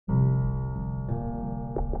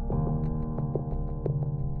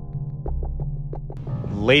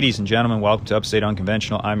Ladies and gentlemen, welcome to Upstate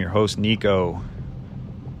Unconventional. I'm your host, Nico.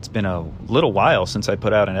 It's been a little while since I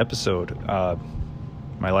put out an episode.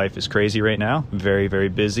 My life is crazy right now. I'm very, very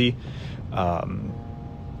busy.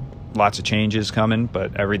 Lots of changes coming,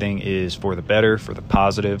 but everything is for the better, for the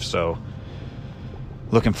positive. So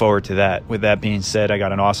looking forward to that. With that being said, I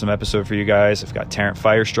got an awesome episode for you guys. I've got Terrence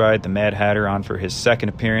Firestride, the Mad Hatter, on for his second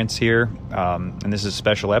appearance here. And this is a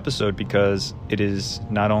special episode because it is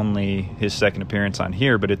not only his second appearance on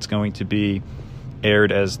here, but it's going to be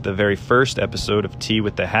aired as the very first episode of Tea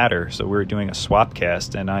with the Hatter. So we're doing a swap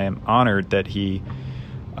cast, and I am honored that he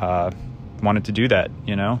wanted to do that.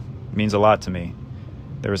 You know, it means a lot to me.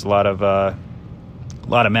 There was a lot of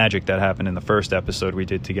magic that happened in the first episode we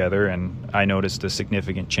did together, and I noticed a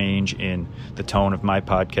significant change in the tone of my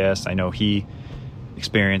podcast. I know he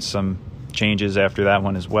experienced some changes after that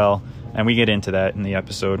one as well, and we get into that in the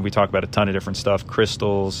episode. We talk about a ton of different stuff: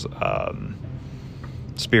 crystals,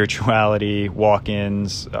 spirituality,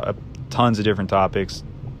 walk-ins, tons of different topics.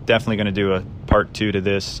 Definitely going to do a part 2 to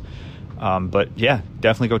this, but yeah,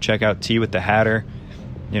 definitely go check out Tea with the Hatter.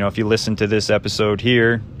 You know, if you listen to this episode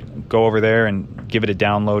here, go over there and give it a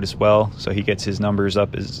download as well, so he gets his numbers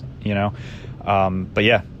up, as you know. But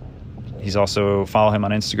yeah, he's also, follow him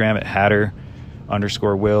on Instagram at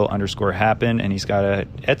Hatter_will_happen, and he's got a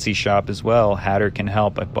Etsy shop as well, Hatter Can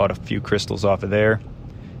Help. I bought a few crystals off of there,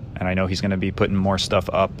 and I know he's going to be putting more stuff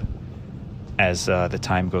up as the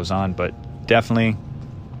time goes on. But definitely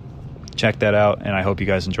check that out, and I hope you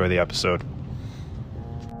guys enjoy the episode.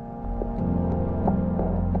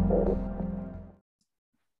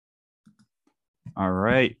 All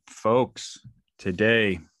right, folks,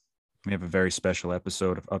 today we have a very special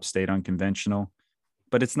episode of Upstate Unconventional,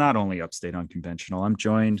 but it's not only Upstate Unconventional. I'm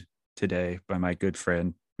joined today by my good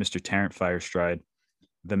friend, Mr. Terrence Firestride,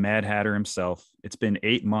 the Mad Hatter himself. It's been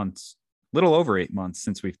 8 months, little over 8 months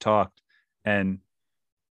since we've talked, and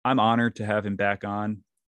I'm honored to have him back on,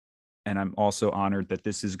 and I'm also honored that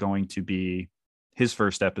this is going to be his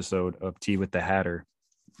first episode of Tea with the Hatter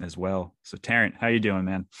as well. So, Terrence, how you doing,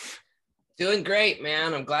 man? Doing great,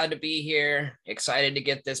 man. I'm glad to be here. Excited to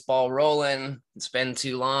get this ball rolling. It's been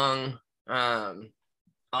too long.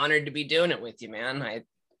 Honored to be doing it with you, man.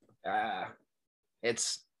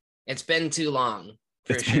 It's been too long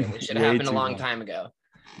for sure. It should have happened a long time ago.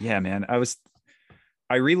 Yeah, man. I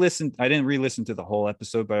re-listened. I didn't re-listen to the whole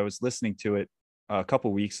episode, but I was listening to it a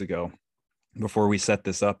couple weeks ago before we set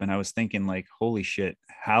this up, and I was thinking, like, holy shit,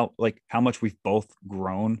 how much we've both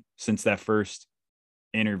grown since that first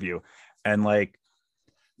interview. And like,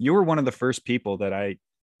 you were one of the first people that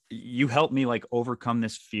you helped me like overcome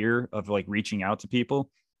this fear of like reaching out to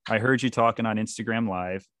people. I heard you talking on Instagram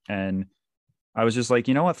Live, and I was just like,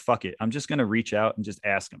 you know what? Fuck it. I'm just going to reach out and just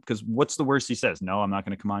ask him. Because what's the worst he says? No, I'm not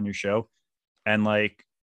going to come on your show. And like,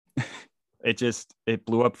 it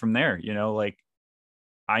blew up from there. You know, like,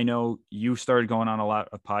 I know you started going on a lot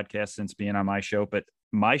of podcasts since being on my show, but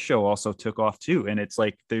my show also took off too. And it's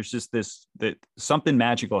like, there's just that something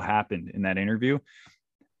magical happened in that interview.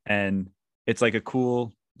 And it's like a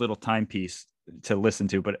cool little timepiece to listen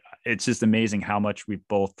to, but it's just amazing how much we've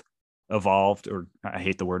both evolved, or I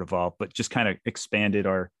hate the word evolved, but just kind of expanded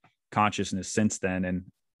our consciousness since then. And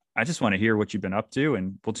I just want to hear what you've been up to,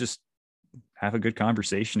 and we'll just have a good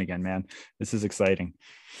conversation again, man. This is exciting.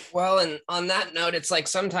 Well, and on that note, it's like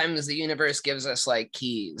sometimes the universe gives us like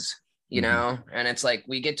keys, you know, and it's like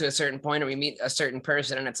we get to a certain point, or we meet a certain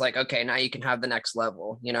person, and it's like, okay, now you can have the next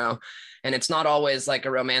level, you know. And it's not always like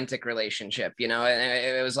a romantic relationship, you know. And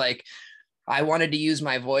it was like, I wanted to use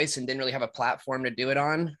my voice and didn't really have a platform to do it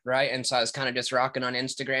on, right? And so I was kind of just rocking on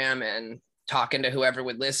Instagram and talking to whoever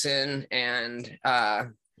would listen, and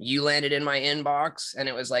you landed in my inbox, and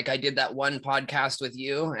it was like, I did that one podcast with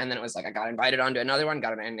you, and then it was like, I got invited onto another one,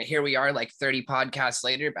 and here we are, like 30 podcasts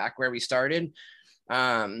later, back where we started.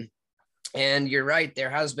 And you're right, there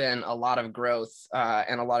has been a lot of growth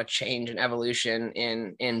and a lot of change and evolution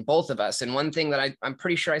in both of us. And one thing that I'm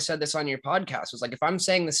pretty sure I said this on your podcast was like, if I'm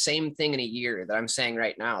saying the same thing in a year that I'm saying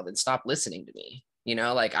right now, then stop listening to me. You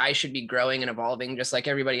know, like, I should be growing and evolving just like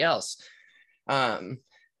everybody else. And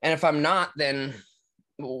if I'm not, then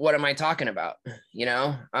what am I talking about? You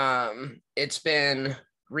know, it's been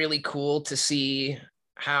really cool to see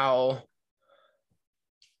how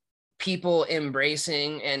people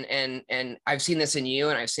embracing and I've seen this in you,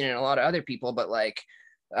 and I've seen it in a lot of other people, but like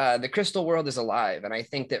the crystal world is alive. And I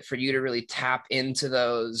think that for you to really tap into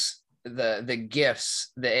those, the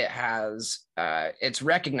gifts that it has, it's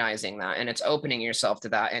recognizing that, and it's opening yourself to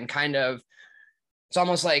that, and kind of it's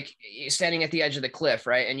almost like you're standing at the edge of the cliff,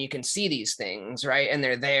 right? And you can see these things, right? And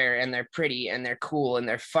they're there and they're pretty and they're cool and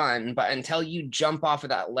they're fun. But until you jump off of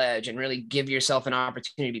that ledge and really give yourself an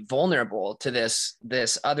opportunity to be vulnerable to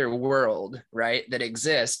this other world, right, that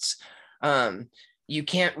exists, you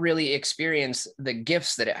can't really experience the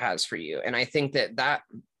gifts that it has for you. And I think that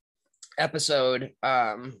episode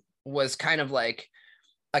was kind of like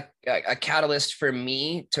a catalyst for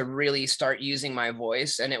me to really start using my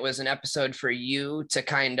voice. And it was an episode for you to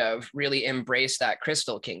kind of really embrace that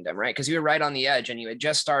crystal kingdom, right? Because you were right on the edge and you had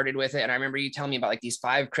just started with it. And I remember you telling me about like these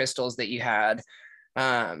 5 crystals that you had.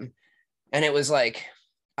 And it was like,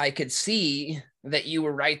 I could see that you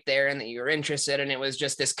were right there and that you were interested. And it was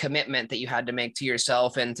just this commitment that you had to make to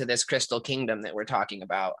yourself and to this crystal kingdom that we're talking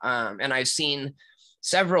about. And I've seen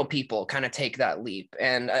several people kind of take that leap.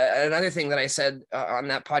 And another thing that I said on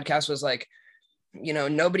that podcast was like, you know,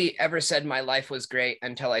 nobody ever said my life was great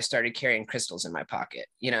until I started carrying crystals in my pocket,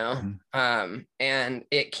 you know? And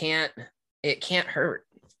it can't hurt.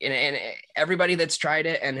 And everybody that's tried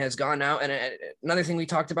it and has gone out. And another thing we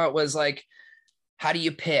talked about was like, how do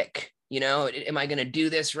you pick? You know, am I going to do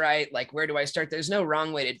this right? Like, where do I start? There's no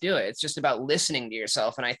wrong way to do it. It's just about listening to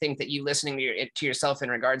yourself. And I think that you listening to yourself in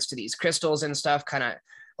regards to these crystals and stuff kind of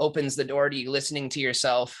opens the door to you listening to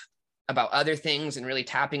yourself about other things and really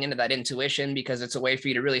tapping into that intuition, because it's a way for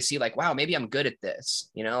you to really see like, wow, maybe I'm good at this,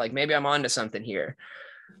 you know, like maybe I'm onto something here.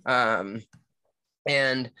 And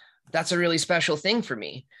that's a really special thing for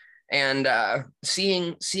me. And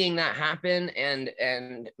seeing that happen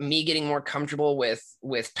and me getting more comfortable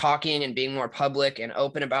with talking and being more public and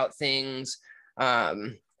open about things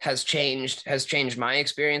has changed my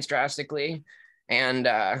experience drastically. And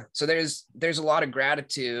so there's a lot of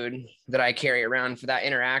gratitude that I carry around for that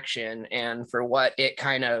interaction and for what it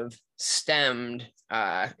kind of stemmed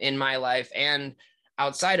in my life and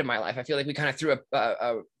outside of my life. I feel like we kind of threw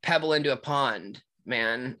a pebble into a pond,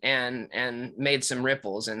 man, and made some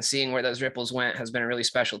ripples, and seeing where those ripples went has been a really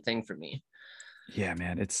special thing for me. Yeah,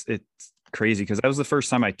 man, it's crazy because that was the first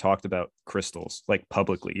time I talked about crystals like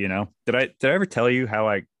publicly, you know. Did I ever tell you how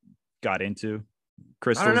I got into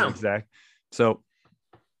crystals? I don't know. Exact. So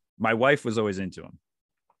my wife was always into them,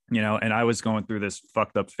 you know, and I was going through this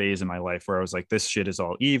fucked up phase in my life where I was like, this shit is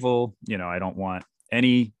all evil, you know, I don't want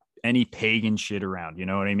any pagan shit around, you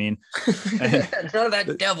know what I mean? None of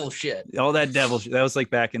that devil shit. All that devil shit. That was like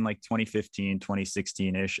back in like 2015,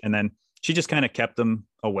 2016 ish. And then she just kind of kept them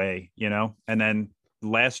away, you know? And then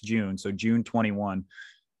last June, so June 21,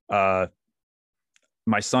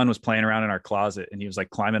 my son was playing around in our closet and he was like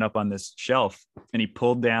climbing up on this shelf and he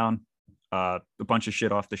pulled down a bunch of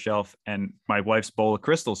shit off the shelf and my wife's bowl of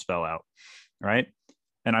crystals fell out. Right.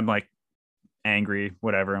 And I'm like, angry,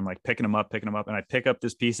 whatever. I'm like picking them up. And I pick up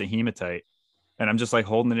this piece of hematite and I'm just like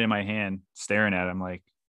holding it in my hand, staring at it. I'm like,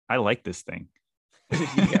 I like this thing.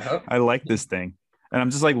 Yeah. I like this thing. And I'm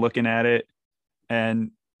just like looking at it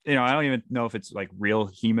and, you know, I don't even know if it's like real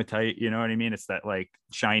hematite, you know what I mean? It's that like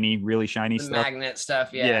shiny, really shiny the stuff. Magnet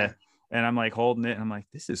stuff. Yeah. And I'm like holding it and I'm like,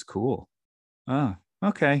 this is cool. Oh,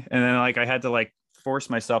 okay. And then like, I had to like force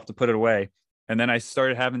myself to put it away. And then I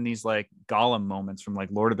started having these like Gollum moments from like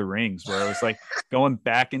Lord of the Rings where I was like going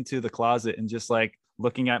back into the closet and just like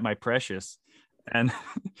looking at my precious. And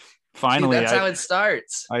finally, dude, that's how it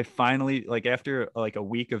starts. I finally, like after like a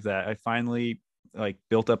week of that, I finally like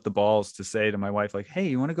built up the balls to say to my wife, like, hey,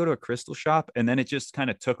 you want to go to a crystal shop? And then it just kind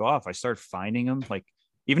of took off. I started finding them like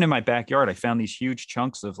even in my backyard. I found these huge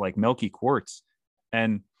chunks of like milky quartz.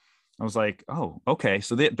 And I was like, oh, okay.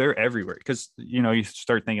 So they're everywhere. Cause you know, you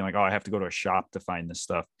start thinking like, oh, I have to go to a shop to find this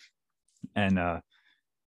stuff. And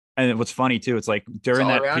what's funny too, it's like during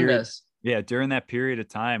that period, during that period of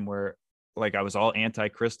time where like I was all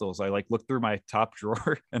anti-crystals, I like looked through my top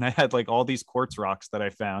drawer and I had like all these quartz rocks that I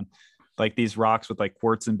found, like these rocks with like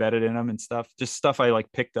quartz embedded in them and stuff, just stuff I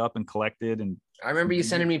like picked up and collected. And I remember you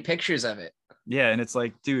sending me pictures of it. Yeah. And it's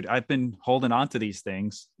like, dude, I've been holding on to these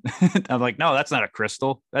things. I'm like, no, that's not a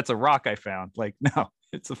crystal. That's a rock I found. Like, no,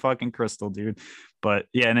 it's a fucking crystal, dude. But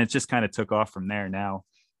yeah. And it just kind of took off from there. Now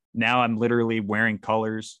I'm literally wearing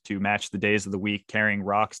colors to match the days of the week, carrying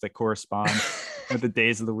rocks that correspond with the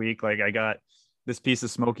days of the week. Like I got this piece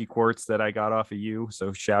of smoky quartz that I got off of you.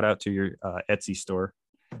 So shout out to your Etsy store.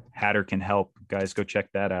 Hatter Can Help. Guys, go check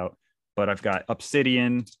that out. But I've got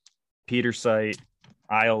obsidian, petersite,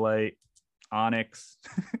 iolite, onyx,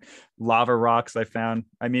 lava rocks I found.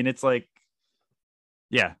 I mean, it's like,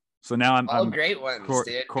 yeah. So now I'm great ones,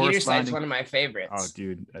 dude. Petersite's one of my favorites. Oh,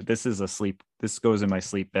 dude, this goes in my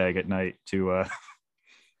sleep bag at night to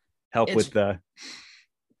help with the.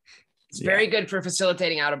 It's very good for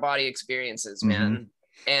facilitating out of body experiences, man.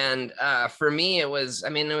 And for me, it was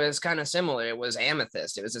kind of similar. It was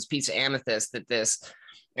amethyst. It was this piece of amethyst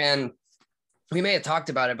and we may have talked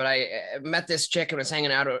about it, but I met this chick and was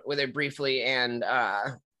hanging out with her briefly, and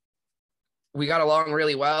we got along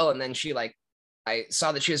really well. And then I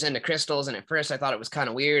saw that she was into crystals, and at first I thought it was kind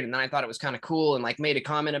of weird, and then I thought it was kind of cool, and like made a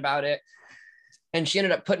comment about it. And she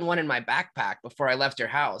ended up putting one in my backpack before I left her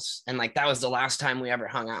house. And like, that was the last time we ever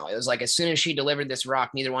hung out. It was like, as soon as she delivered this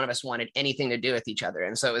rock, neither one of us wanted anything to do with each other.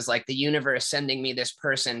 And so it was like the universe sending me this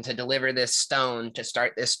person to deliver this stone to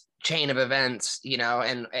start this chain of events, you know.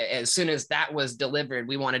 And as soon as that was delivered,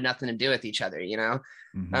 we wanted nothing to do with each other, you know.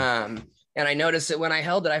 And I noticed that when I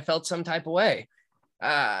held it, I felt some type of way.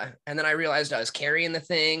 And then I realized I was carrying the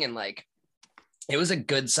thing, and like, it was a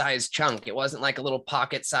good sized chunk. It wasn't like a little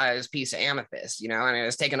pocket sized piece of amethyst, you know, and it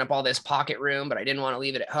was taking up all this pocket room, but I didn't want to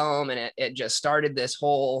leave it at home. And it just started this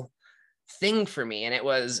whole thing for me. And it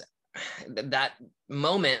was that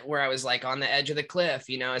moment where I was like on the edge of the cliff,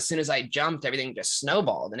 you know. As soon as I jumped, everything just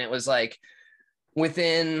snowballed. And it was like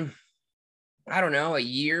within, I don't know, a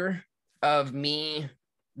year of me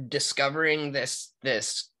discovering this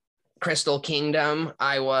crystal kingdom,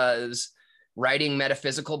 I was writing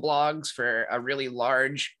metaphysical blogs for a really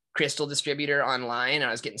large crystal distributor online.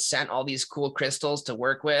 I was getting sent all these cool crystals to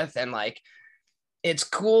work with. And like, it's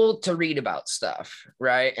cool to read about stuff,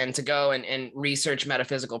 right? And to go and research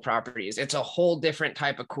metaphysical properties. It's a whole different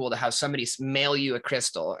type of cool to have somebody mail you a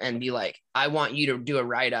crystal and be like, I want you to do a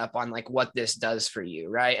write-up on like what this does for you,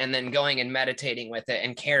 right? And then going and meditating with it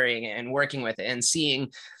and carrying it and working with it and seeing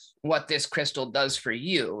what this crystal does for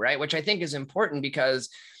you, right? Which I think is important, because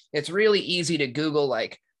it's really easy to Google,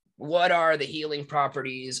 like, what are the healing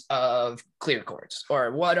properties of clear quartz,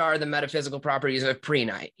 or what are the metaphysical properties of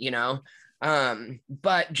prehnite, you know?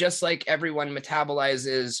 But just like everyone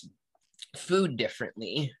metabolizes food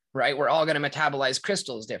differently, right? We're all going to metabolize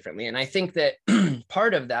crystals differently. And I think that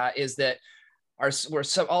part of that is that we're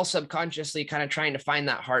all subconsciously kind of trying to find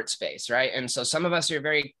that heart space, right? And so some of us are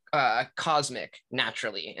very cosmic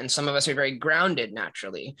naturally, and some of us are very grounded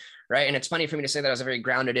naturally, right? And it's funny for me to say that I was a very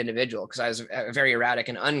grounded individual, because I was very erratic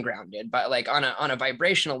and ungrounded. But like on a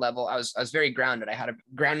vibrational level, I was very grounded. I had a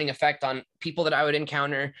grounding effect on people that I would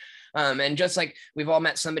encounter. And just like we've all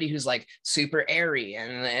met somebody who's like super airy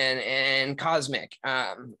and cosmic,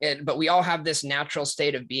 but we all have this natural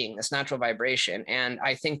state of being, this natural vibration. And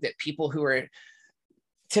I think that people who are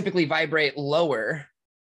typically vibrate lower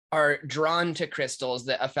are drawn to crystals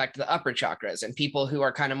that affect the upper chakras, and people who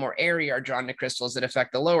are kind of more airy are drawn to crystals that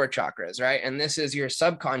affect the lower chakras, right? And this is your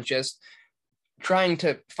subconscious trying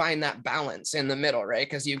to find that balance in the middle, right?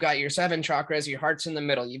 Because you've got your 7 chakras, your heart's in the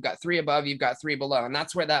middle, you've got 3 above, you've got 3 below, and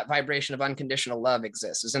that's where that vibration of unconditional love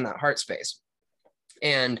exists, is in that heart space.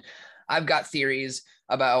 And I've got theories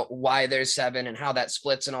about why there's 7 and how that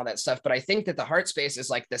splits and all that stuff. But I think that the heart space is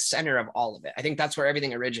like the center of all of it. I think that's where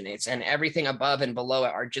everything originates, and everything above and below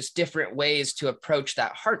it are just different ways to approach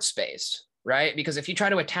that heart space, right? Because if you try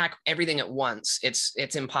to attack everything at once, it's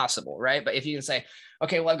impossible, right? But if you can say,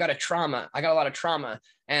 okay, well, I got a lot of trauma,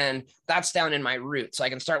 and that's down in my root, so I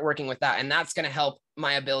can start working with that, and that's going to help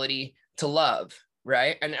my ability to love,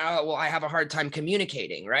 right? And well, I have a hard time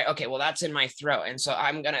communicating, right? Okay, well, that's in my throat, and so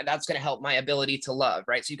that's gonna help my ability to love,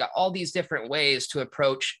 right? So you got all these different ways to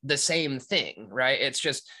approach the same thing, right?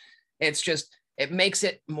 It makes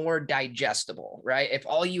it more digestible, right? If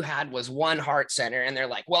all you had was one heart center and they're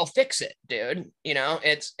like, well, fix it, dude, you know,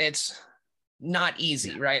 it's not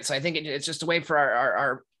easy, right? So I think it's just a way for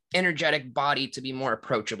our energetic body to be more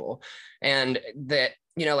approachable. And that,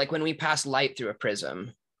 you know, like when we pass light through a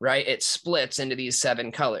prism, right, it splits into these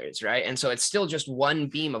 7 colors, right? And so it's still just one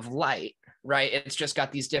beam of light, right? It's just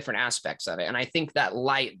got these different aspects of it. And I think that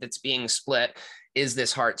light that's being split is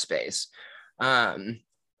this heart space. And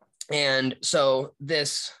so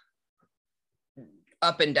this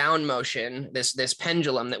up and down motion, this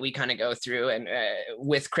pendulum that we kind of go through, and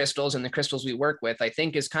with crystals and the crystals we work with, I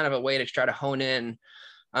think is kind of a way to try to hone in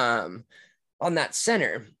on that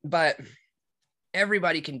center. But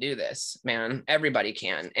everybody can do this, man. Everybody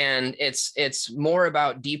can. And it's more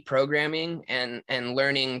about deprogramming and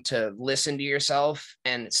learning to listen to yourself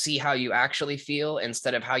and see how you actually feel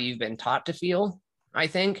instead of how you've been taught to feel, I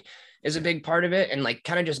think is a big part of it. And like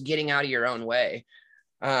kind of just getting out of your own way.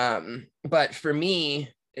 But for me,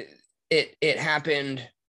 it happened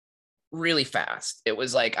really fast. It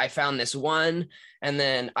was like I found this one, and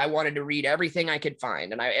then I wanted to read everything I could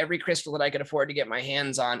find, and every crystal that I could afford to get my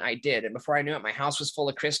hands on, I did. And before I knew it, my house was full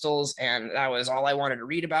of crystals, and that was all I wanted to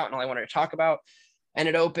read about and all I wanted to talk about. And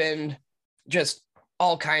it opened just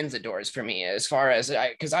all kinds of doors for me, as far as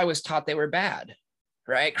because I was taught they were bad,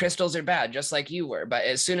 right? Crystals are bad, just like you were. But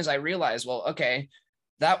as soon as I realized, well, okay,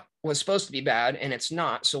 that was supposed to be bad and it's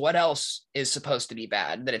not. So what else is supposed to be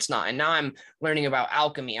bad that it's not? And now I'm learning about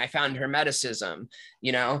alchemy. I found Hermeticism,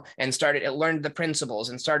 and learned the principles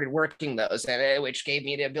and started working those, which gave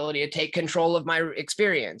me the ability to take control of my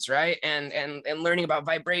experience, right? And learning about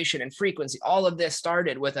vibration and frequency. All of this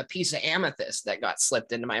started with a piece of amethyst that got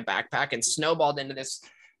slipped into my backpack and snowballed into this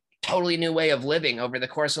totally new way of living over the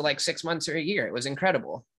course of like 6 months or a year. It was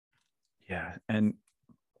incredible. Yeah. And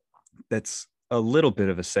that's a little bit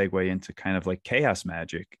of a segue into kind of like chaos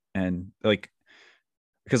magic, and like,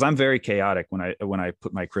 because I'm very chaotic when I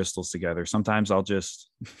put my crystals together. Sometimes I'll just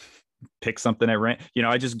pick something at random.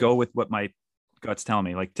 I just go with what my guts tell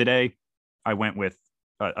me. Like today, I went with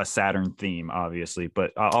a Saturn theme, obviously,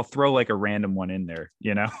 but I'll throw like a random one in there,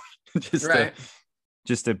 just right.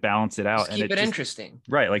 to balance it out. Just keep it interesting.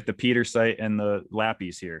 Right. Like the Peter site and the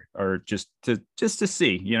Lappies here are just to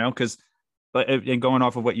see, because, and going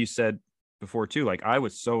off of what you said before too, like I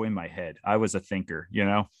was so in my head. I was a thinker,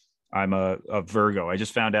 I'm a Virgo. I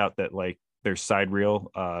just found out that like there's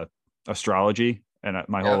sidereal astrology, and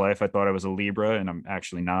my whole life I thought I was a Libra, and I'm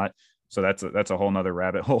actually not. So that's a whole nother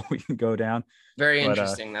rabbit hole we can go down. Very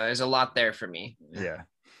interesting though. There's a lot there for me. Yeah.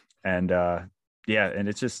 And and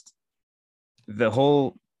it's just the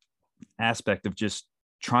whole aspect of just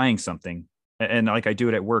trying something. And like I do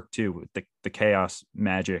it at work too. The chaos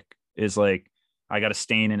magic is like, I got a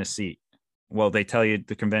stain in a seat. Well, they tell you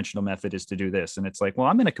the conventional method is to do this. And it's like, well,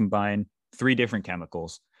 I'm going to combine 3 different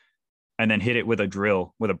chemicals and then hit it with a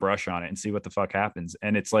drill with a brush on it and see what the fuck happens.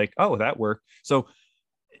 And it's like, oh, that worked. So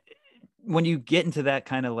when you get into that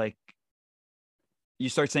kind of like, you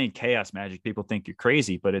start saying chaos magic, people think you're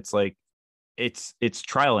crazy, but it's like, it's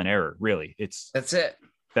trial and error, really. That's it.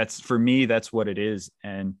 That's for me, that's what it is.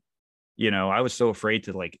 And I was so afraid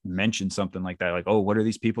to like mention something like that. Like, oh, what are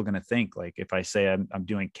these people going to think? Like if I say I'm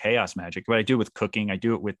doing chaos magic, but I do it with cooking, I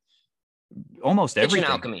do it with almost everything.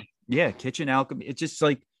 Kitchen alchemy. Yeah. Kitchen alchemy. It's just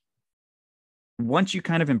like, once you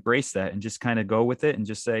kind of embrace that and just kind of go with it and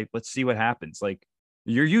just say, let's see what happens. Like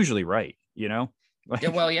you're usually right. Like, yeah,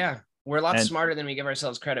 well, yeah, we're a lot smarter than we give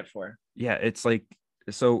ourselves credit for. Yeah. It's like,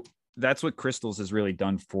 so that's what crystals has really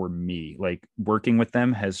done for me. Like working with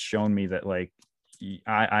them has shown me that like,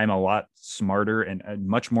 I'm a lot smarter and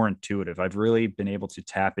much more intuitive. I've really been able to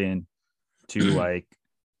tap in to like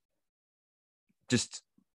just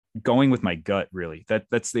going with my gut. Really,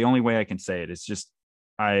 that's the only way I can say it. It's just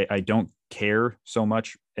I don't care so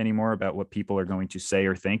much anymore about what people are going to say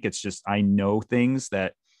or think. It's just I know things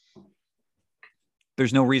that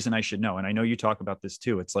there's no reason I should know. And I know you talk about this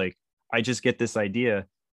too. It's like I just get this idea,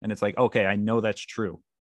 and it's like, okay, I know that's true.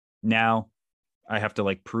 Now I have to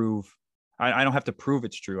like prove. I don't have to prove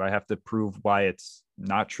it's true. I have to prove why it's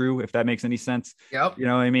not true, if that makes any sense. Yep. You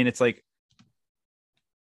know what I mean? It's like,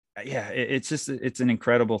 yeah, it's an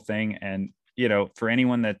incredible thing. And, for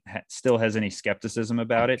anyone that still has any skepticism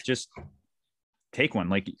about it, just take one.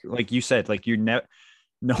 Like you said, like no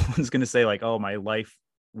one's going to say like, oh, my life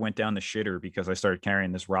went down the shitter because I started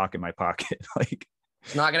carrying this rock in my pocket. Like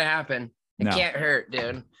it's not going to happen. It can't hurt,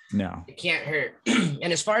 dude. No, it can't hurt.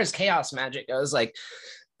 And as far as chaos magic goes, like,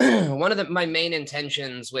 one of my main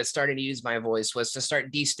intentions with starting to use my voice was to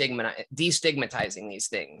start destigmatizing these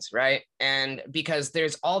things, right? And because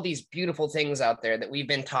there's all these beautiful things out there that we've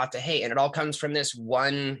been taught to hate, and it all comes from this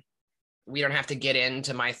one. We don't have to get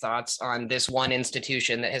into my thoughts on this one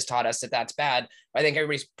institution that has taught us that that's bad. I think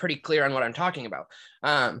everybody's pretty clear on what I'm talking about.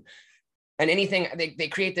 And anything they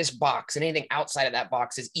create this box, and anything outside of that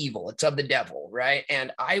box is evil. It's of the devil, right?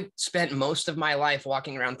 And I spent most of my life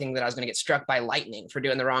walking around thinking that I was going to get struck by lightning for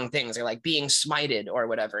doing the wrong things, or like being smited or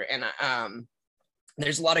whatever. And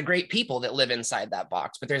there's a lot of great people that live inside that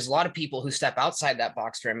box, but there's a lot of people who step outside that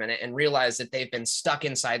box for a minute and realize that they've been stuck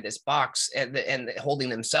inside this box and holding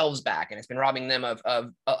themselves back, and it's been robbing them of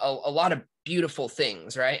a lot of beautiful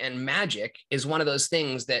things, right? And magic is one of those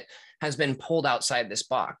things that has been pulled outside this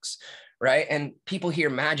box. Right. And people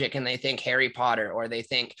hear magic and they think Harry Potter, or the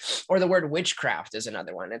word witchcraft is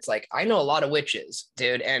another one. It's like, I know a lot of witches,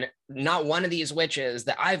 dude. And not one of these witches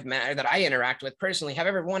that I've met or that I interact with personally have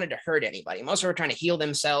ever wanted to hurt anybody. Most of them are trying to heal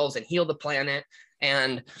themselves and heal the planet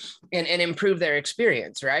and improve their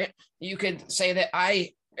experience. Right. You could say that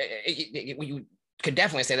you could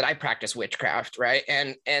definitely say that I practice witchcraft. Right.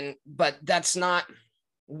 But that's not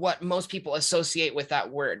what most people associate with that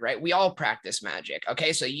word, right? We all practice magic.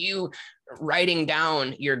 Okay. So you writing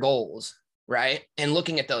down your goals, right? And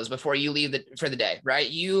looking at those before you leave for the day, right?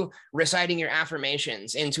 You reciting your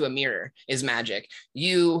affirmations into a mirror is magic.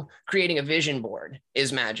 You creating a vision board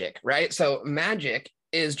is magic, right? So magic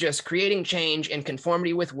is just creating change in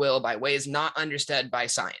conformity with will by ways not understood by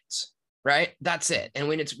science, right? That's it. And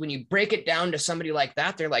when you break it down to somebody like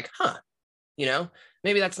that, they're like, huh, you know,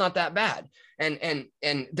 maybe that's not that bad. And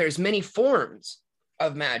there's many forms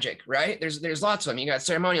of magic, right? There's lots of them. You got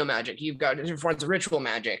ceremonial magic, you've got different forms of ritual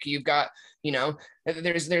magic, you've got, you know,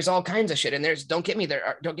 there's all kinds of shit. And don't get me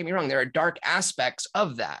wrong, there are dark aspects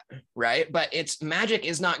of that, right? But magic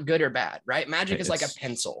is not good or bad, right? Magic is like a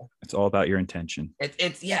pencil. It's all about your intention.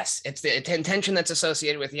 It's the intention that's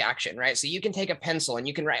associated with the action, right? So you can take a pencil and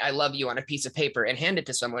you can write "I love you" on a piece of paper and hand it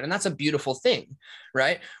to someone, and that's a beautiful thing,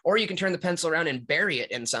 right? Or you can turn the pencil around and bury it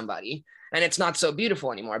in somebody, and it's not so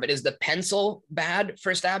beautiful anymore. But is the pencil bad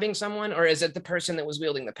for stabbing someone, or is it the person that was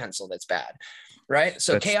wielding the pencil that's bad, right?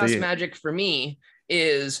 So chaos magic for me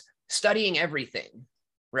is studying everything,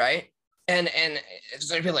 right? And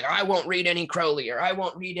so people like, I won't read any Crowley, or I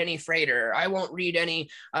won't read any Frater, or I won't read any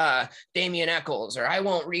Damien Eccles, or I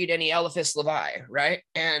won't read any Eliphas Levi, right?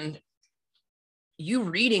 And you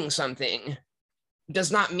reading something does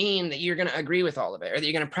not mean that you're going to agree with all of it, or that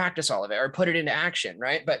you're going to practice all of it or put it into action,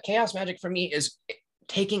 right? But chaos magic for me is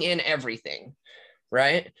taking in everything,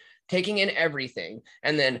 right? Taking in everything,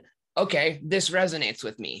 and then, okay, this resonates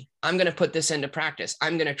with me. I'm going to put this into practice.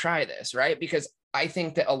 I'm going to try this, right? Because I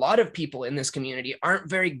think that a lot of people in this community aren't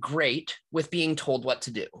very great with being told what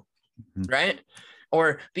to do, right?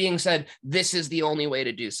 Or being said, this is the only way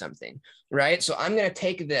to do something, right? So I'm going to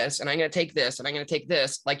take this, and I'm going to take this, and I'm going to take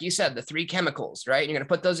this. Like you said, the 3 chemicals, right? You're going to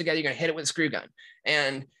put those together. You're going to hit it with a screw gun.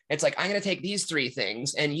 And it's like, I'm going to take these 3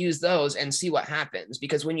 things and use those and see what happens.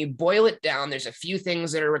 Because when you boil it down, there's a few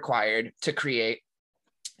things that are required to create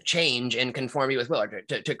change in conformity with will, or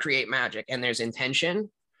to create magic. And there's intention,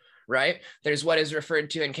 right? There's what is referred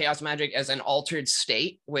to in chaos magic as an altered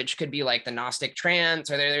state, which could be like the Gnostic trance,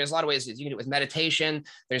 or there's a lot of ways you can do it with meditation.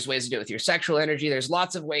 There's ways to do it with your sexual energy. There's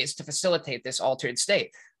lots of ways to facilitate this altered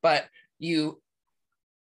state. But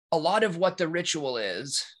a lot of what the ritual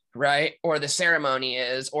is, right? Or the ceremony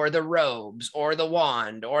is, or the robes, or the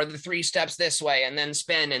wand, or the 3 steps this way, and then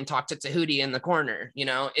spin and talk to Tahuti in the corner, you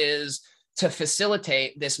know, is to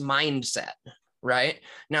facilitate this mindset, right?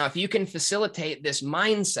 Now, if you can facilitate this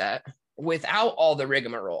mindset without all the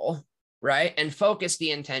rigmarole, right, and focus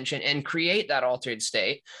the intention and create that altered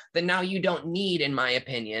state, then now you don't need, in my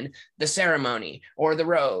opinion, the ceremony or the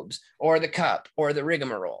robes or the cup or the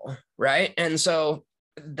rigmarole, right? And so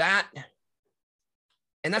that's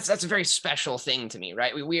a very special thing to me,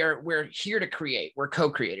 right? We're here to create. We're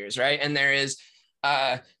co-creators, right? And there is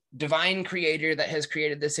divine creator that has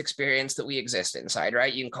created this experience that we exist inside,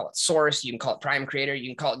 right? You can call it source, you can call it prime creator, you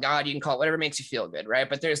can call it God, you can call it whatever makes you feel good, right?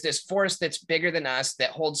 But there's this force that's bigger than us that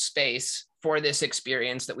holds space for this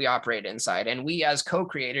experience that we operate inside. And we as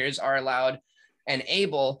co-creators are allowed and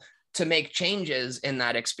able to make changes in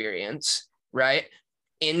that experience, right?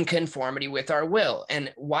 In conformity with our will.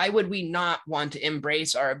 And why would we not want to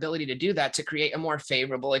embrace our ability to do that, to create a more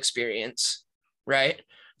favorable experience, right,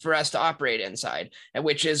 for us to operate inside, and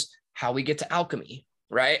which is how we get to alchemy,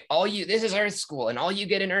 right? This is Earth School, and all you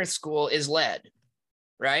get in Earth School is lead,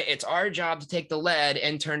 right? It's our job to take the lead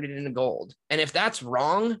and turn it into gold. And if that's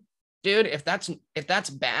wrong, dude, if that's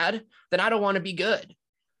bad, then I don't want to be good,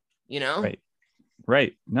 you know?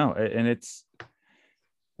 Right. No, and it's,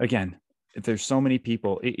 again, there's so many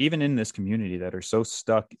people, even in this community, that are so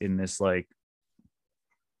stuck in this like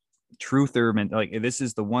truther, like this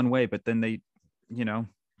is the one way, but then they, you know,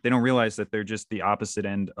 they don't realize that they're just the opposite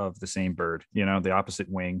end of the same bird, you know, the opposite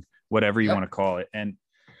wing, whatever you want to call it. And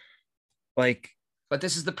like, but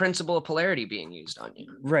this is the principle of polarity being used on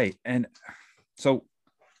you. Right. And so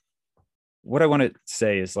what I want to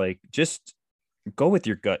say is, like, just go with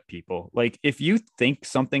your gut, people. Like, if you think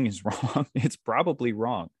something is wrong, it's probably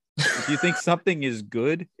wrong. If you think something is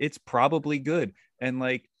good, it's probably good. And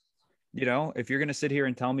like, you know, if you're going to sit here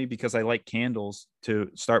and tell me because I like candles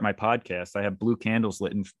to start my podcast, I have blue candles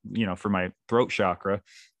lit in, you know, for my throat chakra.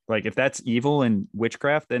 Like, if that's evil and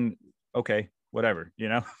witchcraft, then okay, whatever, you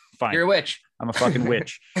know, fine. You're a witch. I'm a fucking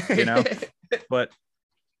witch, you know, but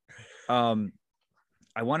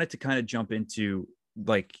I wanted to kind of jump into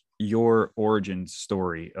like your origin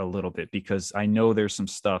story a little bit, because I know there's some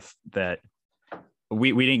stuff that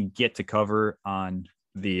we didn't get to cover on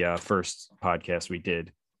the first podcast we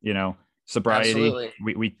did. You know, sobriety.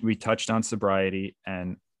 Absolutely. We touched on sobriety,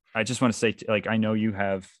 and I just want to say, like, I know you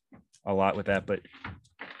have a lot with that, but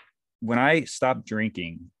when I stopped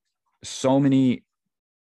drinking, so many,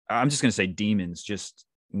 I'm just going to say demons just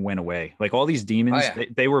went away. Like, all these demons,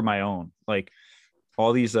 they were my own. Like,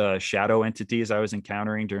 all these shadow entities I was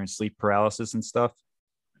encountering during sleep paralysis and stuff,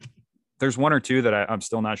 there's one or two that I'm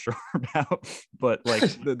still not sure about, but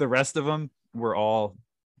like the rest of them were all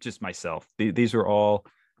just myself. These were all,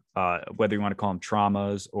 whether you want to call them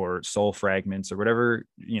traumas or soul fragments or whatever,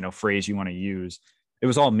 phrase you want to use. It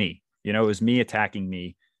was all me, it was me attacking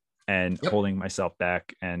me and holding myself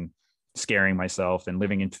back and scaring myself and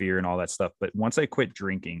living in fear and all that stuff. But once I quit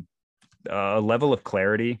drinking, a level of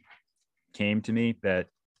clarity came to me that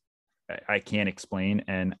I can't explain.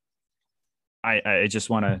 And I just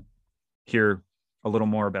want to hear a little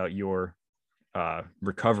more about your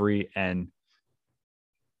recovery and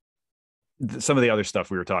some of the other stuff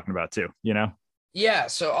we were talking about too, Yeah.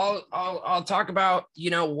 So I'll talk about,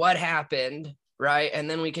 what happened. Right. And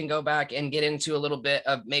then we can go back and get into a little bit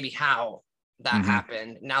of maybe how that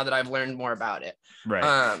happened now that I've learned more about it.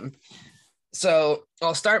 Right. So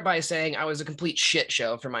I'll start by saying I was a complete shit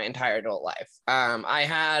show for my entire adult life. I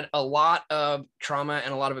had a lot of trauma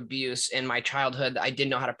and a lot of abuse in my childhood that I didn't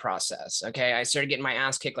know how to process. Okay. I started getting my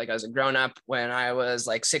ass kicked like I was a grown up when I was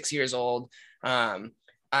like 6 years old. And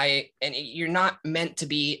you're not meant to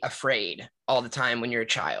be afraid all the time when you're a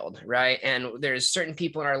child, right? And there's certain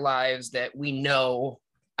people in our lives that we know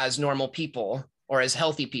as normal people or as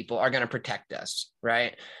healthy people are going to protect us,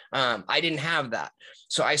 right? I didn't have that.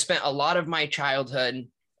 So I spent a lot of my childhood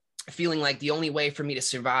feeling like the only way for me to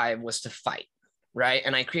survive was to fight, right?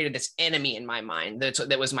 And I created this enemy in my mind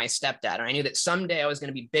that was my stepdad. And I knew that someday I was going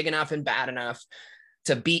to be big enough and bad enough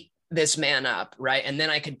to beat this man up, right? And then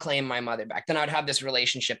I could claim my mother back. Then I'd have this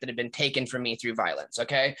relationship that had been taken from me through violence,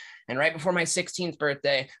 okay? And right before my 16th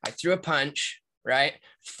birthday, I threw a punch, right?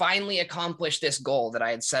 Finally accomplished this goal that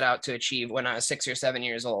I had set out to achieve when I was 6 or 7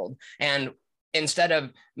 years old. And instead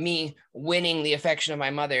of me winning the affection of my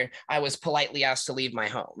mother, I was politely asked to leave my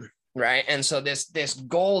home, right? And so this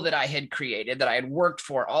goal that I had created, that I had worked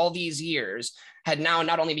for all these years, had now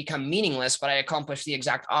not only become meaningless, but I accomplished the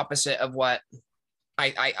exact opposite of what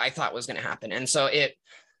I thought was going to happen. And so it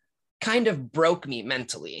kind of broke me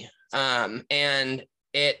mentally. And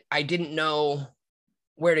I didn't know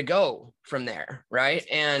where to go from there. Right.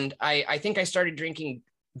 And I think I started drinking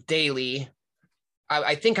daily.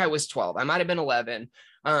 I think I was 12. I might've been 11.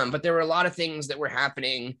 But there were a lot of things that were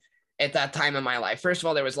happening at that time in my life. First of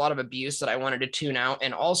all, there was a lot of abuse that I wanted to tune out.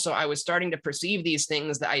 And also I was starting to perceive these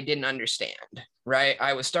things that I didn't understand. Right.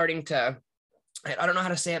 I was starting to, I don't know how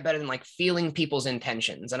to say it better than like feeling people's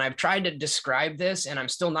intentions. And I've tried to describe this and I'm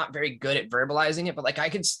still not very good at verbalizing it, but like I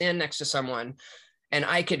could stand next to someone and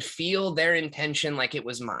I could feel their intention like it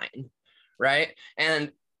was mine. Right.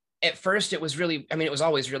 And at first it was really, it was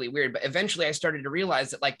always really weird, but eventually I started to realize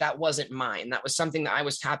that like that wasn't mine. That was something that I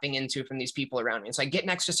was tapping into from these people around me. And so I get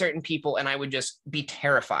next to certain people and I would just be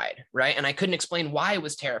terrified. Right. And I couldn't explain why I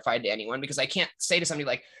was terrified to anyone because I can't say to somebody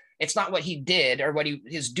like, it's not what he did or what he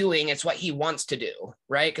is doing. It's what he wants to do.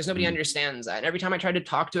 Right. Because nobody understands that. And every time I tried to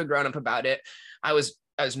talk to a grown up about it, I was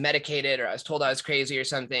medicated or I was told I was crazy or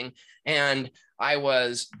something. And I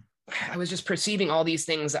was just perceiving all these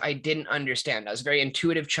things that I didn't understand. I was a very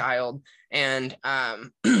intuitive child and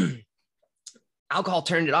alcohol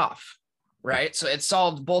turned it off. Right. So it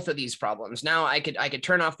solved both of these problems. Now I could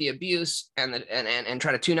turn off the abuse and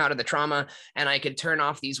try to tune out of the trauma. And I could turn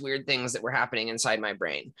off these weird things that were happening inside my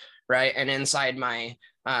brain. Right. And inside my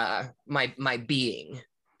being.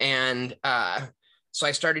 And so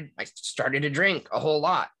I started to drink a whole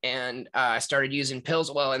lot and I started using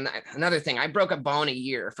pills. Well, and another thing, I broke a bone a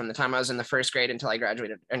year from the time I was in the first grade until I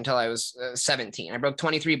graduated, until I was 17. I broke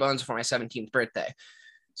 23 bones before my 17th birthday.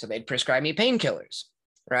 So they'd prescribe me painkillers.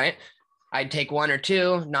 Right. I'd take one or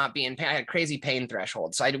two, not be in pain. I had crazy pain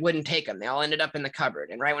thresholds, so I wouldn't take them. They all ended up in the cupboard.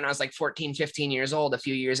 And right when I was like 14, 15 years old, a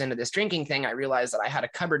few years into this drinking thing, I realized that I had a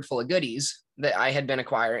cupboard full of goodies that I had been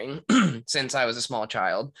acquiring since I was a small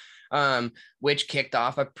child, which kicked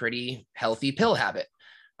off a pretty healthy pill habit,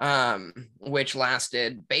 which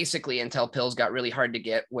lasted basically until pills got really hard to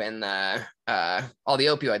get when all the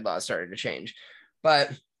opioid laws started to change.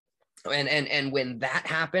 But and when that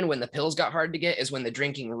happened, when the pills got hard to get, is when the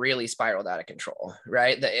drinking really spiraled out of control,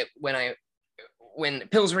 right? When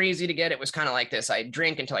pills were easy to get, it was kind of like this. I'd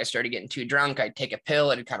drink until I started getting too drunk. I'd take a pill,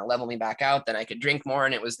 it'd kind of level me back out. Then I could drink more.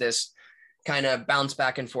 And it was this kind of bounce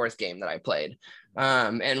back and forth game that I played.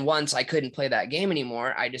 And once I couldn't play that game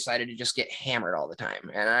anymore, I decided to just get hammered all the time.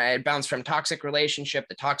 And I bounced from toxic relationship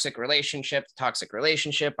to toxic relationship to toxic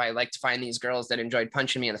relationship. I like to find these girls that enjoyed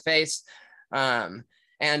punching me in the face.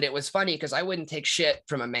 And it was funny because I wouldn't take shit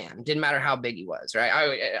from a man. Didn't matter how big he was,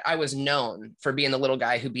 right? I was known for being the little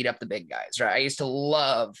guy who beat up the big guys, right? I used to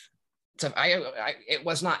love to, it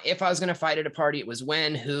was not if I was going to fight at a party, it was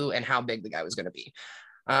when, who, and how big the guy was going to be.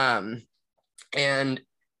 And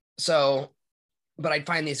so but I'd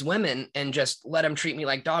find these women and just let them treat me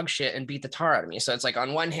like dog shit and beat the tar out of me. So it's like,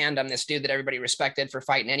 on one hand, I'm this dude that everybody respected for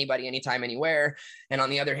fighting anybody, anytime, anywhere. And on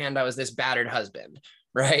the other hand, I was this battered husband.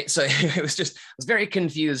 Right. So I was very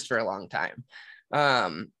confused for a long time.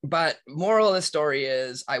 But moral of the story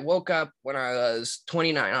is, I woke up when I was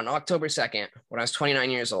 29 on October 2nd, when I was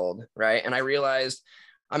 29 years old. Right. And I realized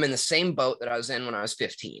I'm in the same boat that I was in when I was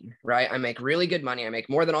 15, right? I make really good money. I make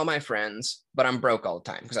more than all my friends, but I'm broke all the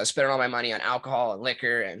time because I spent all my money on alcohol and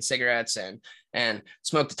liquor and cigarettes and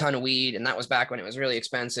smoked a ton of weed. And that was back when it was really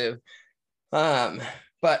expensive. But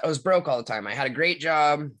I was broke all the time. I had a great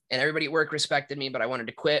job and everybody at work respected me, but I wanted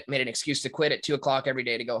to quit, made an excuse to quit at 2:00 every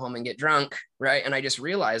day to go home and get drunk. Right. And I just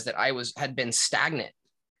realized that had been stagnant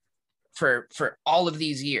for all of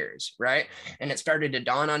these years. Right. And it started to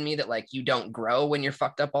dawn on me that like, you don't grow when you're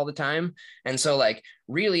fucked up all the time. And so like,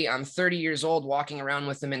 really, I'm 30 years old walking around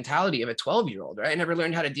with the mentality of a 12-year-old, right? I never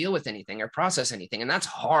learned how to deal with anything or process anything. And that's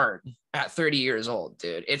hard at 30 years old,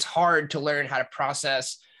 dude. It's hard to learn how to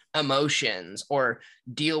process emotions or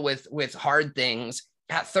deal with hard things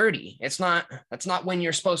at 30. That's not when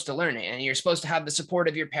you're supposed to learn it. And you're supposed to have the support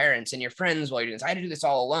of your parents and your friends while you're doing this. I had to do this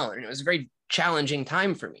all alone. And it was a very challenging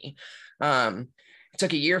time for me. It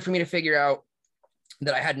took a year for me to figure out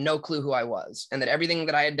that I had no clue who I was and that everything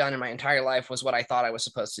that I had done in my entire life was what I thought I was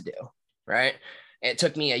supposed to do. Right. It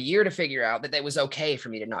took me a year to figure out that it was okay for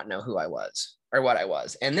me to not know who I was or what I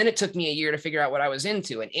was. And then it took me a year to figure out what I was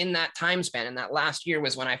into. And in that time span, in that last year,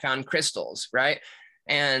 was when I found crystals. Right.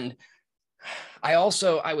 And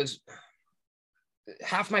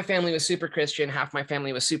half my family was super Christian, half my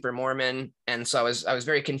family was super Mormon. And so I was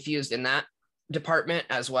very confused in that department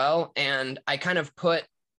as well. And I kind of put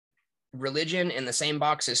religion in the same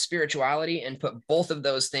box as spirituality and put both of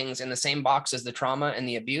those things in the same box as the trauma and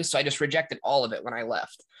the abuse. So I just rejected all of it when I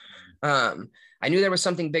left. I knew there was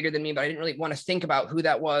something bigger than me, but I didn't really want to think about who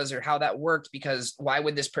that was or how that worked, because why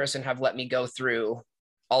would this person have let me go through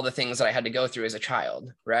all the things that I had to go through as a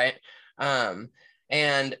child? Right. And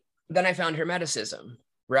then I found Hermeticism.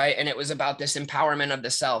 Right. And it was about this empowerment of the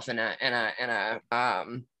self and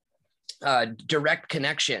a direct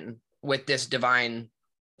connection with this divine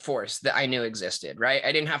force that I knew existed. Right.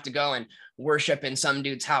 I didn't have to go and worship in some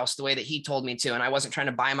dude's house the way that he told me to. And I wasn't trying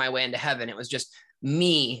to buy my way into heaven. It was just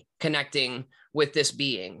me connecting with this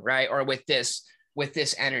being, right. Or with this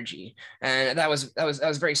energy. And that was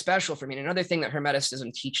very special for me. And another thing that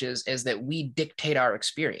Hermeticism teaches is that we dictate our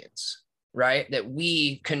experience, right? That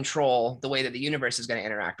we control the way that the universe is going to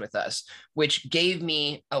interact with us, which gave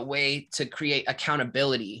me a way to create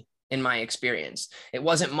accountability in my experience. It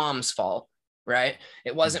wasn't mom's fault, right?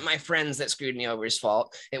 It wasn't my friends that screwed me over's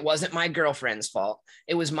fault. It wasn't my girlfriend's fault.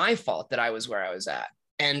 It was my fault that I was where I was at.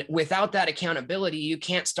 And without that accountability, you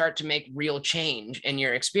can't start to make real change in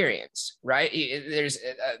your experience, right? There's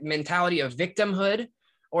a mentality of victimhood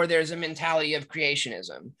or there's a mentality of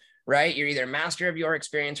creationism, right? You're either a master of your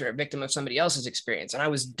experience or a victim of somebody else's experience. And I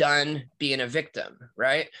was done being a victim,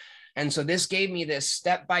 right? And so this gave me this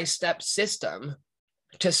step-by-step system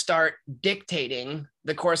to start dictating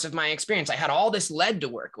the course of my experience. I had all this lead to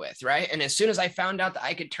work with, right? And as soon as I found out that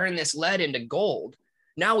I could turn this lead into gold,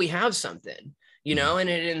 now we have something, you know, and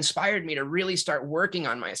it inspired me to really start working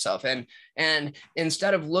on myself. And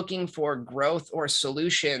instead of looking for growth or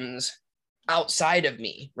solutions outside of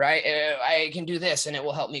me, right? I can do this and it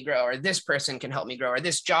will help me grow, or this person can help me grow, or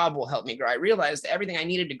this job will help me grow. I realized that everything I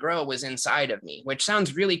needed to grow was inside of me, which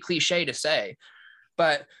sounds really cliche to say,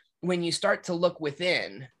 but when you start to look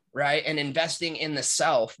within, right, and investing in the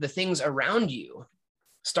self, the things around you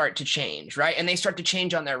start to change, right? And they start to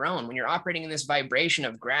change on their own. When you're operating in this vibration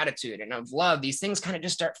of gratitude and of love, these things kind of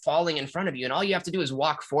just start falling in front of you. And all you have to do is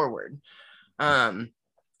walk forward.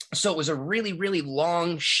 So it was a really, really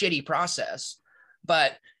long, shitty process,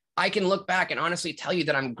 but I can look back and honestly tell you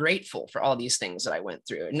that I'm grateful for all these things that I went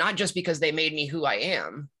through, not just because they made me who I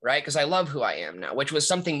am, right? Because I love who I am now, which was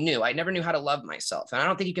something new. I never knew how to love myself. And I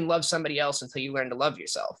don't think you can love somebody else until you learn to love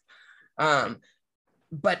yourself.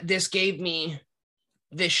 But this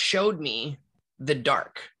showed me the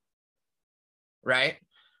dark, right?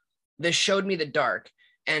 This showed me the dark.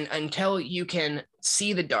 And until you can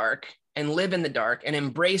see the dark and live in the dark and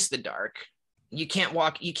embrace the dark, you can't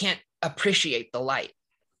appreciate the light.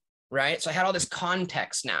 Right. So I had all this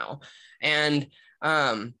context now, and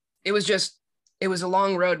it was a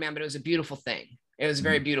long road, man, but it was a beautiful thing. It was a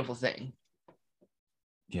very beautiful thing.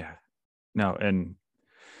 Yeah, no. And,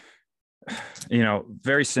 you know,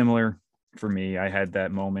 very similar for me. I had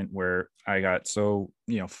that moment where I got so,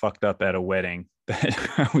 fucked up at a wedding that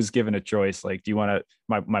I was given a choice. Like, do you want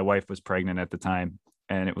to, my wife was pregnant at the time,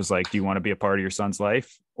 and it was like, do you want to be a part of your son's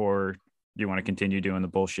life, or you want to continue doing the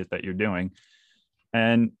bullshit that you're doing.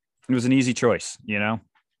 And it was an easy choice, you know?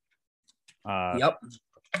 Yep.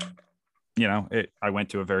 You know, I went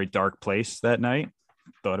to a very dark place that night,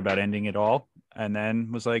 thought about ending it all, and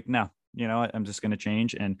then was like, no, you know, I'm just going to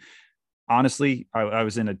change. And honestly, I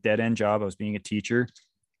was in a dead end job. I was being a teacher.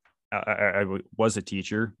 I was a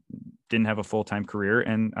teacher, didn't have a full-time career.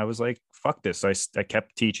 And I was like, fuck this. I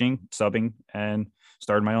kept teaching, subbing, and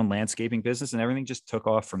started my own landscaping business, and everything just took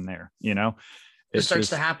off from there. You know, It starts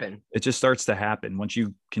to happen. It just starts to happen once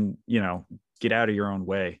you can, you know, get out of your own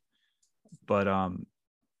way. But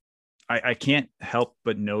I can't help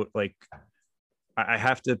but note, like, I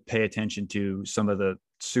have to pay attention to some of the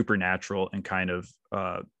supernatural and kind of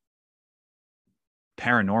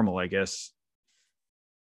paranormal, I guess,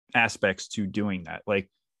 aspects to doing that. Like,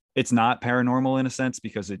 it's not paranormal in a sense,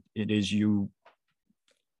 because it is you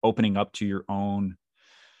opening up to your own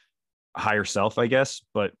higher self, I guess.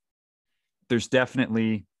 But there's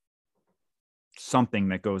definitely something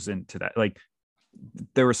that goes into that. Like,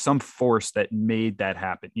 there was some force that made that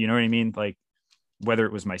happen. You know what I mean? Like, whether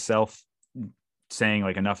it was myself saying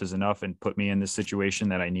like enough is enough and put me in this situation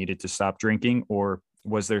that I needed to stop drinking, or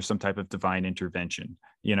was there some type of divine intervention?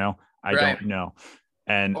 You know, I don't know.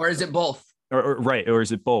 And or is it both? Or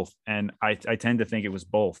is it both? And I tend to think it was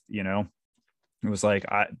both. You know, it was like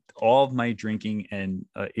all of my drinking and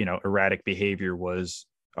you know, erratic behavior was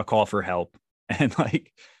a call for help. And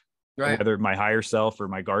like, whether my higher self or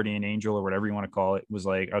my guardian angel or whatever you want to call it was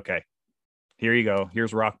like, okay, here you go,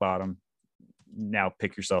 here's rock bottom, now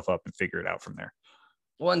pick yourself up and figure it out from there.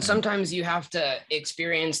 Well, and sometimes you have to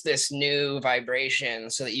experience this new vibration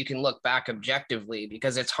so that you can look back objectively,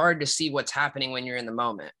 because it's hard to see what's happening when you're in the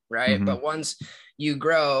moment, right? Mm-hmm. But once you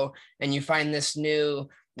grow and you find this new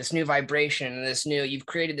vibration, you've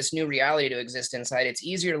created this new reality to exist inside, it's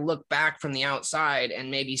easier to look back from the outside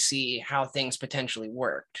and maybe see how things potentially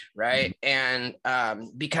worked, right? Mm-hmm.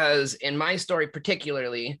 And because in my story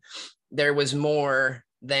particularly, there was more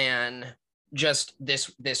than just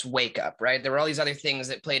this wake up, right? There were all these other things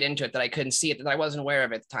that played into it that I couldn't see, that I wasn't aware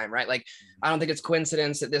of at the time, right? Like, I don't think it's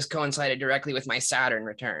coincidence that this coincided directly with my Saturn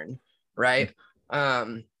return, right?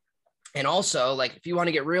 And also, like, if you want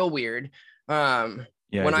to get real weird, when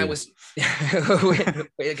I was,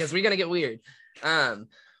 because we're gonna get weird.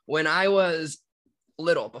 When I was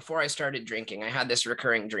little, before I started drinking, I had this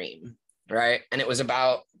recurring dream, right? And it was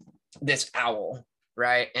about this owl.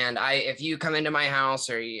 Right. And if you come into my house,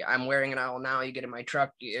 or I'm wearing an owl now, you get in my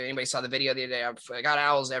truck. Anybody saw the video the other day? I got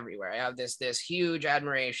owls everywhere. I have this huge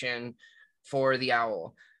admiration for the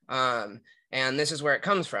owl. And this is where it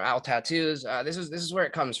comes from. Owl tattoos. This is where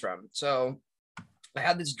it comes from. So I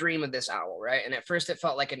had this dream of this owl, right? And at first it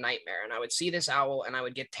felt like a nightmare, and I would see this owl and I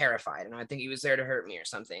would get terrified, and I would think he was there to hurt me or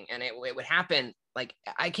something. And it would happen, like,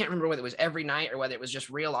 I can't remember whether it was every night or whether it was just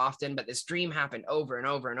real often, but this dream happened over and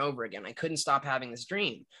over and over again. I couldn't stop having this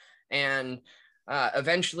dream. And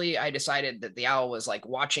eventually I decided that the owl was like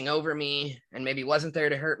watching over me and maybe wasn't there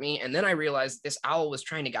to hurt me. And then I realized this owl was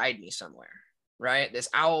trying to guide me somewhere. Right. This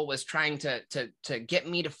owl was trying to get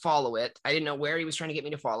me to follow it. I didn't know where he was trying to get me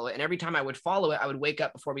to follow it. And every time I would follow it, I would wake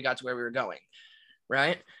up before we got to where we were going.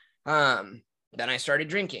 Right. Then I started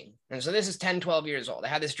drinking. And so this is 10, 12 years old. I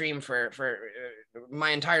had this dream for my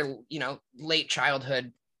entire, you know, late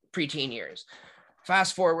childhood, preteen years.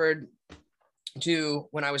 Fast forward to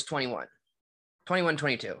when I was 21,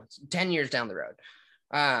 22, 10 years down the road.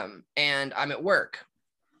 And I'm at work,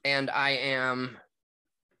 and I am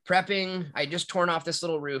prepping. I just torn off this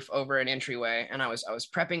little roof over an entryway, and I was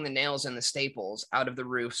prepping the nails and the staples out of the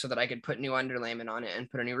roof so that I could put new underlayment on it and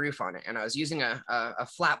put a new roof on it. And I was using a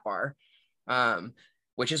flat bar,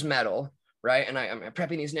 which is metal, right? And I'm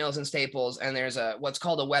prepping these nails and staples, and there's what's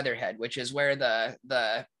called a weatherhead, which is where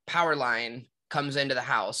the power line comes into the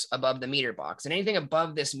house above the meter box. And anything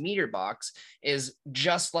above this meter box is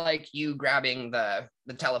just like you grabbing the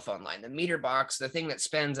telephone line. The meter box, the thing that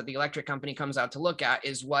spins that the electric company comes out to look at,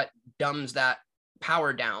 is what dumbs that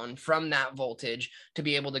power down from that voltage to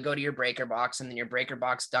be able to go to your breaker box. And then your breaker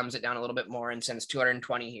box dumbs it down a little bit more and sends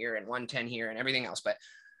 220 here and 110 here and everything else. But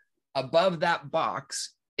above that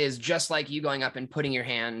box is just like you going up and putting your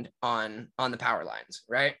hand on the power lines,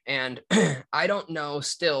 right? And I don't know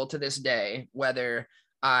still to this day whether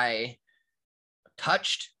I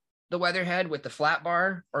touched the weatherhead with the flat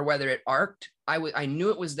bar or whether it arced. I knew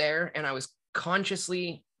it was there, and I was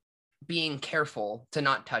consciously being careful to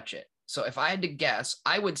not touch it. So if I had to guess,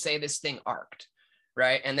 I would say this thing arced,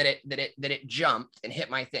 right? And that it jumped and hit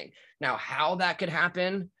my thing. Now, how that could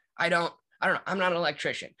happen, I don't I don't know. I'm not an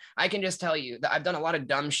electrician. I can just tell you that I've done a lot of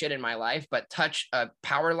dumb shit in my life, but touch a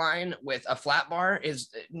power line with a flat bar is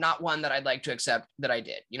not one that I'd like to accept that I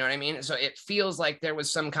did. You know what I mean? So it feels like there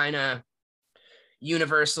was some kind of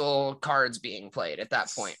universal cards being played at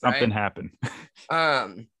that point. Something right? happened.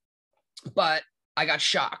 But I got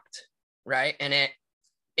shocked, right? And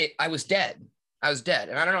I was dead. I was dead.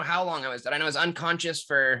 And I don't know how long I was dead. I know I was unconscious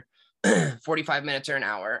for 45 minutes or an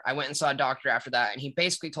hour. I went and saw a doctor after that, and he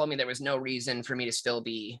basically told me there was no reason for me to still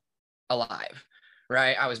be alive,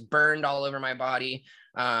 right? I was burned all over my body.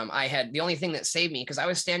 I had the only thing that saved me, because I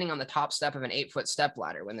was standing on the top step of an 8-foot step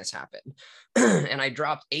ladder when this happened. And I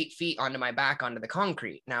dropped 8 feet onto my back onto the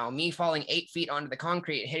concrete. Now, me falling 8 feet onto the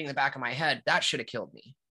concrete and hitting the back of my head, that should have killed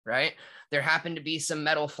me, right? There happened to be some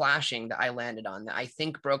metal flashing that I landed on that I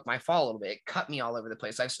think broke my fall a little bit. It cut me all over the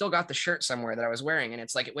place. I've still got the shirt somewhere that I was wearing, and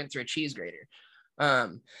it's like it went through a cheese grater.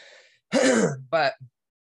 But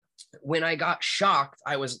when I got shocked,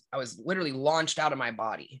 I was literally launched out of my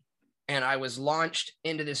body, and I was launched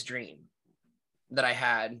into this dream that I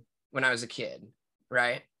had when I was a kid,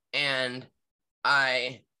 right? And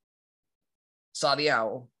I saw the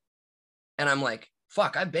owl, and I'm like,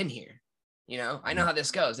 fuck, I've been here. You know, I know how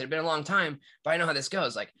this goes. It had been a long time, but I know how this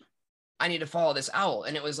goes. Like, I need to follow this owl.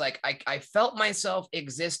 And it was like, I felt myself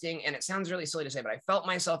existing, and it sounds really silly to say, but I felt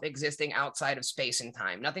myself existing outside of space and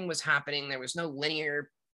time. Nothing was happening. There was no linear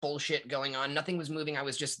bullshit going on. Nothing was moving. I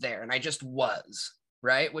was just there, and I just was,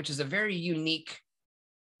 right? Which is a very unique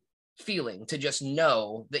feeling, to just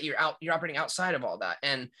know that you're operating outside of all that.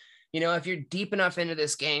 And you know, if you're deep enough into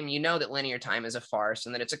this game, you know that linear time is a farce,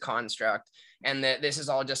 and that it's a construct, and that this is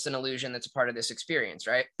all just an illusion that's a part of this experience,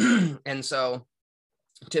 right? And so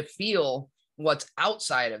to feel what's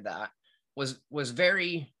outside of that was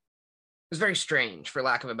very strange, for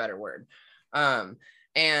lack of a better word.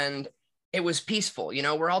 And it was peaceful. You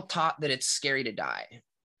know, we're all taught that it's scary to die,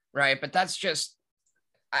 right? But that's just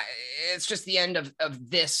it's just the end of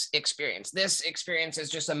this experience. This experience is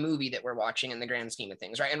just a movie that we're watching in the grand scheme of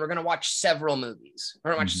things, right? And we're going to watch several movies.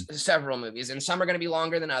 We're going to watch several movies, and some are going to be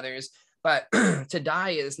longer than others. But to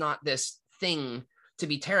die is not this thing to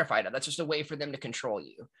be terrified of. That's just a way for them to control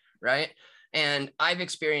you, right? And I've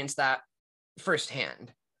experienced that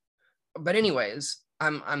firsthand. But anyways,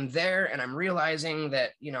 I'm there, and I'm realizing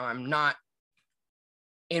that, you know, I'm not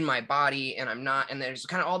in my body, and I'm not, and there's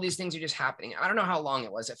kind of all these things are just happening. I don't know how long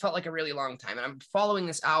it was. It felt like a really long time. And I'm following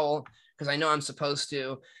this owl because I know I'm supposed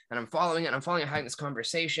to, and I'm following it, having this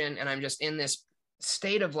conversation, and I'm just in this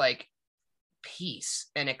state of like peace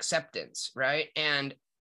and acceptance, right? And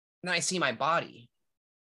then I see my body,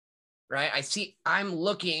 right? I'm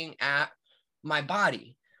looking at my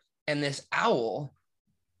body, and this owl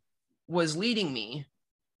was leading me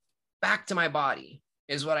back to my body,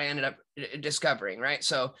 is what I ended up discovering, right?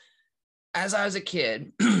 So as I was a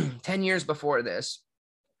kid, 10 years before this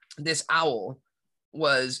owl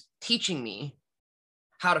was teaching me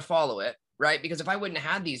how to follow it, right? Because if I wouldn't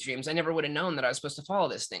have had these dreams, I never would have known that I was supposed to follow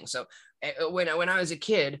this thing. So when I was a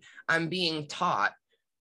kid, I'm being taught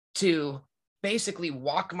to basically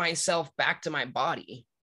walk myself back to my body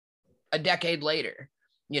a decade later,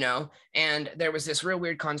 you know. And there was this real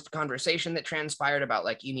weird conversation that transpired about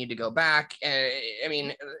like, you need to go back. I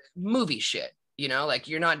mean, movie shit, you know, like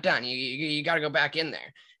you're not done. You got to go back in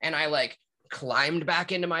there. And I like climbed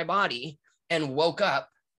back into my body and woke up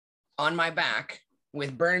on my back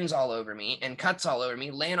with burns all over me and cuts all over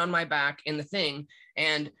me, laying on my back in the thing.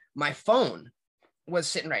 And my phone was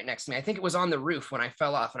sitting right next to me. I think it was on the roof when I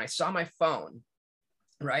fell off, and I saw my phone.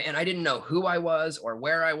 Right. And I didn't know who I was or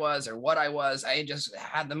where I was or what I was. I just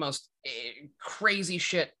had the most crazy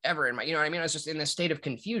shit ever in my, you know what I mean? I was just in this state of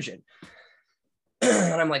confusion.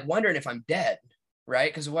 And I'm like wondering if I'm dead,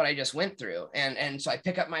 right? Because of what I just went through. And so I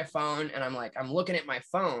pick up my phone, and I'm like, I'm looking at my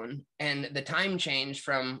phone, and the time changed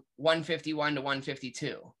from 1:51 to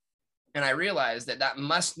 1:52. And I realized that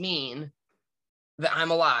must mean that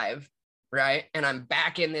I'm alive, right? And I'm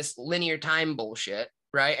back in this linear time bullshit.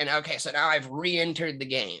 Right. And okay, so now I've re-entered the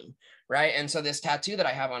game. Right. And so this tattoo that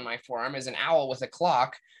I have on my forearm is an owl with a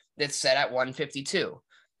clock that's set at 1:52,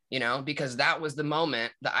 you know, because that was the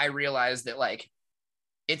moment that I realized that like,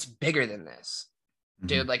 it's bigger than this,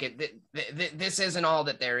 dude. Like this isn't all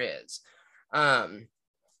that there is. And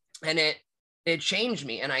it changed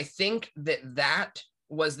me. And I think that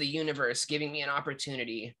was the universe giving me an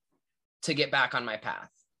opportunity to get back on my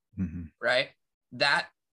path. Right. That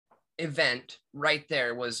event right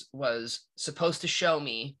there was supposed to show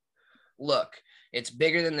me, look, it's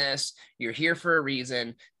bigger than this. You're here for a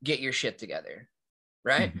reason. Get your shit together.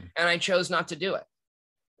 Right. And I chose not to do it.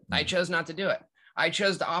 I chose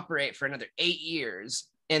to operate for another 8 years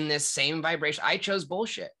in this same vibration. I chose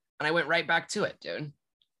bullshit and I went right back to it, dude.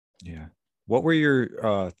 Yeah. What were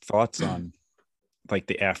your thoughts on like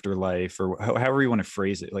the afterlife, or however you want to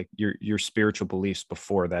phrase it, like your spiritual beliefs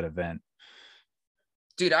before that event?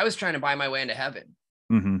 Dude, I was trying to buy my way into heaven.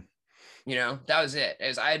 Mm-hmm. You know, that was it.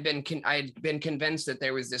 As I had been convinced that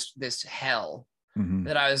there was this hell Mm-hmm.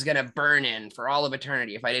 that I was going to burn in for all of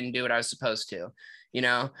eternity if I didn't do what I was supposed to, you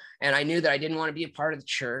know, and I knew that I didn't want to be a part of the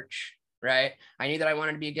church, right? I knew that I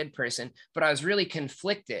wanted to be a good person, but I was really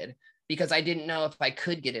conflicted because I didn't know if I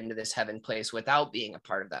could get into this heaven place without being a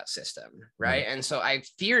part of that system, right? And so I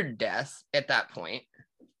feared death at that point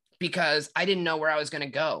because I didn't know where I was going to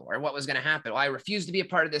go or what was going to happen. Well, I refused to be a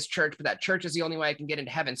part of this church, but that church is the only way I can get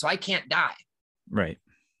into heaven. So I can't die. Right.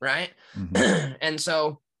 Right. Mm-hmm. And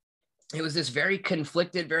so it was this very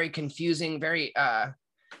conflicted, very confusing, very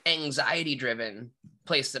anxiety driven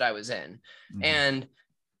place that I was in. Mm-hmm. And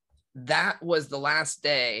that was the last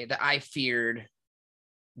day that I feared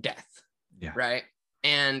death. Yeah. Right.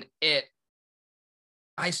 And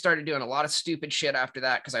I started doing a lot of stupid shit after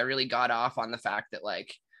that because I really got off on the fact that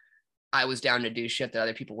like I was down to do shit that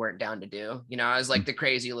other people weren't down to do. You know, I was like the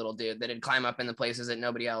crazy little dude that'd climb up in the places that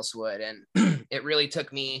nobody else would. And it really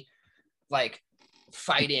took me like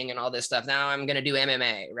fighting and all this stuff. Now I'm going to do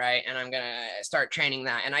MMA, right? And I'm going to start training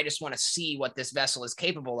that. And I just want to see what this vessel is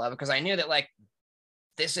capable of because I knew that like,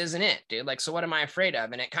 this isn't it, dude. Like, so what am I afraid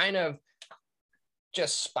of? And it kind of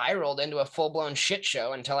just spiraled into a full-blown shit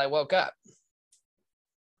show until I woke up,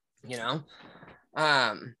 you know?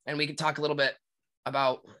 And we could talk a little bit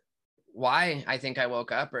about why I think I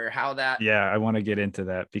woke up or how that. Yeah, I want to get into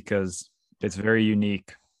that because it's very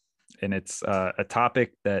unique and it's a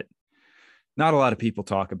topic that not a lot of people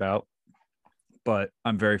talk about, but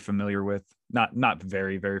I'm very familiar with. Not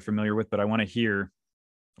very, very familiar with, but I want to hear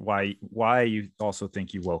why you also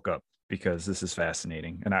think you woke up, because this is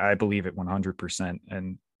fascinating and I believe it 100%.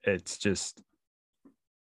 And it's just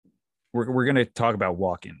we're going to talk about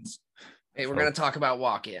walk-ins. Hey, we're going to talk about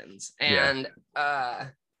walk-ins, and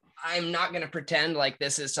I'm not going to pretend like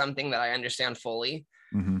this is something that I understand fully,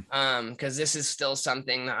 because this is still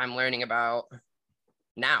something that I'm learning about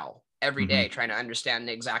now every day, trying to understand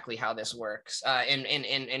exactly how this works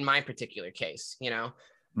in my particular case, you know.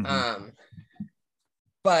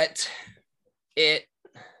 But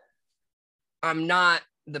I'm not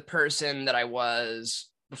the person that I was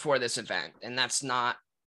before this event, and that's not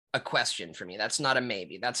a question for me. That's not a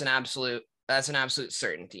maybe. That's an absolute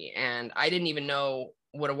certainty. And I didn't even know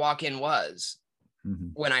what a walk-in was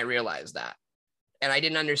when I realized that. And I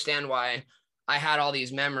didn't understand why I had all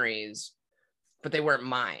these memories, but they weren't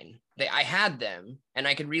mine. I had them and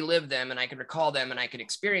I could relive them and I could recall them and I could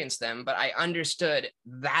experience them, but I understood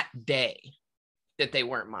that day that they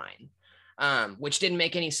weren't mine, which didn't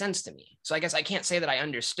make any sense to me. So I guess I can't say that I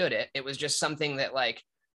understood it. It was just something that like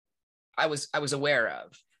I was aware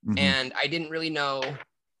of, and I didn't really know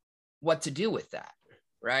what to do with that.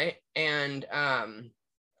 Right. And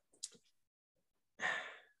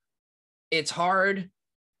it's hard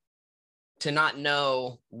to not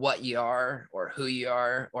know what you are or who you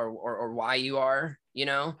are or why you are, you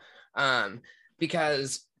know,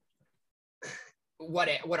 because what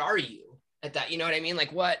are you at that? You know what I mean?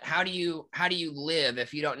 Like how do you live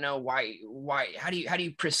if you don't know why, how do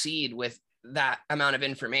you proceed with that amount of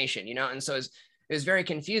information, you know? And so it was very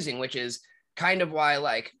confusing, which is kind of why,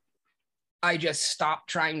 like, I just stopped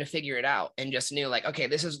trying to figure it out and just knew like, okay,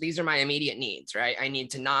 these are my immediate needs, right? I need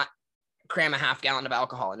to not cram a half gallon of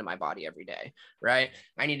alcohol into my body every day, right?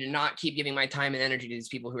 I need to not keep giving my time and energy to these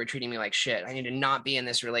people who are treating me like shit. I need to not be in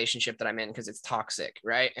this relationship that I'm in because it's toxic,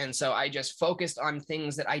 right? And so I just focused on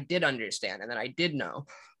things that I did understand and that I did know.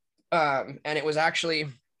 And it was actually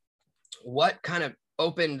what kind of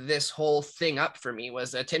opened this whole thing up for me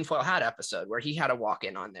was a Tinfoil Hat episode where he had a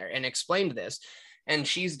walk-in on there and explained this. And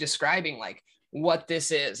she's describing like what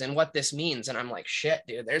this is and what this means. And I'm like, shit,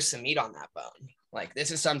 dude, there's some meat on that bone. Like,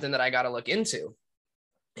 this is something that I got to look into.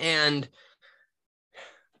 And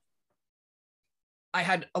I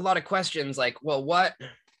had a lot of questions like, well, what,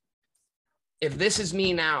 if this is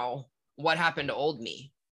me now, what happened to old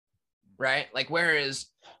me? Right? Like, where is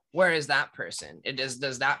that person?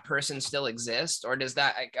 Does that person still exist? Or does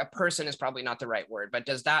that, like, a person is probably not the right word, but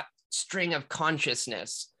does that string of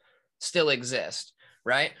consciousness still exist?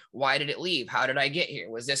 Right? Why did it leave? How did I get here?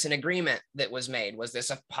 Was this an agreement that was made? Was this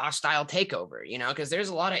a hostile takeover? You know, because there's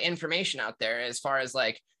a lot of information out there as far as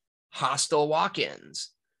like hostile walk-ins,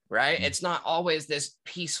 right? It's not always this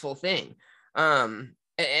peaceful thing. And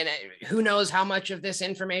who knows how much of this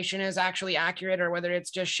information is actually accurate or whether it's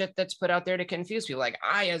just shit that's put out there to confuse people. Like,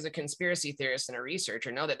 I, as a conspiracy theorist and a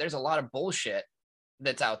researcher, know that there's a lot of bullshit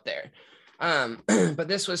that's out there. But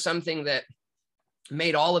this was something that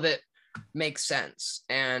made all of it make sense.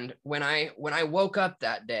 And when I woke up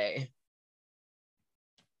that day,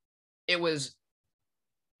 that was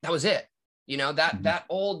it. You know, that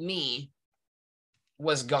old me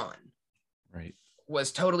was gone. Right.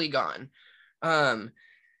 Was totally gone. And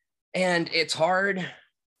it's hard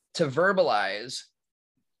to verbalize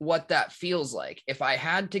what that feels like. If I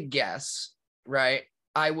had to guess, right,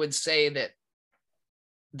 I would say that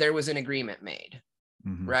there was an agreement made,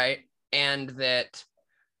 right? And that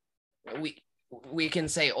we can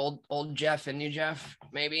say old Jeff and new Jeff,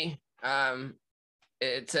 maybe, to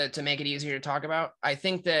make it easier to talk about. I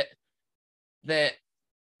think that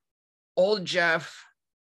old Jeff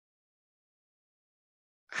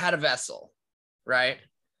had a vessel, right,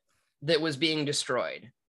 that was being destroyed.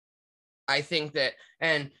 I think that,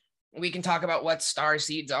 and we can talk about what star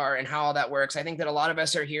seeds are and how all that works. I think that a lot of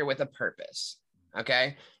us are here with a purpose.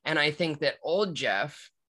 Okay. And I think that old Jeff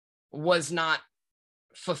was not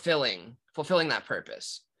fulfilling that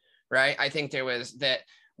purpose. Right. I think there was that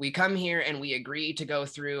we come here and we agree to go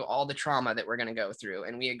through all the trauma that we're going to go through.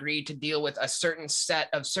 And we agree to deal with a certain set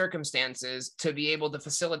of circumstances to be able to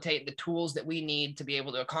facilitate the tools that we need to be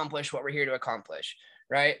able to accomplish what we're here to accomplish.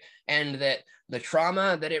 Right. And that the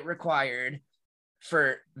trauma that it required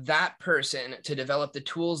for that person to develop the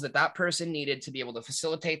tools that person needed to be able to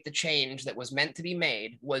facilitate the change that was meant to be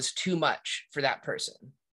made was too much for that person.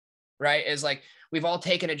 Right. Is like, we've all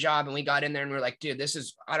taken a job and we got in there and we're like, dude,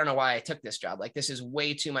 I don't know why I took this job. Like, this is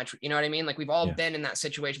way too much. You know what I mean? Like, we've all been in that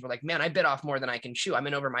situation. We're like, man, I bit off more than I can chew. I'm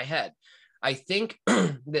in over my head. I think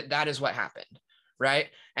that is what happened. Right.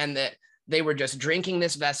 And that they were just drinking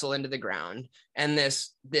this vessel into the ground, and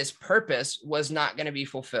this purpose was not going to be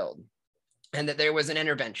fulfilled, and that there was an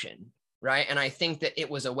intervention. Right. And I think that it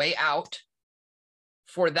was a way out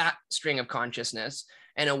for that string of consciousness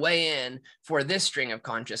and a way in for this string of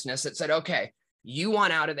consciousness that said, okay, you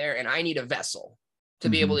want out of there and I need a vessel to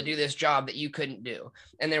be able to do this job that you couldn't do.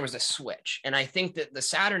 And there was a switch. And I think that the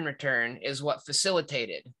Saturn return is what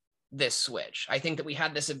facilitated this switch. I think that we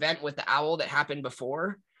had this event with the owl that happened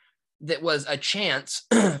before that was a chance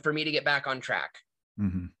for me to get back on track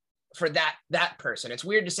for that person. It's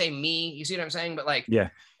weird to say me, you see what I'm saying? But like,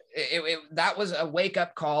 that was a wake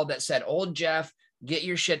up call that said, old Jeff, get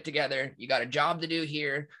your shit together. You got a job to do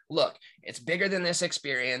here. Look, it's bigger than this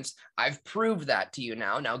experience. I've proved that to you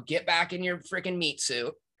now. Now get back in your freaking meat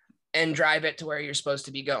suit and drive it to where you're supposed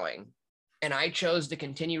to be going. And I chose to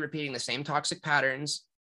continue repeating the same toxic patterns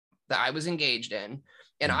that I was engaged in.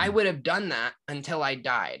 And I would have done that until I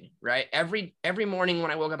died, right? Every morning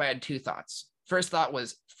when I woke up, I had two thoughts. First thought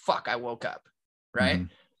was, fuck, I woke up, right?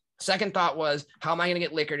 Second thought was, how am I going to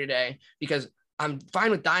get liquor today? Because I'm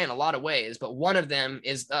fine with dying a lot of ways, but one of them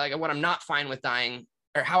is what I'm not fine with dying,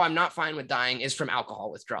 or how I'm not fine with dying is from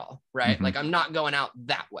alcohol withdrawal, right? Like, I'm not going out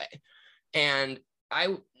that way. And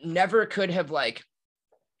I never could have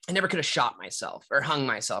shot myself or hung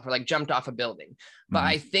myself or like jumped off a building. But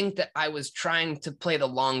I think that I was trying to play the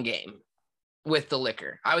long game with the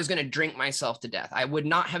liquor. I was going to drink myself to death. I would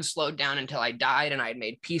not have slowed down until I died, and I had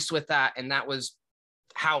made peace with that. And that was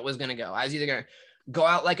how it was going to go. I was either going to go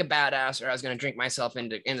out like a badass, or I was going to drink myself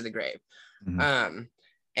into the grave. And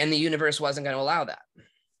the universe wasn't going to allow that.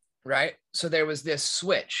 Right. So there was this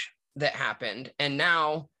switch that happened. And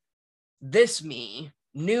now this me,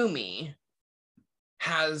 new me,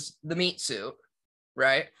 has the meat suit,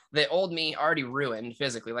 right? The old me already ruined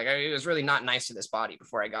physically. Like, it was really not nice to this body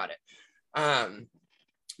before I got it. And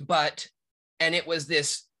it was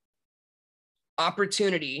this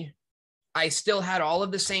opportunity. I still had all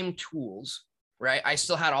of the same tools, right? I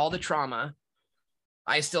still had all the trauma.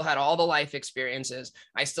 I still had all the life experiences.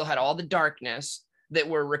 I still had all the darkness that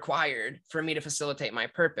were required for me to facilitate my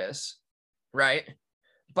purpose, right?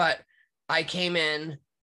 But I came in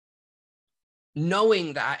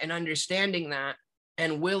knowing that and understanding that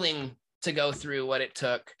and willing to go through what it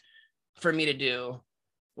took for me to do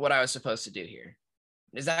what I was supposed to do here.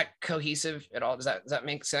 Is that cohesive at all? Does that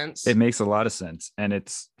make sense? It makes a lot of sense. And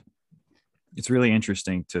it's really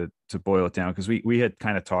interesting to boil it down, because we had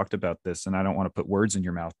kind of talked about this, and I don't want to put words in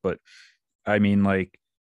your mouth, but I mean, like,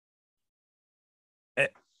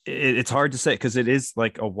 it's hard to say, because it is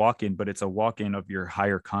like a walk-in, but it's a walk-in of your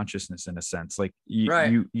higher consciousness in a sense. Like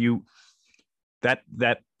you that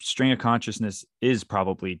string of consciousness is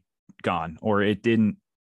probably gone, or it didn't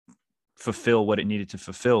fulfill what it needed to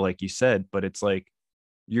fulfill, like you said, but it's like,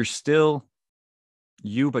 you're still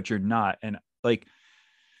you, but you're not. And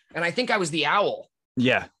I think I was the owl.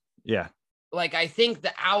 Yeah. Like, I think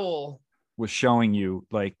the owl was showing you,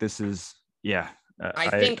 like, this is, I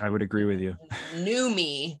think I would agree with you. new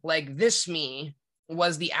me, like this me,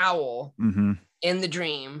 was the owl Mm-hmm. in the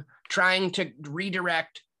dream trying to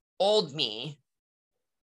redirect old me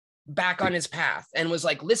back on his path, and was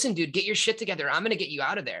like, listen, dude, get your shit together. I'm going to get you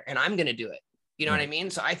out of there, and I'm going to do it. You know what I mean?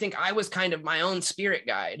 So I think I was kind of my own spirit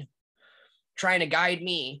guide trying to guide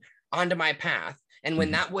me onto my path. And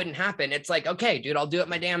when that wouldn't happen, it's like, okay, dude, I'll do it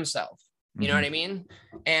my damn self. You know what I mean?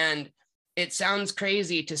 And it sounds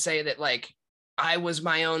crazy to say that like I was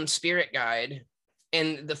my own spirit guide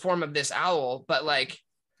in the form of this owl, but like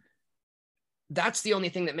that's the only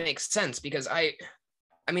thing that makes sense, because I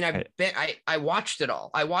watched it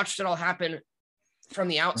all. I watched it all happen from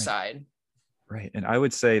the outside. Right. And I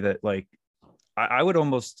would say that like I would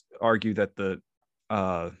almost argue that the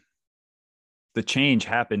change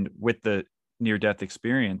happened with the near-death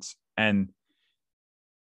experience,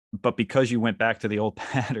 but because you went back to the old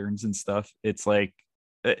patterns and stuff, it's like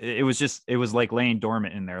it was like laying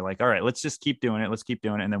dormant in there, like, all right, let's just keep doing it,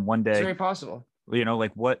 and then one day, It's very possible,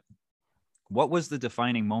 like what was the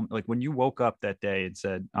defining moment, like when you woke up that day and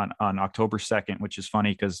said on October 2nd, which is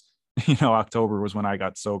funny because October was when I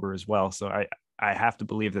got sober as well, so I have to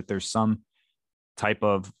believe that there's some type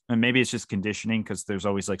of, and maybe it's just conditioning because there's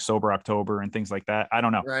always like sober October and things like that, I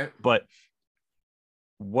don't know, right? but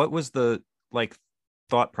what was the like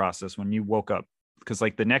thought process when you woke up? Because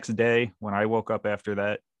like the next day when I woke up after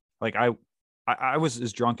that, like I was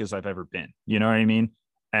as drunk as I've ever been, you know what I mean?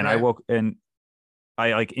 And I woke and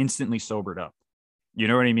I like instantly sobered up, you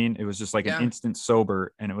know what I mean? It was just like an instant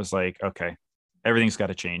sober, and it was like, okay, everything's got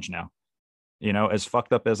to change now, as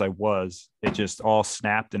fucked up as I was, it just all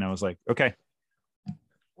snapped, and I was like, okay,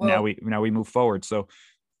 well, now we move forward. So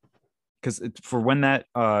because for when that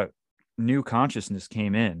new consciousness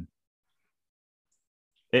came in,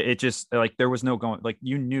 it just like there was no going, like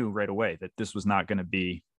you knew right away that this was not going to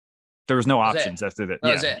be, there was no options after that.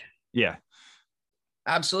 That was it. Yeah,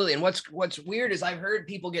 absolutely. And what's weird is I've heard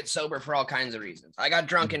people get sober for all kinds of reasons. I got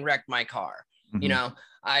drunk and wrecked my car.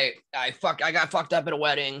 I got fucked up at a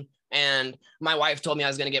wedding, and my wife told me I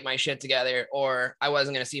was going to get my shit together, or I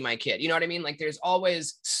wasn't going to see my kid. You know what I mean? Like there's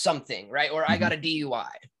always something, right? Or I got a DUI,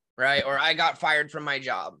 right? Or I got fired from my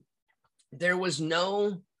job. There was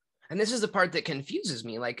no, and this is the part that confuses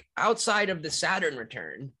me, like outside of the Saturn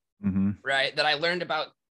return, right? That I learned about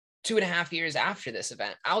 2.5 years after this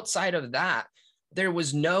event. Outside of that, there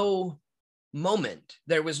was no moment.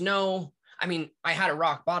 There was no, I mean, I had a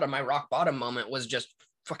rock bottom. My rock bottom moment was just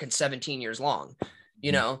fucking 17 years long,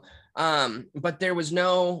 but there was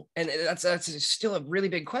no, and that's still a really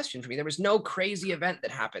big question for me. There was no crazy event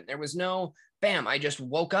that happened. There was no, bam, I just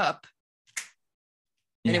woke up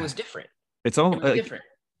and it was different. It was different.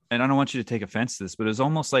 And I don't want you to take offense to this, but it was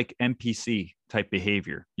almost like NPC type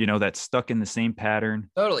behavior, that's stuck in the same pattern.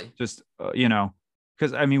 Totally. Just,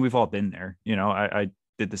 because I mean, we've all been there, I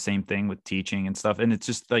did the same thing with teaching and stuff. And it's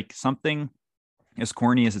just like something as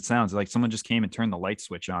corny as it sounds, like someone just came and turned the light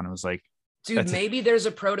switch on. It was like, dude, maybe there's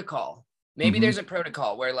a protocol. Maybe there's a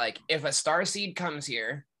protocol where like, if a starseed comes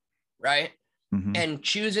here, right. And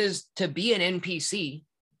chooses to be an NPC,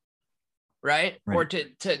 right. Or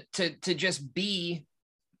to just be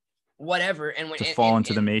whatever, and when to fall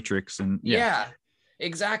into the matrix, and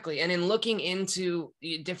exactly. And in looking into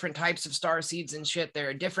different types of star seeds and shit, there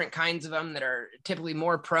are different kinds of them that are typically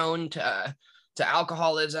more prone to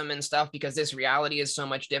alcoholism and stuff, because this reality is so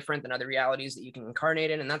much different than other realities that you can incarnate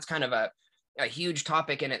in. And that's kind of a huge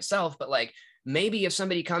topic in itself. But like, maybe if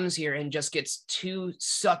somebody comes here and just gets too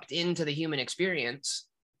sucked into the human experience,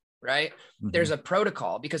 right, there's a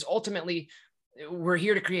protocol, because ultimately we're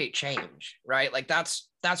here to create change, right? Like that's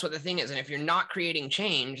what the thing is. And if you're not creating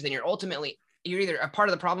change, then you're either a part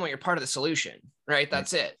of the problem or you're part of the solution, right?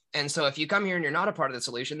 That's it. And so if you come here and you're not a part of the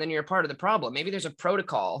solution, then you're a part of the problem. Maybe there's a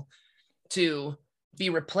protocol to be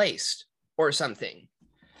replaced or something,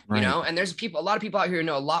 and there's a lot of people out here who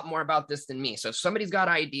know a lot more about this than me. So if somebody's got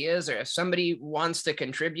ideas, or if somebody wants to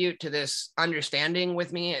contribute to this understanding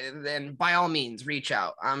with me, then by all means, reach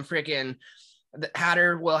out. I'm freaking, the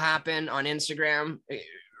Hatter will happen on Instagram.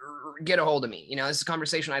 Get a hold of me. This is a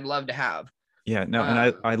conversation I'd love to have. Yeah, no,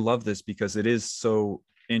 and I love this because it is so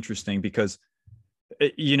interesting, because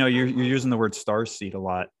you're using the word starseed a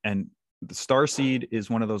lot, and the starseed is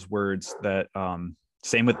one of those words that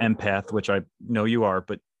same with empath, which I know you are,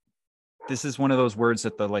 but this is one of those words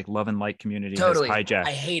that the like love and light community has hijacked.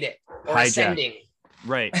 I hate it. Or ascending.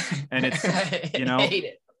 Right. And it's I hate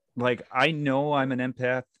it. Like I know I'm an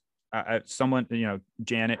empath. Someone,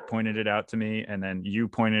 Janet pointed it out to me, and then you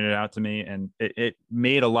pointed it out to me, and it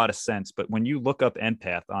made a lot of sense. But when you look up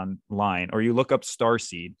empath online, or you look up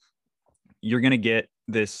starseed, you're going to get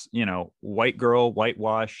this, you know, white girl,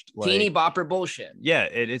 whitewashed, like teeny bopper bullshit. Yeah,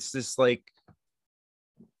 it's this like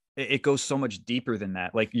it goes so much deeper than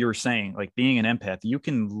that. Like you were saying, like being an empath, you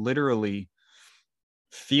can literally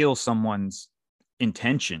feel someone's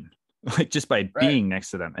intention like just by being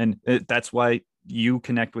next to them. And that's why you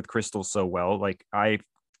connect with crystals so well. Like I,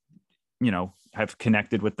 you know, have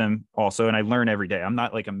connected with them also, and I learn every day. I'm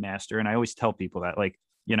not like a master, and I always tell people that, like,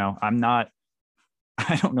 you know, I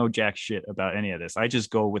don't know jack shit about any of this. I just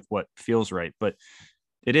go with what feels right. But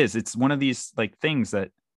it's one of these like things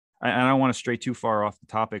that I don't want to stray too far off the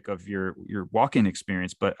topic of your walk-in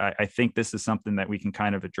experience, but I think this is something that we can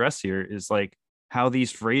kind of address here, is like how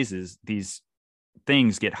these phrases, these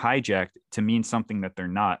things get hijacked to mean something that they're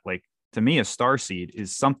not. Like, to me, a starseed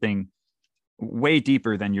is something way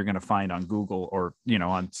deeper than you're going to find on Google or, you know,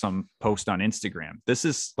 on some post on Instagram. This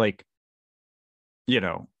is like, you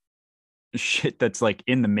know, shit that's like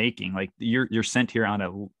in the making. Like you're sent here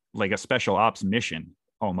on a special ops mission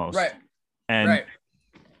almost. Right. And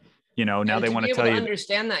you know, now they want to tell you,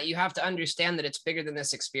 understand that you have to understand that it's bigger than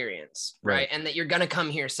this experience, right? And that you're going to come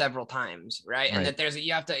here several times, right? And that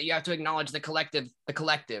you have to acknowledge the collective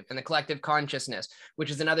and the collective consciousness, which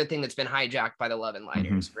is another thing that's been hijacked by the love and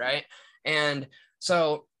lighters, right? And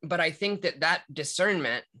so, but I think that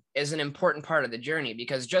discernment is an important part of the journey,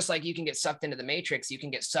 because just like you can get sucked into the matrix, you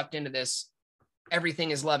can get sucked into this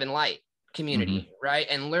everything is love and light community, right?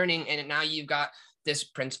 And learning, and now you've got this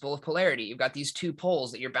principle of polarity. You've got these two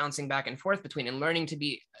poles that you're bouncing back and forth between, and learning to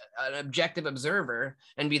be an objective observer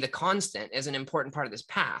and be the constant is an important part of this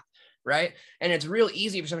path, right? And it's real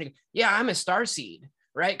easy for somebody to, yeah, I'm a starseed,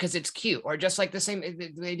 right? Because it's cute. Or just like the same,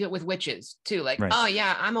 they do it with witches too. Like, oh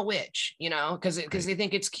yeah, I'm a witch, you know, because they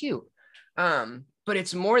think it's cute. But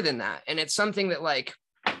it's more than that. And it's something that, like,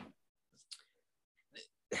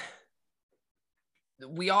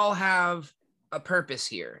 we all have a purpose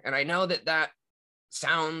here. And I know that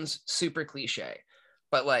sounds super cliche,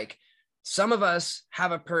 but like some of us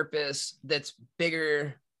have a purpose that's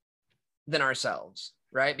bigger than ourselves,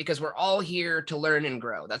 right? Because we're all here to learn and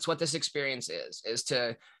grow. That's what this experience is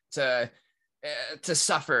to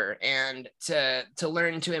suffer and to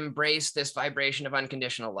learn to embrace this vibration of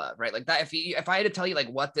unconditional love, right? Like that, if I had to tell you like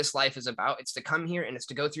what this life is about, it's to come here and it's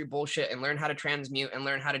to go through bullshit and learn how to transmute and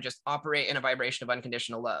learn how to just operate in a vibration of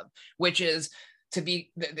unconditional love, which is to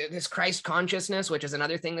be this Christ consciousness, which is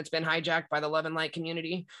another thing that's been hijacked by the love and light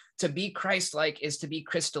community. To be Christ-like is to be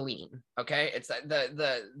crystalline. Okay, it's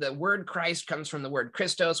the word Christ comes from the word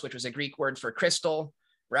Christos, which was a Greek word for crystal,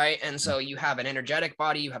 right? And so you have an energetic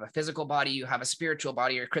body, you have a physical body, you have a spiritual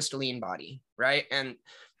body or crystalline body, right? And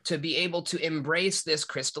to be able to embrace this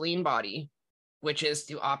crystalline body, which is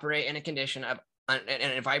to operate in a condition of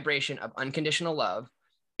in a vibration of unconditional love,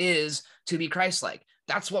 is to be Christ-like.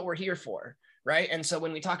 That's what we're here for. Right. And so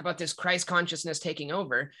when we talk about this Christ consciousness taking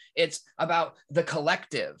over, it's about the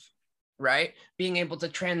collective, right? Being able to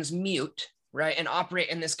transmute, right, and operate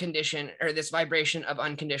in this condition or this vibration of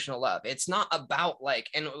unconditional love. It's not about like,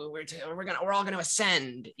 and we're all gonna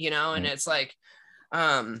ascend, you know, and it's like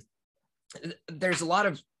there's a lot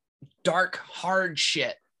of dark, hard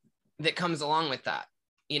shit that comes along with that.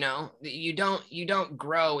 You know, you don't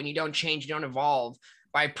grow and you don't change, you don't evolve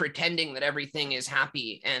by pretending that everything is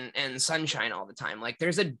happy and sunshine all the time. Like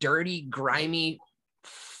there's a dirty, grimy,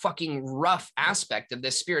 fucking rough aspect of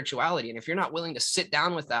this spirituality. And if you're not willing to sit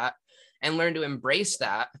down with that and learn to embrace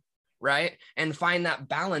that, right, and find that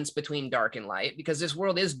balance between dark and light, because this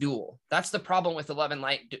world is dual. That's the problem with the love and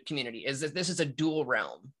light community, is that this is a dual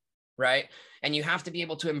realm, right? And you have to be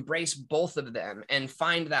able to embrace both of them and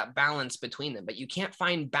find that balance between them. But you can't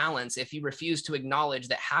find balance if you refuse to acknowledge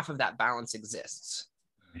that half of that balance exists.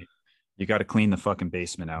 You got to clean the fucking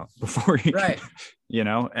basement out before you can, you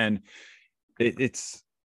know. And it's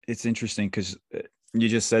interesting because you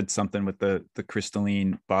just said something with the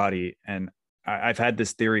crystalline body, and I've had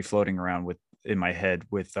this theory floating around in my head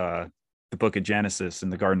with the book of Genesis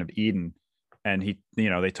and the Garden of Eden. And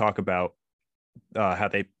they talk about how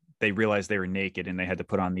they realized they were naked and they had to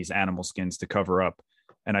put on these animal skins to cover up.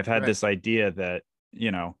 And I've had this idea that,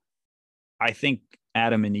 you know, I think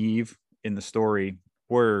Adam and Eve in the story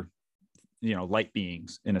were, you know, light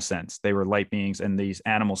beings in a sense. They were light beings, and these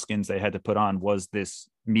animal skins they had to put on was this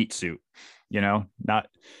meat suit, you know.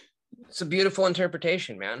 It's a beautiful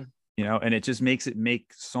interpretation, man. You know, and it just makes it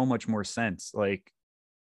make so much more sense, like,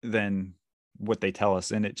 than what they tell us.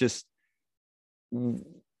 And it just,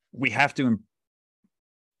 we have to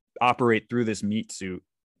operate through this meat suit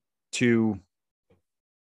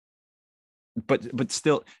but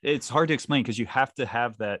still it's hard to explain, because you have to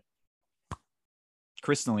have that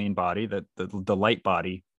crystalline body, that the light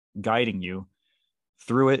body guiding you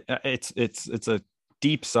through it. It's a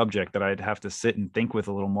deep subject that I'd have to sit and think with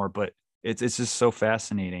a little more, but it's just so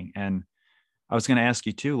fascinating. And I was going to ask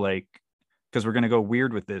you too, like, because we're going to go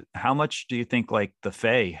weird with it. How much do you think like the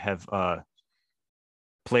Fae have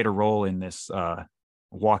played a role in this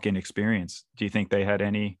walk-in experience? Do you think they had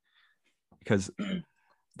any? Because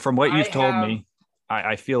from what you've told me,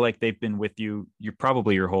 I feel like they've been with you. You're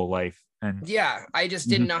probably your whole life. And yeah, I just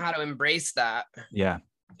didn't know how to embrace that. Yeah.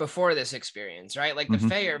 Before this experience, right? Like the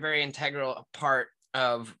Fae are a very integral part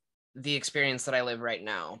of the experience that I live right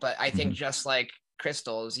now. But I think just like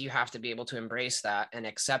crystals, you have to be able to embrace that and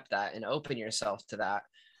accept that and open yourself to that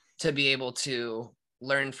to be able to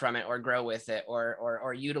learn from it or grow with it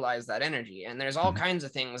or utilize that energy. And there's all kinds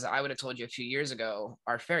of things that I would have told you a few years ago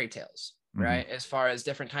are fairy tales, right? As far as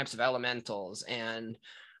different types of elementals and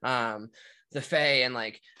the Fae, and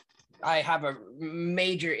like I have a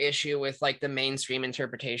major issue with like the mainstream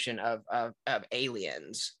interpretation of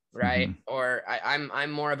aliens, right? Or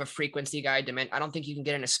I'm more of a frequency guy. I don't think you can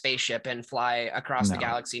get in a spaceship and fly across the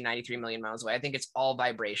galaxy 93 million miles away. I think it's all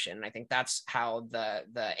vibration. I think that's how the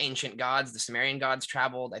ancient gods, the Sumerian gods,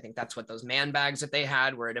 traveled. I think that's what those man bags that they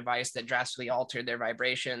had were a device that drastically altered their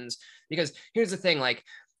vibrations. Because here's the thing, like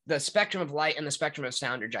the spectrum of light and the spectrum of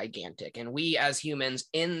sound are gigantic. And we as humans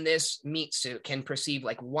in this meat suit can perceive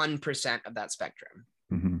like 1% of that spectrum.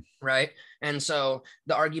 Right. And so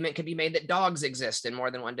the argument could be made that dogs exist in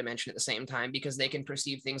more than one dimension at the same time because they can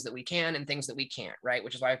perceive things that we can and things that we can't. Right.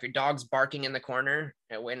 Which is why if your dog's barking in the corner,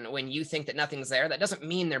 when you think that nothing's there, that doesn't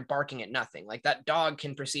mean they're barking at nothing. Like that dog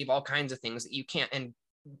can perceive all kinds of things that you can't. And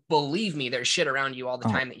believe me, there's shit around you all the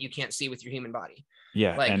time that you can't see with your human body.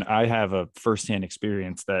 Yeah. Like, and I have a firsthand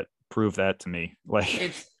experience that proved that to me.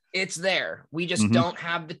 Like it's there. We just don't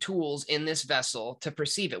have the tools in this vessel to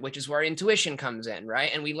perceive it, which is where intuition comes in,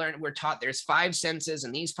 right? And we're taught there's 5 senses,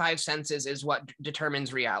 and these 5 senses is what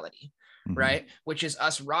determines reality, right? Which is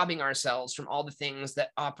us robbing ourselves from all the things that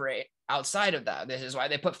operate outside of that. This is why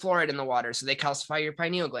they put fluoride in the water, so they calcify your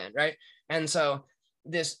pineal gland, right? And so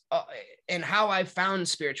this and how I found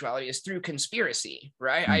spirituality is through conspiracy,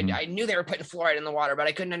 right? I knew they were putting fluoride in the water, but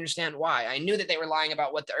I couldn't understand why. I knew that they were lying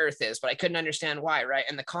about what the earth is, but I couldn't understand why, right?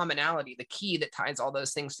 And the commonality, the key that ties all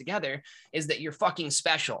those things together is that you're fucking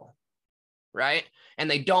special, right? And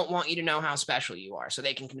they don't want you to know how special you are, so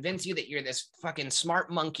they can convince you that you're this fucking smart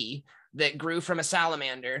monkey that grew from a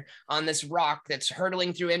salamander on this rock that's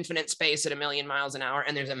hurtling through infinite space at 1,000,000 miles an hour.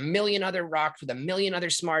 And there's 1,000,000 other rocks with 1,000,000 other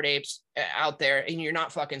smart apes out there, and you're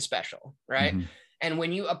not fucking special, right? And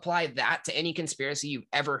when you apply that to any conspiracy you've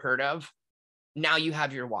ever heard of, now you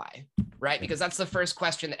have your why, right? Because that's the first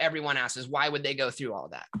question that everyone asks is, why would they go through all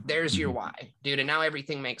that? There's your why, dude. And now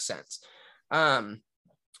everything makes sense.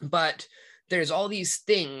 But there's all these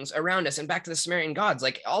things around us, and back to the Sumerian gods,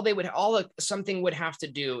 like something would have to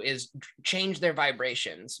do is change their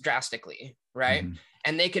vibrations drastically, right?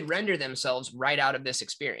 And they could render themselves right out of this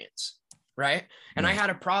experience, right? And I had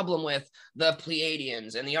a problem with the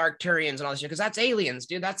Pleiadians and the Arcturians and all this shit, because that's aliens,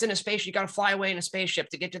 dude. That's in a spaceship. You got to fly away in a spaceship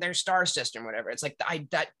to get to their star system, whatever. It's like,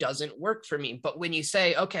 that doesn't work for me. But when you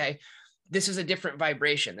say, okay, this is a different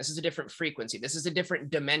vibration, this is a different frequency, this is a different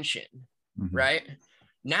dimension, right?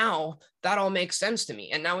 Now that all makes sense to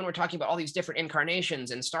me. And now when we're talking about all these different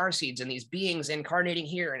incarnations and star seeds and these beings incarnating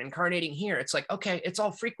here and incarnating here, it's like, okay, it's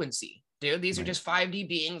all frequency, dude. These are just 5D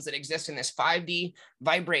beings that exist in this 5D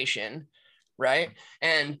vibration, right?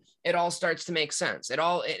 And it all starts to make sense.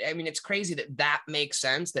 I mean, it's crazy that makes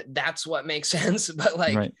sense, that's what makes sense. But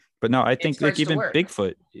like, right. But no, I think like even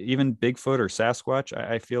Bigfoot or Sasquatch,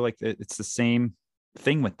 I feel like it's the same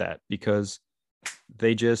thing with that, because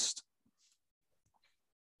they just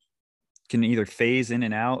can either phase in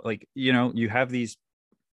and out. Like, you have these,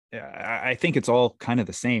 I think it's all kind of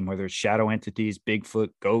the same, whether it's shadow entities,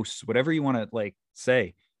 Bigfoot, ghosts, whatever you want to like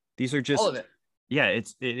say. These are just all of it. Yeah,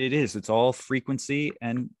 it's all frequency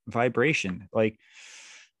and vibration. Like,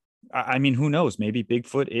 I mean, who knows? Maybe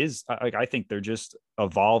Bigfoot is, I think they're just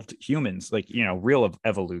evolved humans, like, real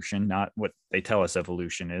evolution, not what they tell us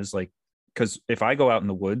evolution is. Like, because if I go out in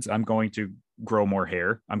the woods, I'm going to grow more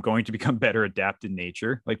hair. I'm going to become better adapted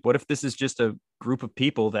nature. Like, what if this is just a group of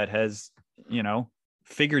people that has,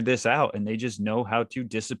 figured this out, and they just know how to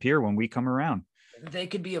disappear when we come around? They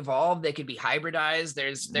could be evolved. They could be hybridized.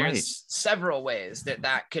 There's several ways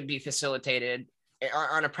that could be facilitated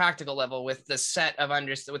on a practical level with the set of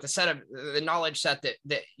the knowledge set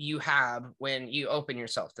that you have when you open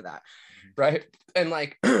yourself to that. Right. And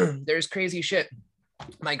like, there's crazy shit.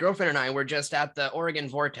 My girlfriend and I were just at the Oregon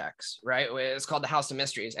Vortex, right? It's called the House of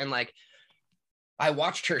Mysteries. And like, I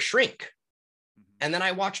watched her shrink. And then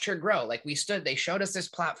I watched her grow. Like they showed us this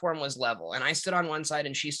platform was level, and I stood on one side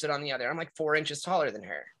and she stood on the other. I'm like 4 inches taller than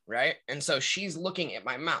her, right? And so she's looking at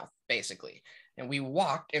my mouth basically. And we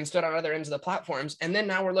walked and stood on other ends of the platforms. And then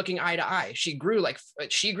now we're looking eye to eye. She grew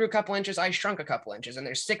a couple inches. I shrunk a couple inches, and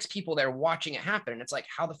there's 6 people there watching it happen. And it's like,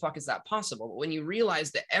 how the fuck is that possible? But when you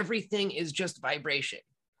realize that everything is just vibration,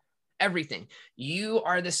 everything, you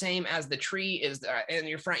are the same as the tree is in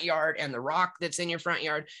your front yard, and the rock that's in your front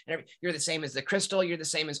yard, and you're the same as the crystal. You're the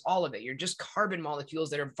same as all of it. You're just carbon molecules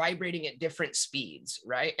that are vibrating at different speeds,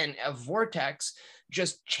 right? And a vortex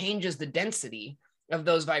just changes the density of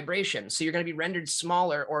those vibrations. So you're going to be rendered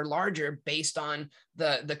smaller or larger based on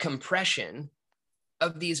the compression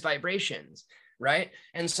of these vibrations, right?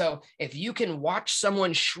 And so if you can watch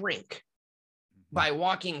someone shrink by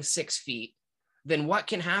walking 6 feet, then what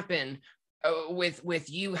can happen with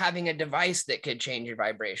you having a device that could change your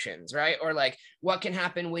vibrations, right? Or like what can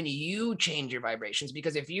happen when you change your vibrations?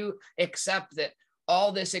 Because if you accept that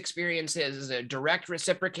all this experience is a direct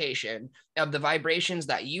reciprocation of the vibrations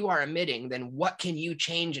that you are emitting, then what can you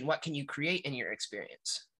change and what can you create in your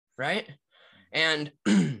experience, right? And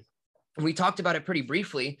we talked about it pretty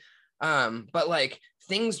briefly, but like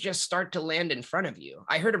things just start to land in front of you.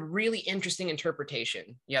 I heard a really interesting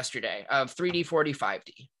interpretation yesterday of 3D, 4D,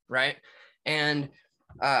 5D, right? And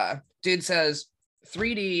dude says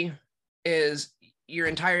 3D is your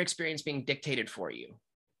entire experience being dictated for you,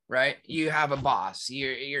 right? You have a boss.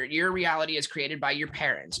 Your reality is created by your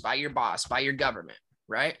parents, by your boss, by your government,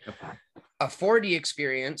 right? A 4D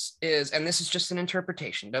experience is, and this is just an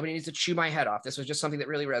interpretation, nobody needs to chew my head off. This was just something that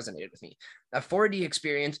really resonated with me. A 4D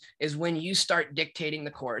experience is when you start dictating the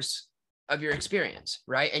course of your experience,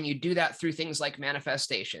 right? And you do that through things like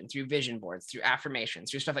manifestation, through vision boards, through affirmations,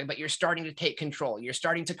 through stuff like, but you're starting to take control. You're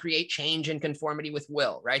starting to create change and conformity with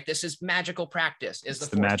will, right? This is magical practice, is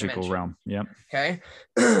the magical dimension. realm. Yep. Okay.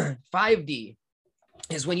 5D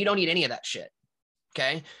is when you don't need any of that shit.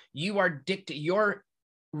 Okay. You are your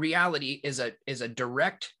reality is a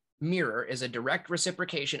direct mirror, is a direct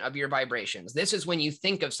reciprocation of your vibrations. This is when you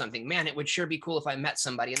think of something, man, it would sure be cool if I met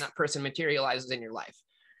somebody and that person materializes in your life.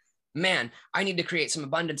 Man, I need to create some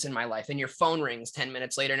abundance in my life, and your phone rings 10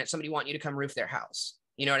 minutes later and it's somebody wanting you to come roof their house.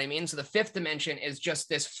 You know what I mean? So the 5th dimension is just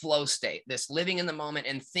this flow state, this living in the moment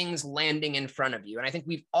and things landing in front of you. And I think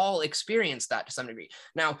we've all experienced that to some degree.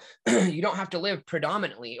 Now, you don't have to live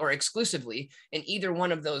predominantly or exclusively in either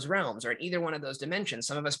one of those realms or in either one of those dimensions.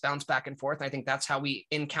 Some of us bounce back and forth. And I think that's how we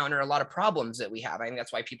encounter a lot of problems that we have. I think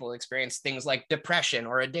that's why people experience things like depression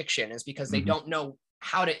or addiction, is because they don't know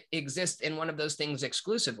how to exist in one of those things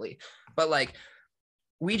exclusively. But like,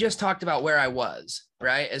 we just talked about where I was,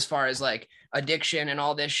 right? As far as like addiction and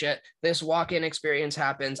all this shit, this walk-in experience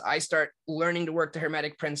happens. I start learning to work the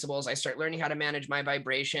Hermetic principles. I start learning how to manage my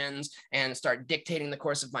vibrations and start dictating the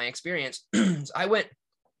course of my experience. So I went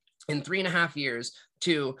in 3.5 years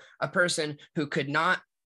to a person who could not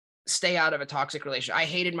stay out of a toxic relationship. I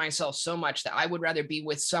hated myself so much that I would rather be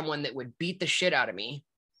with someone that would beat the shit out of me,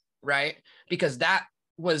 right? Because that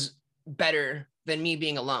was better than me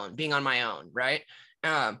being alone, being on my own, right?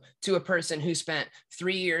 To a person who spent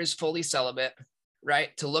 3 years fully celibate,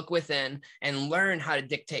 right? To look within and learn how to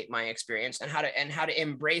dictate my experience and how to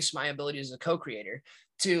embrace my abilities as a co-creator,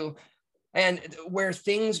 and where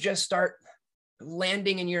things just start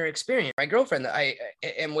landing in your experience. My girlfriend that I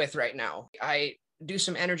am with right now, I do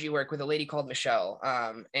some energy work with a lady called Michelle,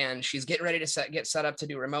 and she's getting ready to get set up to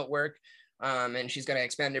do remote work. And she's going to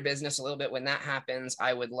expand her business a little bit. When that happens,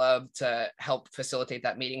 I would love to help facilitate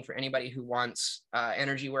that meeting for anybody who wants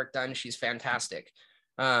energy work done. She's fantastic.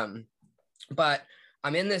 But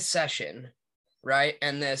I'm in this session, right?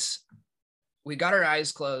 And we got our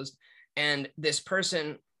eyes closed, and this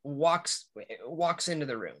person walks into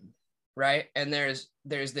the room, right? And there's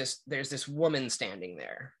this woman standing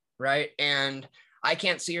there, right? And I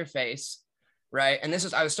can't see her face, right? And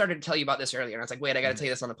I was starting to tell you about this earlier, and I was like, wait, I got to tell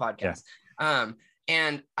you this on the podcast. Yeah.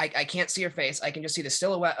 And I can't see her face. I can just see the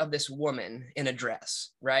silhouette of this woman in a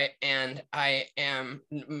dress, right? And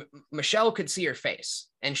Michelle could see her face,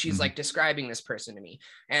 and she's like describing this person to me.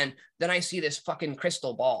 And then I see this fucking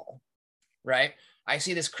crystal ball, right? I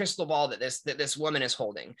see this crystal ball that this woman is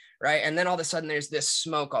holding, right? And then all of a sudden there's this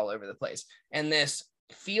smoke all over the place. And this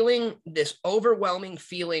overwhelming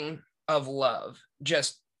feeling of love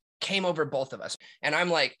just came over both of us. And I'm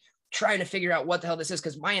like, trying to figure out what the hell this is,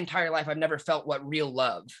 because my entire life I've never felt what real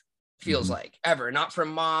love feels like, ever. Not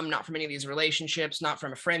from mom, not from any of these relationships, not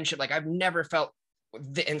from a friendship. Like I've never felt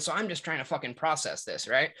and so I'm just trying to fucking process this,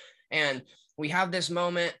 right? And we have this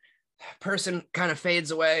moment, person kind of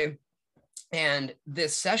fades away, and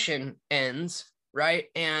this session ends, right?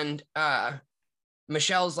 And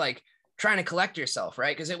Michelle's like trying to collect herself,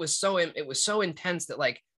 right? Because it was so intense that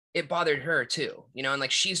like it bothered her too, you know, and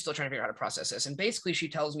like she's still trying to figure out how to process this. And basically she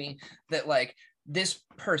tells me that like this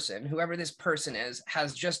person, whoever this person is,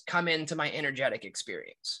 has just come into my energetic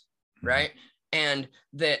experience, right? And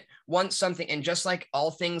that once something, and just like all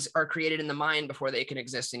things are created in the mind before they can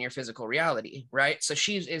exist in your physical reality, right? So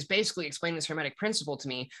she is basically explaining this hermetic principle to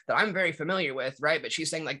me that I'm very familiar with, right? But she's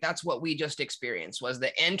saying like, that's what we just experienced, was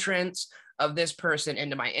the entrance of this person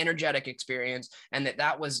into my energetic experience. And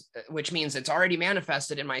that was, which means it's already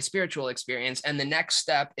manifested in my spiritual experience. And the next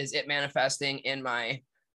step is it manifesting in my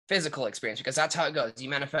physical experience, because that's how it goes. You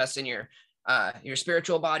manifest in your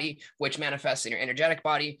spiritual body, which manifests in your energetic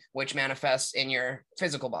body, which manifests in your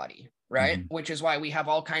physical body, right? Which is why we have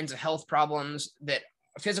all kinds of health problems, that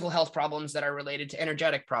physical health problems that are related to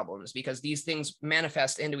energetic problems, because these things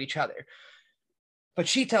manifest into each other. But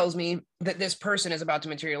she tells me that this person is about to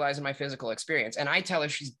materialize in my physical experience. And I tell her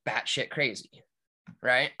she's batshit crazy,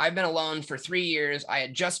 right? I've been alone for 3 years. I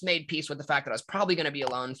had just made peace with the fact that I was probably going to be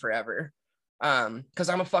alone forever, because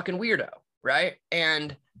I'm a fucking weirdo, right?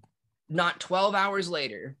 And not 12 hours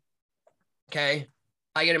later, okay,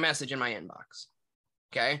 I get a message in my inbox,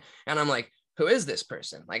 okay? And I'm like, who is this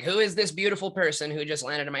person? Like, who is this beautiful person who just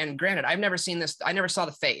landed in my, and granted, I've never seen this, I never saw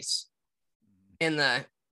the face in the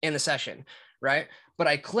session, right? But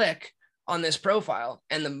I click on this profile,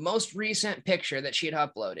 and the most recent picture that she had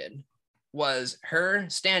uploaded was her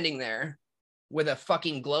standing there with a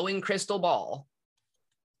fucking glowing crystal ball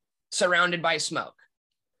surrounded by smoke.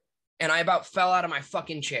 And I about fell out of my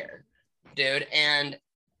fucking chair, dude. And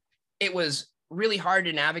it was really hard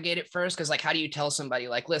to navigate at first, because like, how do you tell somebody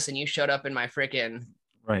like, listen, you showed up in my freaking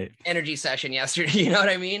energy session yesterday, you know what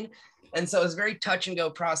I mean? And so it was a very touch and go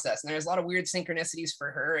process. And there's a lot of weird synchronicities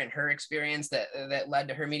for her and her experience that led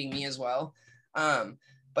to her meeting me as well.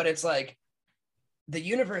 But it's like, the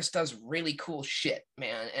universe does really cool shit,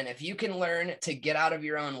 man. And if you can learn to get out of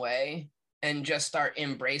your own way and just start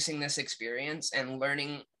embracing this experience and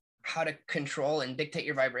learning how to control and dictate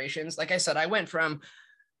your vibrations. Like I said, I went from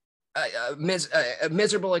a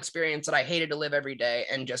miserable experience that I hated to live every day,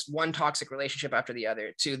 and just one toxic relationship after the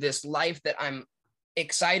other, to this life that I'm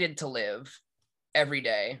excited to live every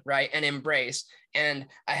day, right? And embrace, and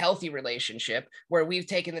a healthy relationship where we've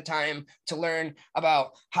taken the time to learn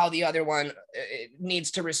about how the other one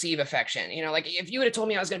needs to receive affection. You know, like if you would have told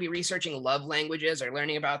me I was going to be researching love languages or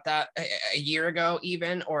learning about that a year ago,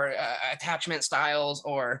 even, or attachment styles,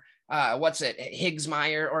 or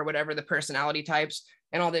Higgs-Meyer, or whatever, the personality types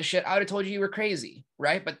and all this shit, I would have told you were crazy,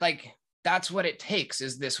 right? But like, that's what it takes,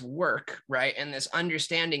 is this work, right? And this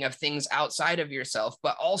understanding of things outside of yourself,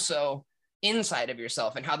 but also inside of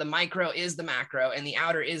yourself, and how the micro is the macro and the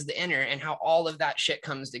outer is the inner, and how all of that shit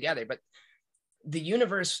comes together. But the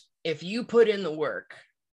universe, if you put in the work,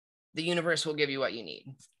 the universe will give you what you need,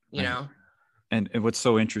 you know? And what's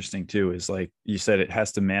so interesting too is, like you said, it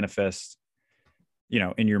has to manifest, you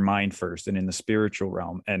know, in your mind first and in the spiritual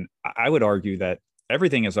realm. And I would argue that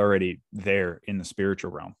everything is already there in the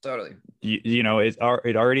spiritual realm. Totally. You know, it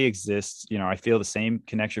already exists. You know, I feel the same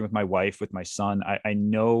connection with my wife, with my son. I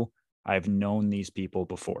know I've known these people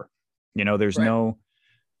before. You know, there's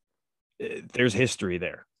there's history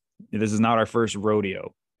there. This is not our first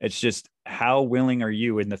rodeo. It's just, how willing are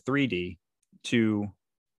you in the 3D to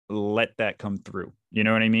let that come through? You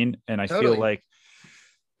know what I mean? And I feel like,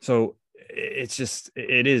 so it's just,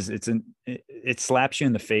 it slaps you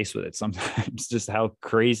in the face with it sometimes, just how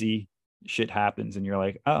crazy shit happens. And you're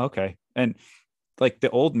like, oh, okay. And like the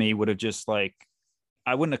old me would have just like,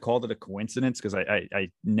 I wouldn't have called it a coincidence, because I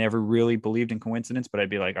never really believed in coincidence, but I'd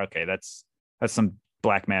be like, okay, that's some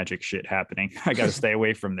black magic shit happening. I got to stay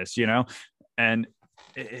away from this, you know? And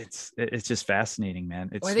it's just fascinating, man.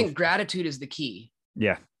 I think gratitude is the key.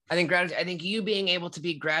 Yeah. I think you being able to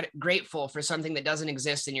be grateful for something that doesn't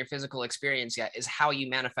exist in your physical experience yet is how you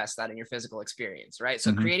manifest that in your physical experience, right?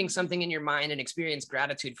 So creating something in your mind and experience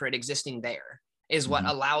gratitude for it existing there is what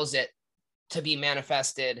allows it to be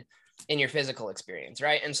manifested in your physical experience,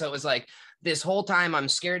 right? And so it was like, this whole time I'm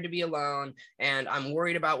scared to be alone, and I'm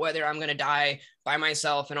worried about whether I'm going to die by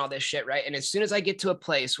myself and all this shit, right? And as soon as I get to a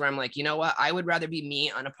place where I'm like, you know what, I would rather be me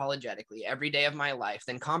unapologetically every day of my life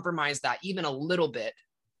than compromise that even a little bit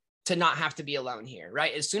to not have to be alone here,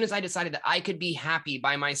 right? As soon as I decided that I could be happy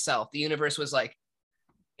by myself, the universe was like,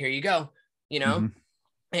 here you go, you know?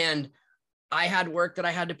 And I had work that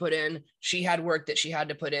I had to put in. She had work that she had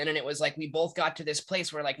to put in. And it was like, we both got to this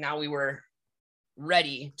place where like, now we were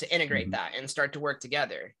ready to integrate that and start to work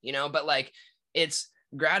together, you know? But like, it's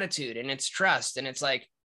gratitude and it's trust. And it's like,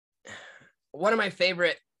 one of my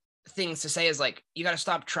favorite things to say is like, you got to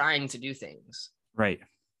stop trying to do things. Right.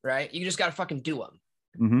 Right. You just got to fucking do them.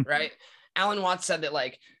 Mm-hmm. Right. Alan Watts said that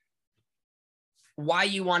like, why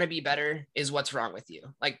you want to be better is what's wrong with you.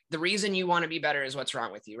 Like the reason you want to be better is what's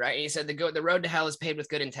wrong with you. Right. And he said the road to hell is paved with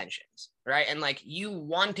good intentions. Right. And like you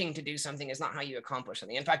wanting to do something is not how you accomplish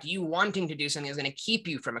something. In fact, you wanting to do something is going to keep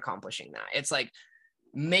you from accomplishing that. It's like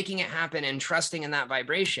making it happen and trusting in that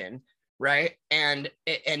vibration. Right. And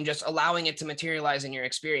just allowing it to materialize in your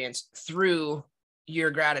experience through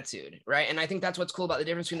your gratitude, right? And I think that's what's cool about the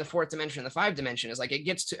difference between the fourth dimension and the five dimension is like it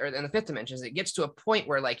gets to, or in the fifth dimension is it gets to a point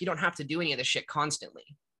where like you don't have to do any of this shit constantly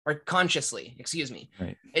or consciously, excuse me.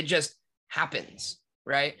 Right. It just happens,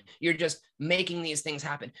 right? You're just making these things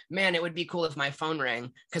happen. Man, it would be cool if my phone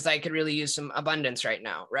rang because I could really use some abundance right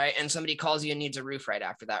now, right? And somebody calls you and needs a roof right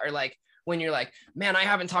after that. Or like when you're like, man, I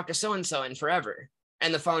haven't talked to so-and-so in forever,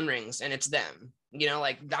 and the phone rings and it's them, you know,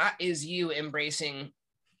 like that is you embracing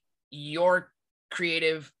your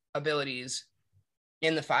creative abilities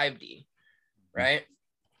in the 5D, right?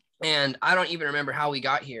 And I don't even remember how we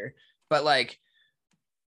got here, but like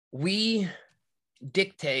we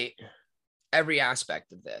dictate every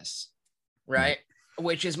aspect of this, right?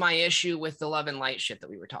 Which is my issue with the love and light shit that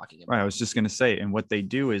we were talking about. Right. I was just going to say, and what they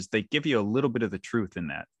do is they give you a little bit of the truth in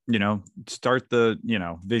that, you know, start the, you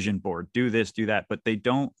know, vision board, do this, do that, but they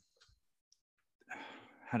don't,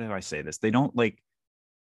 how do I say this? They don't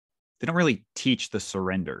really teach the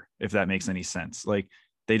surrender, if that makes any sense. Like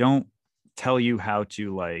they don't tell you how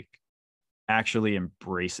to like actually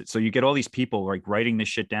embrace it. So you get all these people like writing this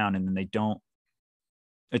shit down and then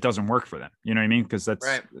it doesn't work for them. You know what I mean? Because that's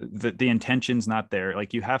right. the intention's not there.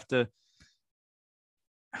 Like you have to,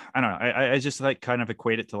 I don't know. I just like kind of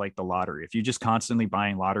equate it to like the lottery. If you just constantly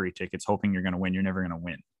buying lottery tickets, hoping you're going to win, you're never going to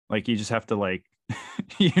win. Like you just have to like,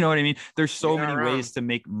 you know what I mean? There's so many ways to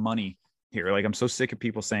make money here. Like I'm so sick of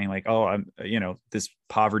people saying like, oh, I'm, you know, this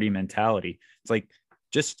poverty mentality. It's like,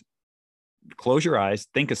 just close your eyes,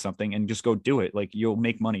 think of something and just go do it. Like you'll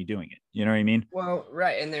make money doing it. You know what I mean? Well,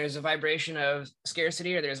 right. And there's a vibration of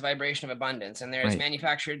scarcity or there's a vibration of abundance, and there's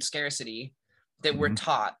manufactured scarcity that we're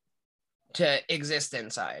taught to exist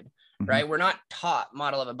inside, right? We're not taught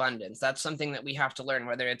model of abundance. That's something that we have to learn,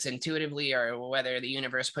 whether it's intuitively or whether the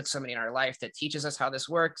universe puts somebody in our life that teaches us how this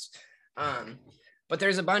works. But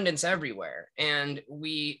there's abundance everywhere. And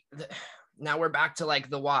now we're back to like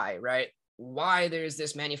the why, right? Why there's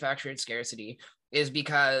this manufactured scarcity is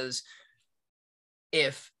because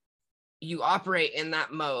if you operate in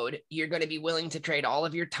that mode, you're going to be willing to trade all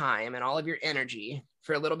of your time and all of your energy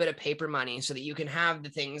for a little bit of paper money so that you can have the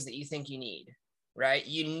things that you think you need, right?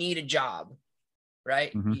 You need a job,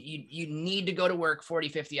 right? You need to go to work 40,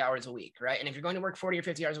 50 hours a week, right? And if you're going to work 40 or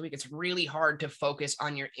 50 hours a week, it's really hard to focus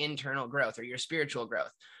on your internal growth or your spiritual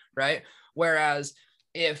growth, right? Whereas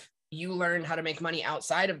if you learn how to make money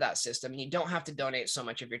outside of that system and you don't have to donate so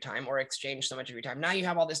much of your time or exchange so much of your time, now you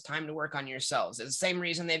have all this time to work on yourselves. It's the same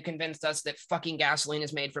reason they've convinced us that fucking gasoline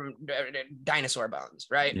is made from dinosaur bones,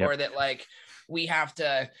 right? Or that like we have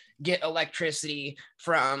to get electricity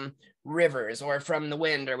from rivers or from the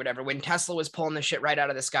wind or whatever, when Tesla was pulling the shit right out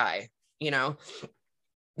of the sky. You know,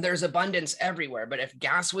 there's abundance everywhere. But if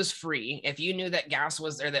gas was free, if you knew that gas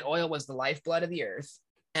was there, that oil was the lifeblood of the earth,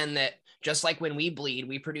 and that just like when we bleed,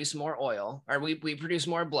 we produce more oil, or we produce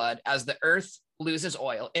more blood, as the earth loses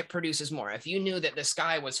oil, it produces more. If you knew that the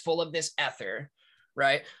sky was full of this ether,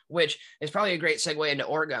 right, which is probably a great segue into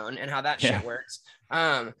orgone and how that shit works.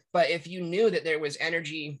 But if you knew that there was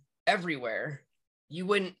energy everywhere, you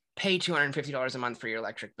wouldn't pay $250 a month for your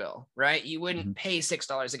electric bill, right? You wouldn't pay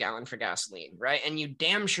 $6 a gallon for gasoline, right? And you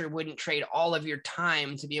damn sure wouldn't trade all of your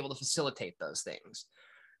time to be able to facilitate those things,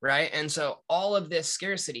 right? And so all of this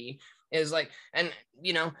scarcity is like, and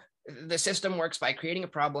you know, the system works by creating a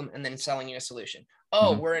problem and then selling you a solution.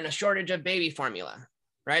 Oh, we're in a shortage of baby formula,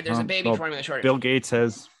 right? There's a baby formula shortage. Bill Gates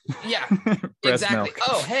has exactly. Milk.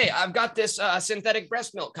 Oh, hey, I've got this synthetic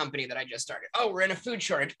breast milk company that I just started. Oh, we're in a food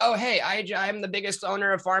shortage. Oh, hey, I'm the biggest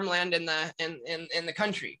owner of farmland in the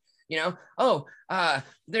country. You know, oh,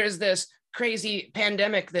 there's this crazy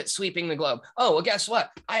pandemic that's sweeping the globe. Oh, well, guess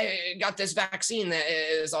what? I got this vaccine that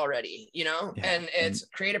is already, you know, and it's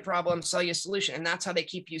create a problem, sell you a solution. And that's how they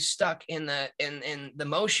keep you stuck in the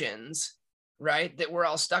motions, right? That we're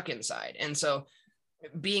all stuck inside. And so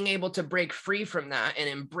being able to break free from that and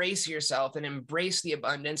embrace yourself and embrace the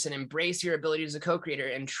abundance and embrace your ability as a co-creator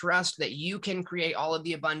and trust that you can create all of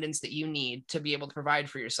the abundance that you need to be able to provide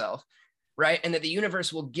for yourself, right? And that the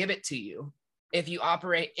universe will give it to you if you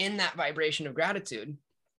operate in that vibration of gratitude,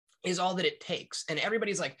 is all that it takes. And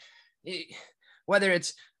everybody's like, whether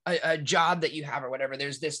it's a job that you have or whatever,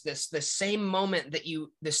 there's the same moment that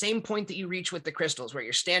the same point that you reach with the crystals where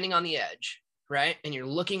you're standing on the edge, right? And you're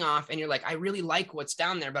looking off and you're like, I really like what's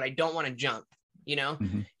down there, but I don't want to jump. You know,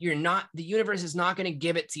 you're not, the universe is not going to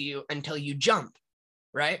give it to you until you jump.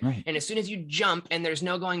 Right? And as soon as you jump and there's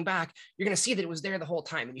no going back, you're going to see that it was there the whole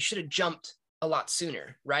time and you should have jumped a lot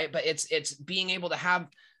sooner. Right. But it's being able to have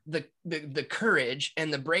the courage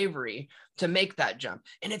and the bravery to make that jump.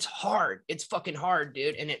 And it's hard. It's fucking hard,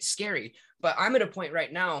 dude. And it's scary. But I'm at a point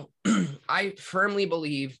right now, I firmly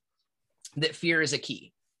believe that fear is a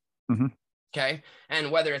key. Okay.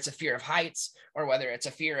 And whether it's a fear of heights or whether it's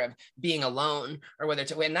a fear of being alone or whether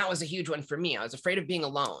it's, and that was a huge one for me. I was afraid of being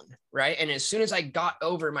alone. Right. And as soon as I got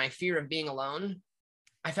over my fear of being alone,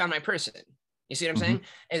 I found my person. You see what I'm saying?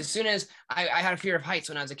 As soon as I had a fear of heights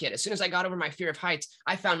when I was a kid, as soon as I got over my fear of heights,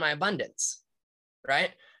 I found my abundance.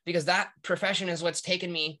 Right. Because that profession is what's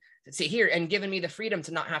taken me to here and given me the freedom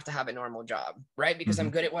to not have to have a normal job. Right. Because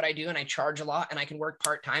I'm good at what I do and I charge a lot and I can work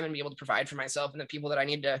part-time and be able to provide for myself and the people that I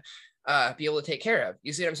need to be able to take care of.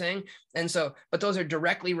 You see what I'm saying? And so, but those are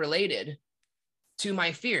directly related to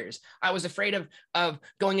my fears. I was afraid of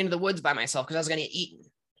going into the woods by myself because I was going to get eaten.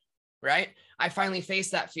 Right. I finally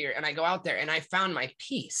faced that fear and I go out there and I found my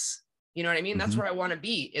peace. You know what I mean? That's where I want to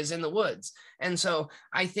be, is in the woods. And so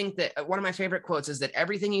I think that one of my favorite quotes is that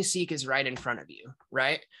everything you seek is right in front of you,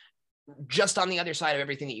 right? Just on the other side of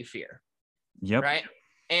everything that you fear. Yep. Right.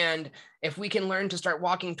 And if we can learn to start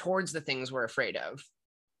walking towards the things we're afraid of,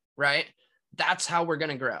 right, that's how we're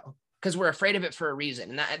going to grow, because we're afraid of it for a reason.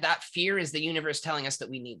 And that fear is the universe telling us that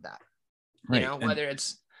we need that, you know, whether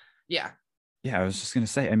it's, yeah, I was just going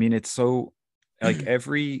to say, I mean, it's so like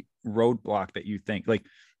every roadblock that you think, like,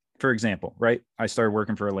 for example, right, I started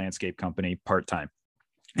working for a landscape company part-time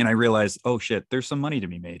and I realized, oh shit, there's some money to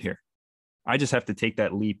be made here. I just have to take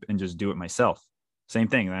that leap and just do it myself. Same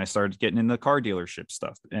thing. And I started getting into car dealership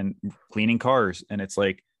stuff and cleaning cars. And it's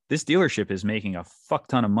like, this dealership is making a fuck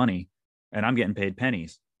ton of money and I'm getting paid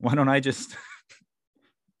pennies. Why don't I just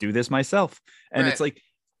do this myself? And it's like,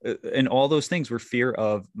 and all those things were fear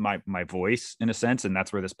of my voice in a sense. And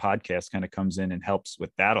that's where this podcast kind of comes in and helps with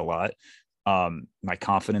that a lot. My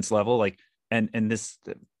confidence level, like, and this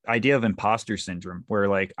idea of imposter syndrome, where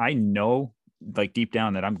like, I know like deep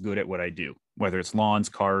down that I'm good at what I do, whether it's lawns,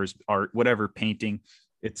 cars, art, whatever, painting.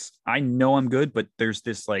 I know I'm good, but there's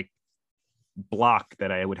this like block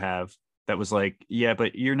that I would have that was like, yeah,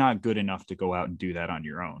 but you're not good enough to go out and do that on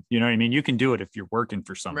your own. You know what I mean? You can do it if you're working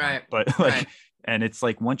for someone, but like, and it's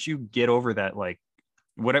like, once you get over that, like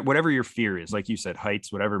whatever your fear is, like you said,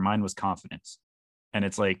 heights, whatever, mine was confidence. And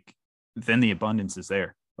it's like, then the abundance is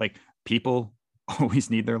there. Like, people always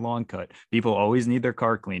need their lawn cut. People always need their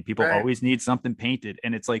car cleaned. People always need something painted.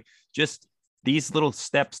 And it's like, just these little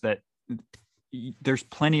steps that there's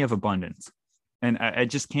plenty of abundance. And I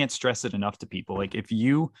just can't stress it enough to people. Like, if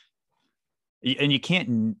you, and you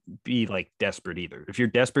can't be like desperate either. If you're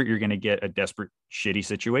desperate, you're going to get a desperate, shitty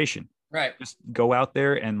situation. Right. Just go out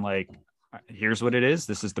there and like, here's what it is.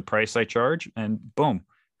 This is the price I charge. And boom,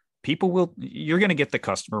 you're going to get the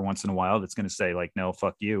customer once in a while that's going to say like, no,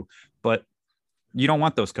 fuck you. But you don't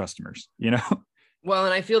want those customers, you know? Well,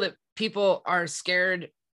 and I feel that people are scared.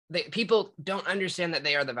 People don't understand that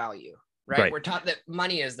they are the value, right? We're taught that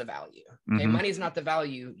money is the value. Okay. Money is not the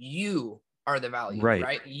value. You are the value,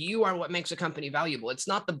 right? You are what makes a company valuable. It's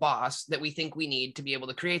not the boss that we think we need to be able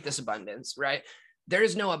to create this abundance, right? There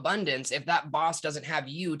is no abundance if that boss doesn't have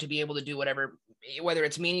you to be able to do whatever, whether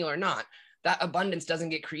it's menial or not. That abundance doesn't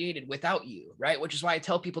get created without you, right? Which is why I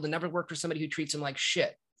tell people to never work for somebody who treats them like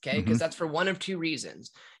shit. Okay. Because that's for one of two reasons.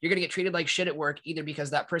 You're going to get treated like shit at work, either because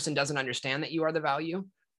that person doesn't understand that you are the value,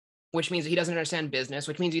 which means that he doesn't understand business,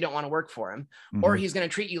 which means you don't want to work for him, or he's going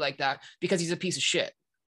to treat you like that because he's a piece of shit,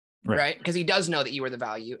 right? Because he does know that you are the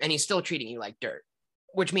value and he's still treating you like dirt,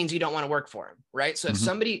 which means you don't want to work for him, right? So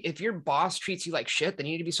if your boss treats you like shit, then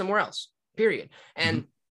you need to be somewhere else, period. And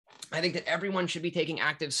I think that everyone should be taking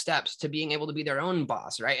active steps to being able to be their own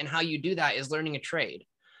boss, right? And how you do that is learning a trade,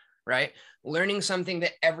 right? Learning something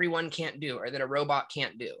that everyone can't do or that a robot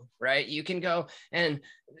can't do, right? You can go, and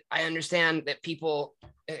I understand that people,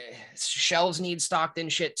 shelves need stocked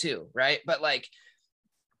and shit too, right? But like,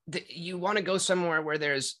 you want to go somewhere where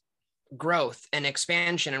there's growth and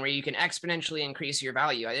expansion and where you can exponentially increase your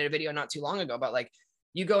value. I did a video not too long ago about like,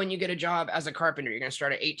 you go and you get a job as a carpenter, you're going to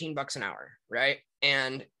start at $18 an hour, right?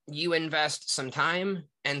 And you invest some time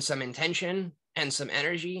and some intention and some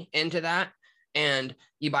energy into that. And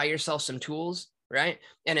you buy yourself some tools, right?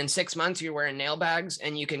 And in 6 months, you're wearing nail bags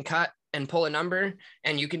and you can cut and pull a number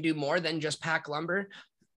and you can do more than just pack lumber.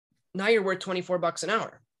 Now you're worth $24 an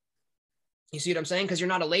hour. You see what I'm saying? Because you're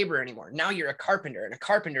not a laborer anymore. Now you're a carpenter, and a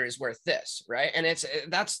carpenter is worth this, right? And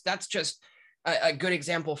that's just a good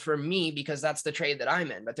example for me because that's the trade that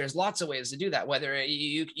I'm in, but there's lots of ways to do that. Whether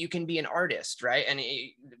you can be an artist, right?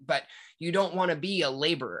 But you don't want to be a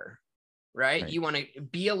laborer, right? You want to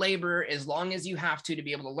be a laborer as long as you have to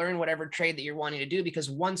be able to learn whatever trade that you're wanting to do, because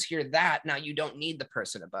once you're that, now you don't need the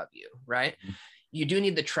person above you, right? Mm-hmm. You do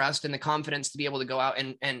need the trust and the confidence to be able to go out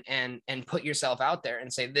and put yourself out there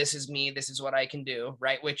and say, this is me, this is what I can do,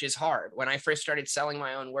 right? Which is hard. When I first started selling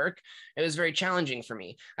my own work, it was very challenging for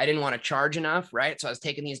me. I didn't want to charge enough, right? So I was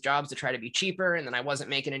taking these jobs to try to be cheaper, and then I wasn't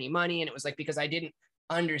making any money. And it was like, because I didn't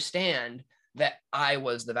understand that I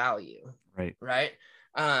was the value, right?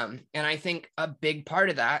 And I think a big part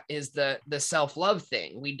of that is the self-love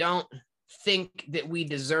thing. We don't think that we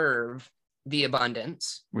deserve the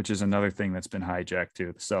abundance, which is another thing that's been hijacked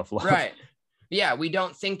too, the self-love, right? Yeah, we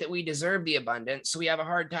don't think that we deserve the abundance, so we have a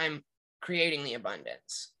hard time creating the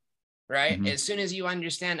abundance, right? Mm-hmm. As soon as you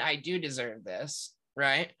understand I do deserve this,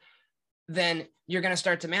 right, then you're going to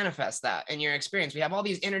start to manifest that in your experience. We have all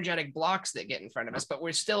these energetic blocks that get in front of us, but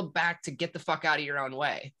we're still back to get the fuck out of your own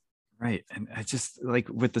way, right? And I just like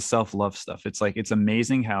with the self-love stuff, it's like, it's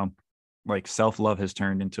amazing how like self-love has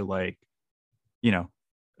turned into like, you know,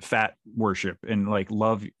 fat worship and like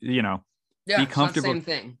love, you know, be comfortable. Same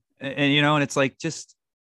thing. And you know, and it's like just,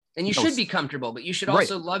 and you should be comfortable, but you should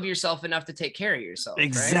also love yourself enough to take care of yourself.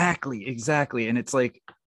 Exactly. Right? Exactly. And it's like,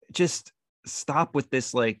 just stop with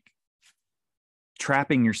this, like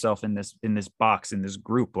trapping yourself in this box, in this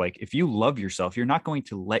group. Like if you love yourself, you're not going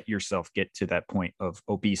to let yourself get to that point of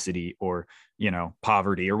obesity or, you know,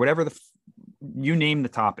 poverty or whatever you name the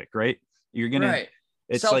topic, right? You're gonna,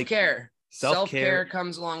 it's self-care. Like, self-care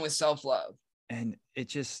comes along with self-love. And it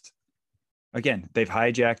just, again, they've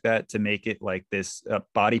hijacked that to make it like this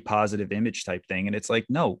body positive image type thing. And it's like,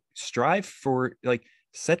 no, strive for, like,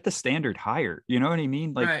 set the standard higher. You know what I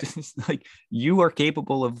mean? Like, just like you are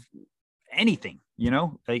capable of anything, you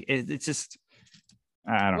know, like it's just,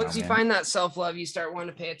 I don't know. Once you find that self-love, you start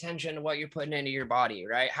wanting to pay attention to what you're putting into your body,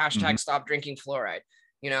 right? Hashtag stop drinking fluoride,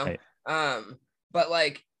 you know? But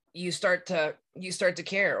like, you start to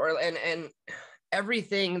care, or and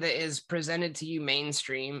everything that is presented to you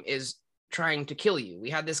mainstream is trying to kill you. We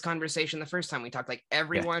had this conversation the first time we talked, like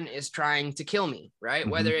everyone is trying to kill me, right?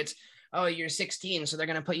 Whether it's, oh, you're 16, so they're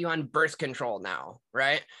going to put you on birth control now,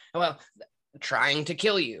 right? Well, trying to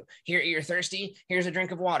kill you. Here, you're thirsty, here's a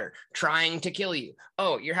drink of water, trying to kill you.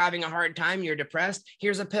 Oh, you're having a hard time, you're depressed,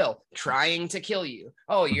 here's a pill, trying to kill you.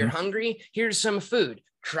 Oh, you're hungry, here's some food,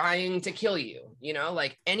 trying to kill you. You know,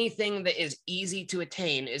 like anything that is easy to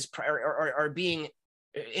attain is or being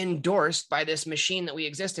endorsed by this machine that we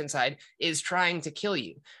exist inside is trying to kill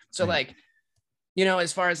you. So like, you know,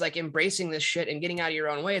 as far as like embracing this shit and getting out of your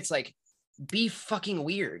own way, it's like, be fucking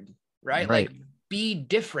weird, right? Like be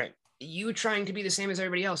different. You trying to be the same as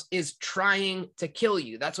everybody else is trying to kill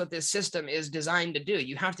you. That's what this system is designed to do.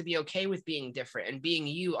 You have to be okay with being different and being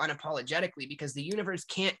you unapologetically, because the universe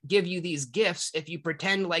can't give you these gifts if you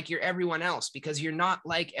pretend like you're everyone else, because you're not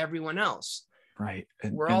like everyone else. Right.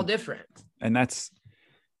 We're all different. And that's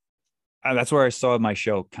where I saw my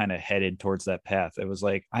show kind of headed towards that path. It was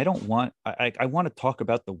like, I want to talk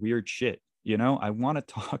about the weird shit. You know, I want to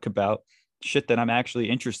talk about shit that I'm actually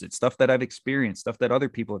interested, stuff that I've experienced, stuff that other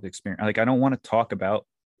people have experienced. Like, I don't want to talk about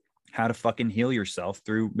how to fucking heal yourself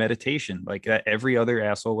through meditation, like every other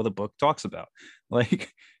asshole with a book talks about.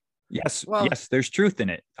 Like, yes, there's truth in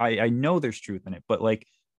it. I know there's truth in it, but like,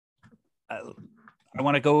 I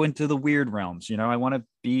want to go into the weird realms. You know, I want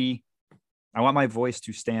my voice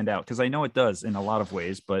to stand out, because I know it does in a lot of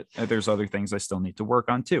ways, but there's other things I still need to work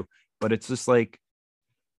on too. But it's just like,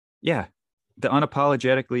 the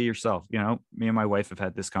unapologetically yourself. You know, me and my wife have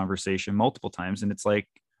had this conversation multiple times, and it's like,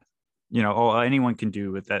 you know, oh, anyone can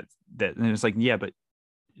do with that. And it's like, yeah, but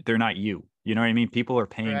they're not you. You know what I mean? People are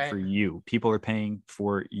paying for you. People are paying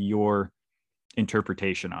for your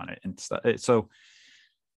interpretation on it and stuff. So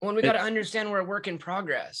when we got to understand we're a work in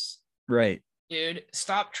progress, right? Dude,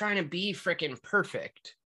 stop trying to be freaking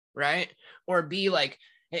perfect, right? Or be like,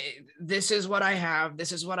 hey, this is what I have,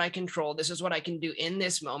 this is what I control, this is what I can do in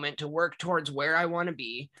this moment to work towards where I want to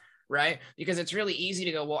be, right? Because it's really easy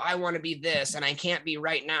to go, well, I want to be this and I can't be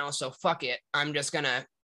right now, so fuck it, I'm just gonna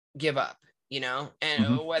give up, you know?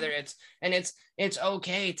 And whether it's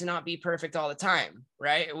okay to not be perfect all the time,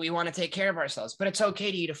 right? We want to take care of ourselves, but it's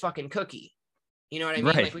okay to eat a fucking cookie. You know what I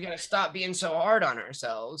mean? Like, we got to stop being so hard on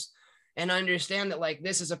ourselves and understand that, like,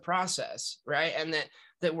 this is a process, right? And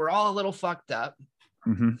that we're all a little fucked up.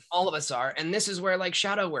 All of us are. And this is where like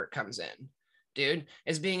shadow work comes in, dude,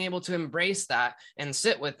 is being able to embrace that and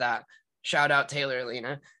sit with that. Shout out Taylor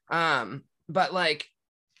Lena. But like,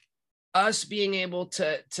 us being able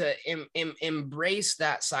to embrace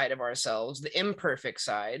that side of ourselves, the imperfect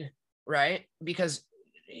side, right? Because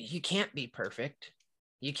you can't be perfect.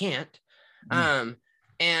 You can't.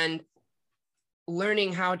 And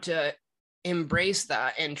learning how to embrace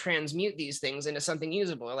that and transmute these things into something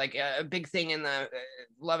usable. Like a big thing in the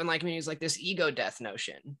love and light community is like this ego death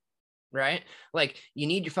notion, right? Like you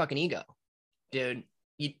need your fucking ego, dude.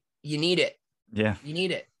 You need it. Yeah. You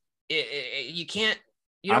need it. You can't.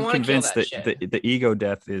 You don't I'm want to kill convinced that that the ego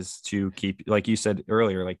death is to keep, like you said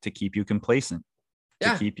earlier, like to keep you complacent,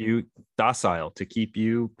 to keep you docile, to keep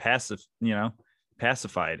you passive,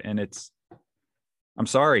 pacified. And I'm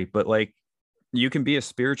sorry, but like you can be a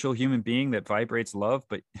spiritual human being that vibrates love,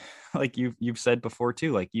 but like you've said before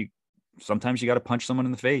too, like sometimes you got to punch someone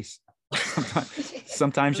in the face.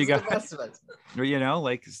 Sometimes you got,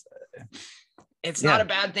 like it's not a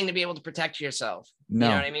bad thing to be able to protect yourself. No.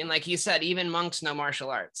 You know what I mean? Like you said, even monks know martial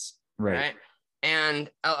arts, right? And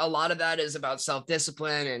a lot of that is about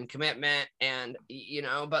self-discipline and commitment, and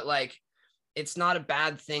but like it's not a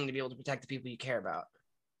bad thing to be able to protect the people you care about,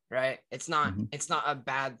 right? It's not a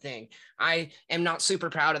bad thing. I am not super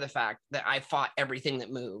proud of the fact that I fought everything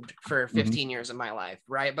that moved for 15 years of my life,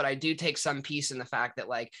 right? But I do take some peace in the fact that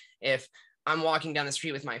like if I'm walking down the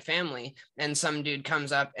street with my family and some dude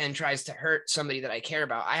comes up and tries to hurt somebody that I care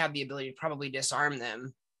about, I have the ability to probably disarm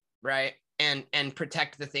them, right? And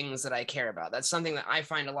protect the things that I care about. That's something that I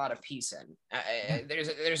find a lot of peace in.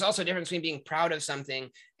 There's also a difference between being proud of something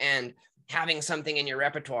and having something in your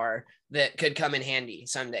repertoire that could come in handy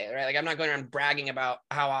someday, right? Like I'm not going around bragging about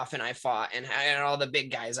how often I fought and all the big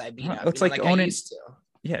guys I beat up. It's like owning, I used to.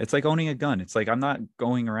 Yeah, it's like owning a gun. It's like I'm not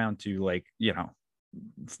going around to like,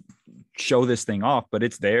 show this thing off, but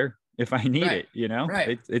it's there if I need it,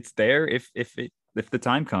 it's there if the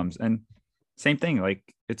time comes. And same thing, like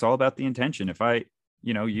it's all about the intention. If I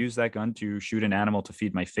use that gun to shoot an animal to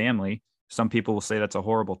feed my family, some people will say that's a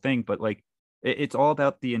horrible thing, but like it's all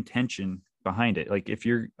about the intention behind it. Like if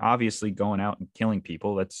you're obviously going out and killing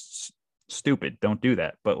people, that's stupid, don't do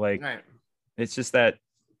that. But like it's just that.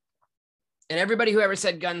 And everybody who ever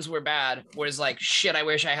said guns were bad was like, shit, I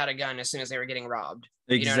wish I had a gun as soon as they were getting robbed.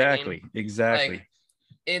 Exactly. Exactly. Like,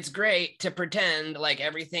 it's great to pretend like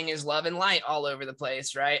everything is love and light all over the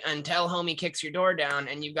place, right? Until homie kicks your door down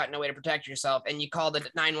and you've got no way to protect yourself. And you call the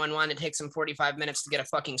 911, it takes them 45 minutes to get a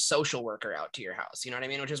fucking social worker out to your house. You know what I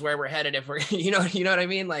mean? Which is where we're headed if we're, you know what I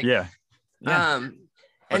mean? Like, yeah. And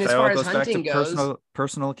as far as hunting goes,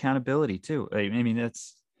 personal accountability too. I mean,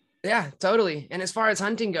 it's. Yeah, totally. And as far as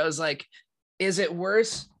hunting goes, like, is it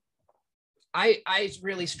worse? I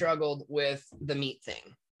really struggled with the meat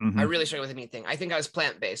thing. I really struggled with the meat thing. I think I was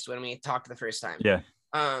plant-based when we talked the first time. Yeah.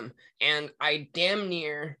 And I damn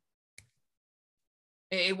near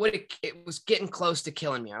it was getting close to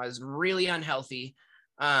killing me. I was really unhealthy.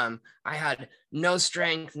 I had no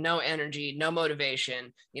strength, no energy, no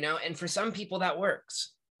motivation, and for some people that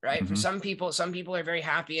works, right? For some people are very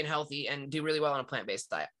happy and healthy and do really well on a plant-based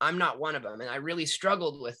diet. I'm not one of them. And I really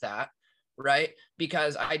struggled with that. Right?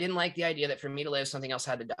 Because I didn't like the idea that for me to live, something else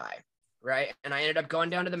had to die. Right? And I ended up going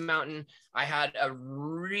down to the mountain. I had a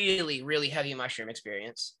really, really heavy mushroom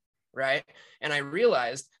experience. Right? And I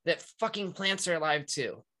realized that fucking plants are alive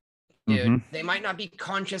too. Dude, they might not be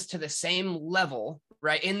conscious to the same level,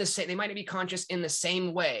 right? They might not be conscious in the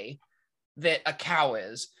same way that a cow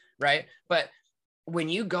is, right? But when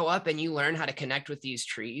you go up and you learn how to connect with these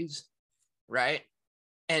trees, right?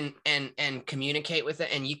 And communicate with it,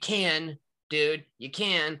 and you can, dude, you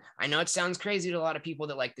can. I know it sounds crazy to a lot of people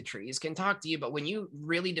that like the trees can talk to you, but when you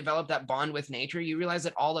really develop that bond with nature, you realize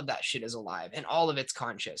that all of that shit is alive and all of it's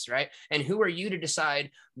conscious, right? And who are you to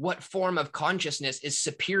decide what form of consciousness is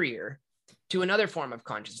superior to another form of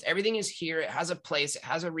consciousness? Everything is here. It has a place. It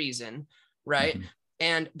has a reason, right?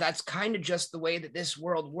 And that's kind of just the way that this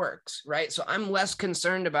world works, right? So I'm less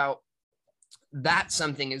concerned about that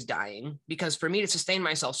something is dying, because for me to sustain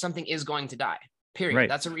myself, something is going to die, period. Right.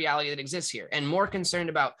 That's a reality that exists here. And more concerned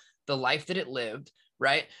about the life that it lived,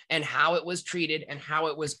 right? And how it was treated and how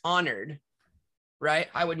it was honored, right?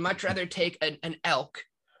 I would much rather take an elk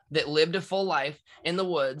that lived a full life in the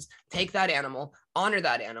woods, take that animal, honor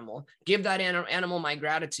that animal, give that animal my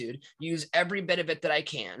gratitude, use every bit of it that I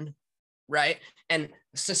can, right? And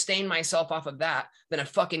sustain myself off of that than a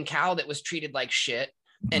fucking cow that was treated like shit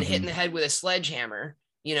and hit in the head with a sledgehammer,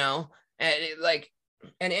 and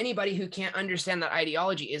anybody who can't understand that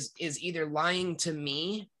ideology is either lying to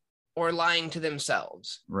me or lying to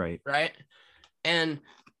themselves. Right. Right. And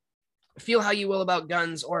feel how you will about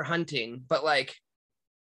guns or hunting, but like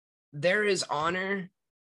there is honor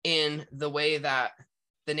in the way that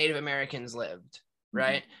the Native Americans lived.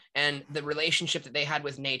 Right. and the relationship that they had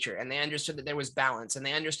with nature. And they understood that there was balance, and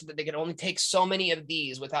they understood that they could only take so many of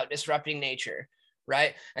these without disrupting nature.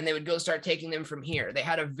 Right. And they would go start taking them from here. They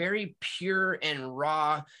had a very pure and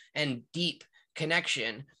raw and deep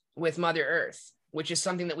connection with Mother Earth, which is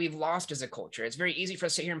something that we've lost as a culture. It's very easy for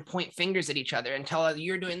us to sit here and point fingers at each other and tell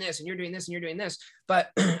you're doing this and you're doing this and you're doing this.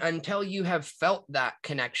 But until you have felt that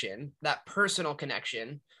connection, that personal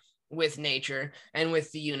connection with nature and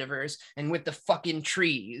with the universe and with the fucking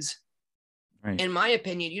trees, right, in my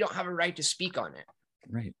opinion, you don't have a right to speak on it.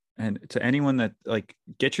 Right. And to anyone that, like,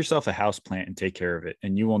 get yourself a house plant and take care of it,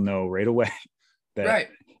 and you will know right away that, right,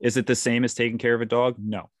 is it the same as taking care of a dog?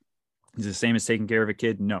 No. Is it the same as taking care of a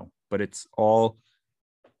kid? No. But it's all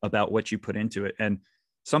about what you put into it. And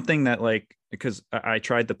something that, like, because I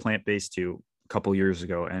tried the plant-based too a couple years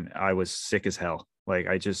ago, and I was sick as hell. Like,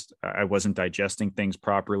 I wasn't digesting things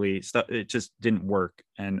properly. Stuff, it just didn't work.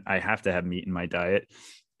 And I have to have meat in my diet.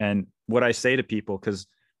 And what I say to people, because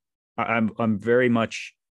I'm very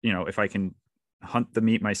much, you know, if I can hunt the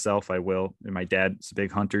meat myself, I will. And my dad's a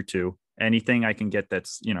big hunter too. Anything I can get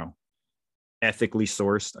that's, you know, ethically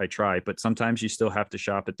sourced, I try. But sometimes you still have to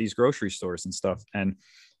shop at these grocery stores and stuff. And,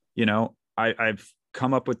 you know, I've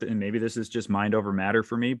come up with, and maybe this is just mind over matter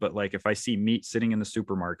for me, but like, if I see meat sitting in the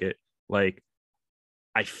supermarket, like,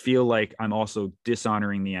 I feel like I'm also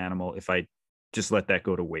dishonoring the animal if I just let that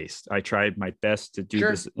go to waste. I tried my best to do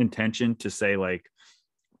this intention to say, like,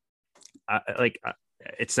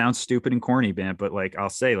 it sounds stupid and corny, man, but like, I'll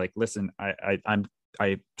say, like, listen, I'm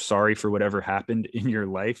sorry for whatever happened in your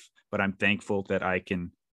life, but I'm thankful that I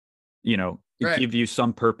can, you know, right, give you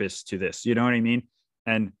some purpose to this. You know what I mean?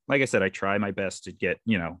 And like I said, I try my best to get,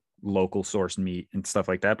 you know, local sourced meat and stuff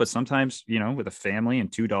like that. But sometimes, you know, with a family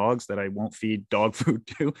and 2 dogs that I won't feed dog food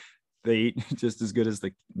to, they eat just as good as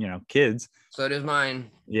the, you know, kids. So does mine.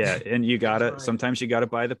 Yeah. And you gotta, sometimes you gotta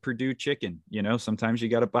buy the Purdue chicken, you know, sometimes you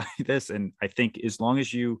gotta buy this. And I think as long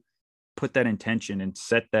as you put that intention and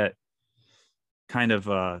set that kind of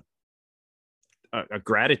a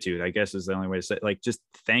gratitude, I guess is the only way to say it, like, just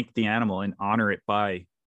thank the animal and honor it by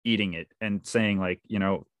eating it and saying, like, you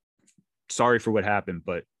know, sorry for what happened,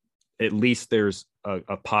 but at least there's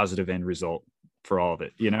a positive end result for all of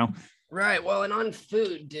it, you know? Right. Well, and on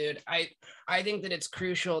food, dude, I think that it's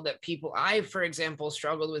crucial that people, for example,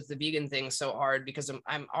 struggled with the vegan thing so hard because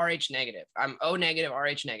I'm Rh negative. I'm O negative,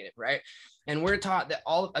 Rh negative, right? And we're taught that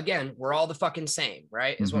we're all the fucking same,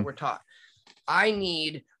 right? Is what we're taught. I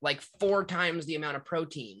need like 4 times the amount of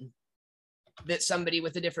protein that somebody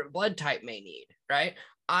with a different blood type may need, right?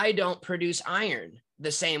 I don't produce iron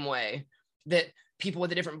the same way that people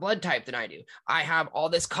with a different blood type than I do. I have all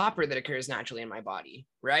this copper that occurs naturally in my body,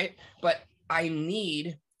 right? But I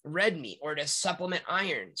need red meat, or to supplement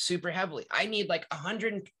iron super heavily, I need like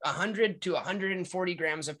 100 to 140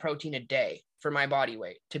 grams of protein a day for my body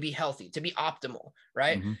weight to be healthy, to be optimal,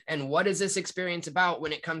 right? Mm-hmm. And what is this experience about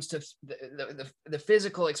when it comes to the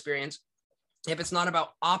physical experience, if it's not about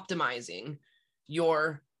optimizing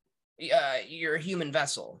your human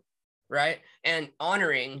vessel, right? And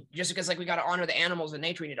honoring, just because, like, we got to honor the animals and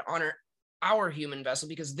nature, we need to honor our human vessel,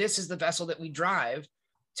 because this is the vessel that we drive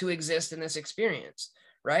to exist in this experience,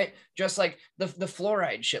 right? Just like the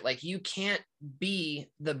fluoride shit, like, you can't be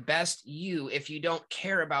the best you if you don't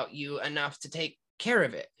care about you enough to take care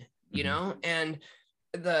of it, you know? And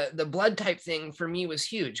the blood type thing for me was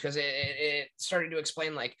huge, because it started to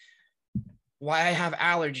explain, like, why I have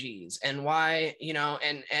allergies and why, you know,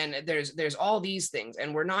 and there's all these things,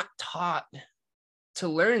 and we're not taught to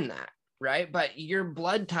learn that, right? But your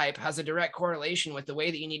blood type has a direct correlation with the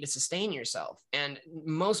way that you need to sustain yourself. And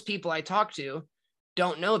most people I talk to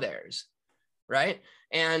don't know theirs, right?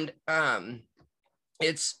 And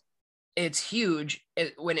it's huge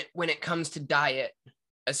when it comes to diet,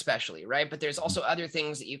 especially, right? But there's also other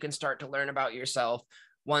things that you can start to learn about yourself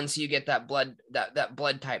once you get that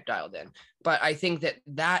blood type dialed in. But I think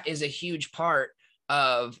that is a huge part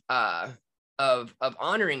of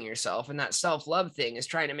honoring yourself, and that self-love thing is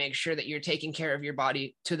trying to make sure that you're taking care of your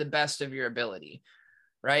body to the best of your ability,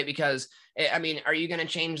 right? Because, I mean, are you going to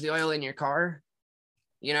change the oil in your car?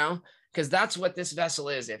 You know, because that's what this vessel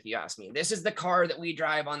is, if you ask me. This is the car that we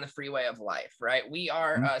drive on the freeway of life, right? We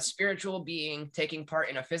are a spiritual being taking part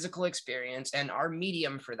in a physical experience, and our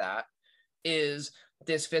medium for that is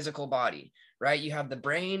this physical body, right? You have the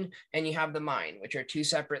brain and you have the mind, which are 2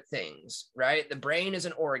 separate things, right? The brain is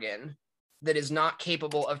an organ that is not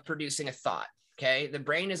capable of producing a thought, okay? The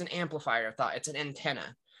brain is an amplifier of thought. It's an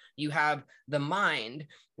antenna. You have the mind,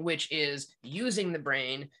 which is using the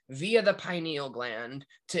brain via the pineal gland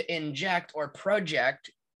to inject or project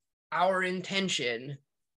our intention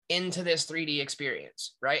into this 3D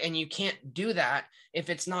experience, right? And you can't do that if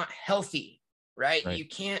it's not healthy, right? You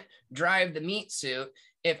can't drive the meat suit.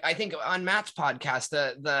 If I think on Matt's podcast,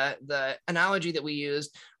 the analogy that we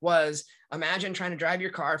used was, imagine trying to drive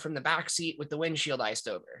your car from the back seat with the windshield iced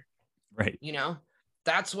over. Right. You know,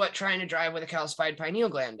 that's what trying to drive with a calcified pineal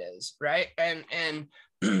gland is, right? And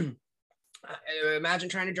imagine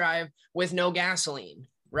trying to drive with no gasoline,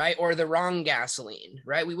 right? Or the wrong gasoline,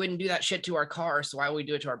 right? We wouldn't do that shit to our car, so why would we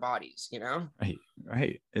do it to our bodies, you know?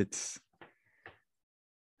 Right. It's,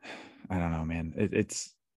 I don't know, man.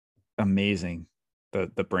 It's amazing,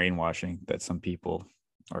 the brainwashing that some people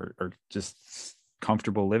are just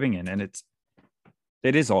comfortable living in. And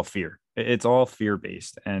it is all fear. It's all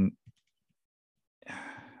fear-based. And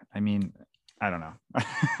I mean, I don't know.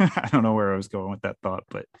 I don't know where I was going with that thought,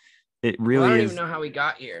 but it really I don't is. even know how we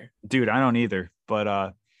got here. Dude, I don't either.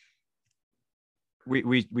 But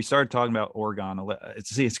we started talking about Oregon.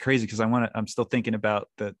 It's crazy because I'm still thinking about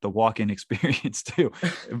the walk-in experience too.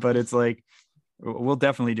 But it's like, we'll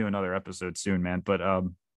definitely do another episode soon, man. But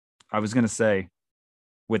I was gonna say,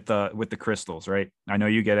 with the crystals, right? I know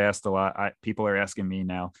you get asked a lot. People are asking me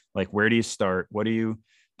now, like, where do you start? What do you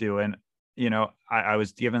do? And you know, I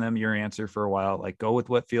was giving them your answer for a while, like, go with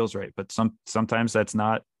what feels right. But sometimes that's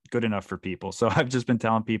not good enough for people. So I've just been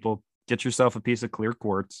telling people, get yourself a piece of clear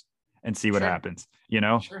quartz and see what happens. You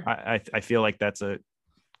know, Sure. I feel like that's a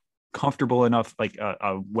comfortable enough, like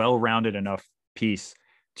a well-rounded enough piece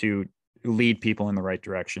to lead people in the right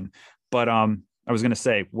direction. But I was going to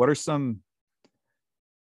say, what are some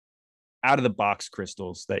out of the box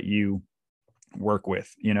crystals that you work with,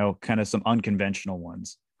 you know, kind of some unconventional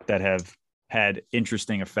ones that have had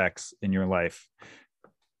interesting effects in your life?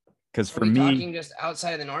 Because for me, talking just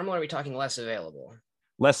outside of the normal, or are we talking less available?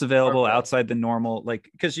 Less available, outside the normal, like,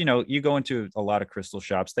 because you know, you go into a lot of crystal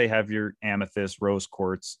shops, they have your amethyst, rose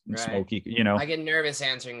quartz, and smoky, you know. I get nervous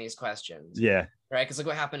answering these questions. Yeah. Right. Because look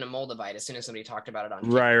what happened to Moldavite as soon as somebody talked about it on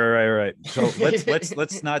right. So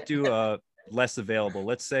let's not do less available.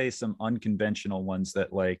 Let's say some unconventional ones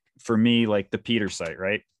that, like, for me, like the Petersite,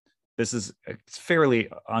 right? It's fairly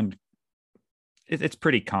it's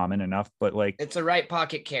pretty common enough, but like, it's a right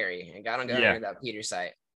pocket carry. I don't go near that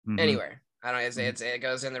Petersite anywhere. I don't. It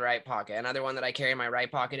goes in the right pocket. Another one that I carry in my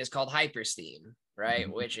right pocket is called Hypersteam,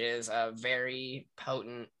 right? Which is a very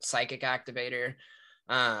potent psychic activator.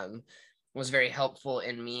 Was very helpful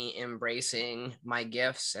in me embracing my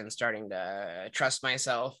gifts and starting to trust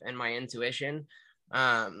myself and my intuition.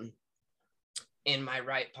 In my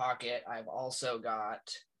right pocket, I've also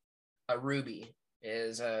got a ruby.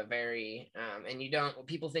 Is a very and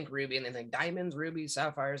people think ruby and they think diamonds, rubies,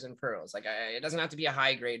 sapphires, and pearls. Like, it doesn't have to be a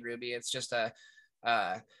high grade ruby. It's just a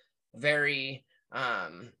very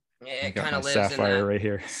it kind of lives in that right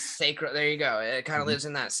here. Sacral. There you go. It kind of lives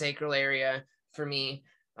in that sacral area for me,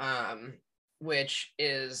 which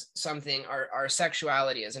is something. Our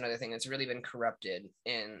sexuality is another thing that's really been corrupted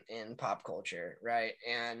in pop culture, right?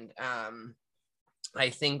 And I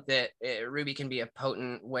think that ruby can be a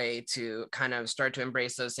potent way to kind of start to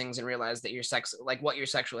embrace those things and realize that what your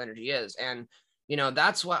sexual energy is. And, you know,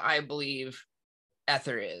 that's what I believe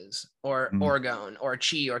ether is, or orgone, or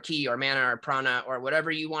chi, or ki, or mana, or prana, or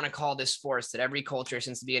whatever you want to call this force that every culture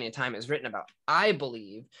since the beginning of time has written about. I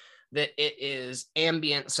believe that it is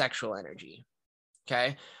ambient sexual energy.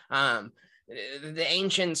 Okay. The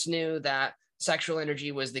ancients knew that sexual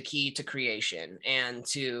energy was the key to creation and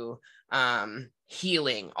to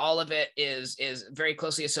healing. All of it is very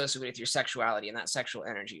closely associated with your sexuality and that sexual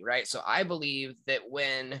energy, right? So I believe that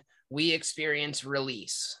when we experience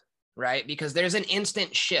release, right, because there's an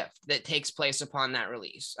instant shift that takes place upon that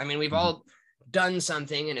release. I mean, we've all done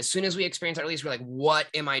something, and as soon as we experience that release, we're like, what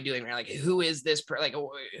am I doing? We're like, who is this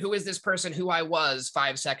who is this person who I was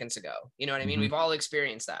 5 seconds ago? You know what I mean? We've all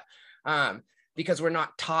experienced that. Because we're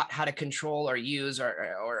not taught how to control or use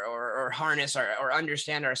or harness or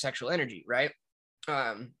understand our sexual energy, right?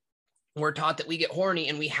 We're taught that we get horny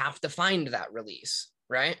and we have to find that release,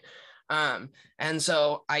 right? And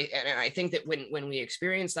so I think that when we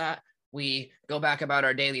experience that, we go back about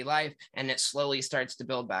our daily life and it slowly starts to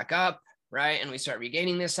build back up, right? And we start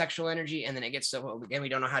regaining this sexual energy, and then it gets so, again, we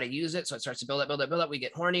don't know how to use it. So it starts to build up. We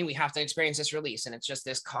get horny. We have to experience this release. And it's just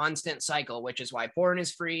this constant cycle, which is why porn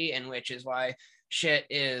is free, and which is why shit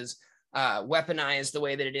is weaponized the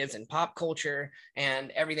way that it is in pop culture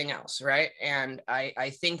and everything else, right? And I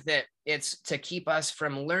think that it's to keep us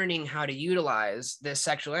from learning how to utilize this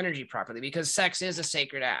sexual energy properly, because sex is a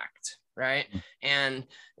sacred act, right? And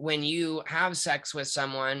when you have sex with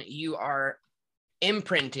someone, you are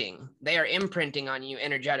imprinting. They are imprinting on you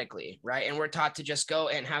energetically, right? And we're taught to just go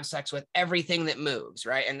and have sex with everything that moves,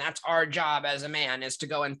 right? And that's our job as a man, is to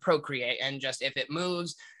go and procreate, and just, if it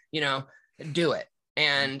moves, you know, do it.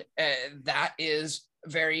 And that is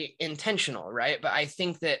very intentional, right? But I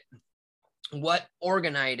think that what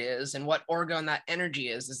orgonite is, and what orgone that energy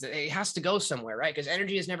is that it has to go somewhere, right? Because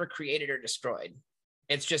energy is never created or destroyed.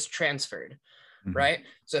 It's just transferred, right?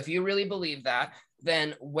 So if you really believe that,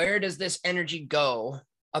 then where does this energy go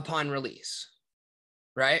upon release,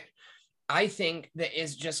 right? I think that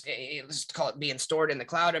is just, let's call it being stored in the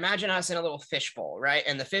cloud. Imagine us in a little fish bowl, right?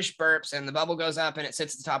 And the fish burps and the bubble goes up and it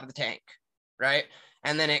sits at the top of the tank, right?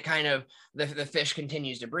 And then it kind of, the fish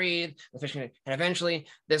continues to breathe, and eventually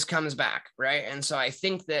this comes back, right? And so I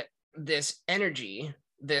think that this energy,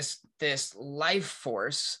 this life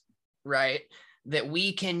force, right, that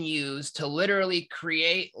we can use to literally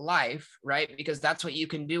create life, right? Because that's what you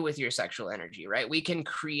can do with your sexual energy, right? We can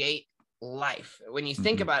create life. When you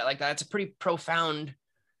think about it like that, it's a pretty profound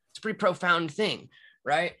thing,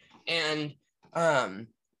 right? And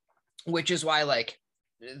which is why, like,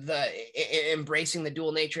 embracing the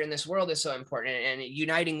dual nature in this world is so important, and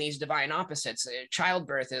uniting these divine opposites.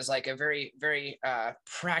 Childbirth is like a very, very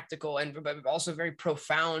practical and but also very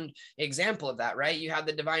profound example of that, right? You have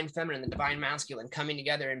the divine feminine, the divine masculine coming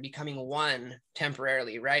together and becoming one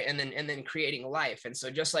temporarily, right? And then creating life. And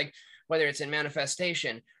so just like whether it's in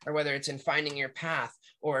manifestation, or whether it's in finding your path,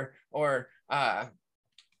 or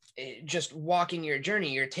just walking your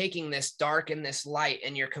journey, you're taking this dark and this light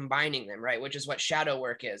and you're combining them, right? Which is what shadow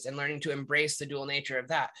work is, and learning to embrace the dual nature of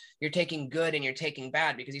that. You're taking good and you're taking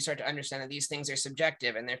bad, because you start to understand that these things are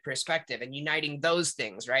subjective and they're perspective, and uniting those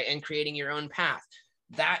things, right? And creating your own path.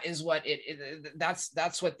 That is what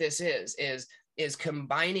that's what this is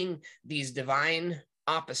combining these divine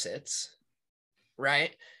opposites,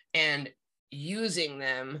 right? And using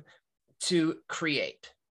them to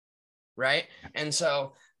create, right? And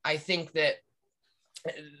so I think that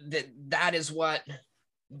is what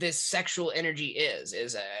this sexual energy is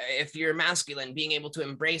if you're masculine, being able to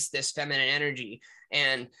embrace this feminine energy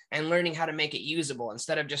and learning how to make it usable,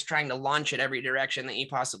 instead of just trying to launch it every direction that you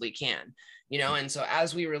possibly can, you know. And so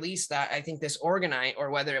as we release that, I think this orgonite, or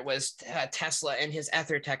whether it was Tesla and his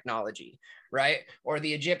ether technology, right? Or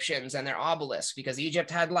the Egyptians and their obelisks, because Egypt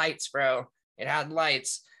had lights, bro. It had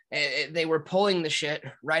lights. They were pulling the shit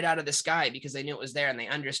right out of the sky because they knew it was there, and they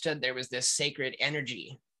understood there was this sacred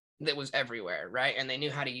energy that was everywhere, right? And they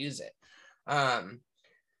knew how to use it.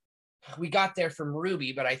 We got there from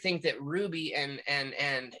Ruby, but I think that Ruby and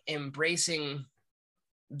embracing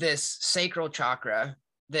this sacral chakra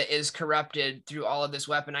that is corrupted through all of this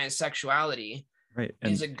weaponized sexuality, right,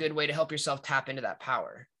 is a good way to help yourself tap into that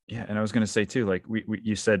power. Yeah, and I was going to say too, like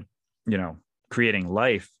you said, you know, creating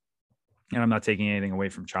life. And I'm not taking anything away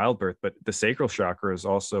from childbirth, but the sacral chakra is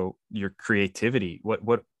also your creativity. What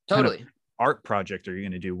totally kind of art project are you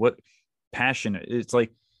going to do? What passion? It's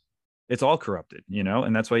like, it's all corrupted, you know?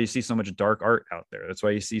 And that's why you see so much dark art out there. That's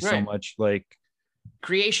why you see so much like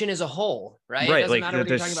creation as a whole, right? Right. It doesn't like matter whether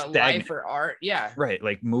you're talking about life or art. Yeah. Right.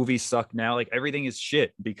 Like movies suck now. Like everything is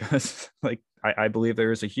shit because like I believe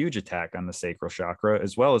there is a huge attack on the sacral chakra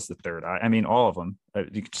as well as the third eye. I mean, all of them.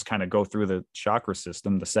 You can just kind of go through the chakra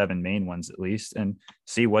system, the 7 main ones at least, and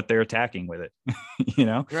see what they're attacking with it. You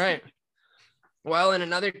know? Right. Well, and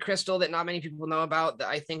another crystal that not many people know about that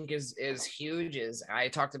I think is huge is, I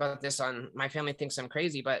talked about this on My Family Thinks I'm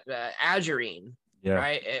Crazy, but azurine. Yeah.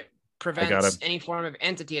 Right. It prevents any form of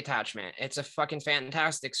entity attachment. It's a fucking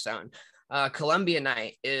fantastic stone.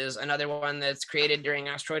 Columbianite is another one that's created during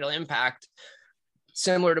asteroidal impact,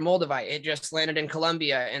 similar to Moldavite. It just landed in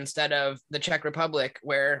Colombia instead of the Czech Republic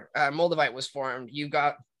where Moldavite was formed. You've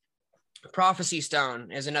got Prophecy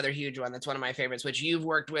Stone is another huge one. That's one of my favorites, which you've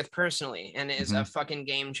worked with personally and is a fucking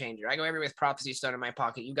game changer. I go everywhere with Prophecy Stone in my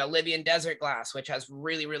pocket. You've got Libyan Desert Glass, which has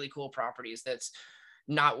really, really cool properties. That's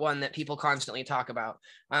not one that people constantly talk about.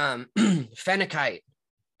 Phenakite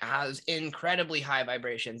has incredibly high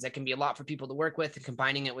vibrations that can be a lot for people to work with, and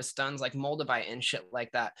combining it with stones like Moldavite and shit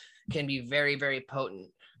like that can be very, very potent.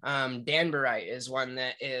 Danburite is one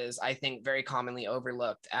that is, I think, very commonly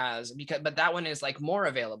overlooked but that one is like more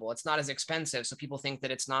available. It's not as expensive, so people think that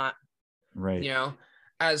it's not, right, you know,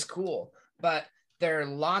 as cool. But there are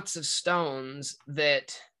lots of stones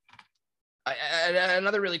that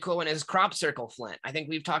another really cool one is crop circle flint. I think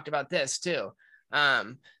we've talked about this too.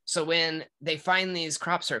 So when they find these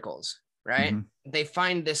crop circles, right, they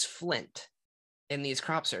find this flint in these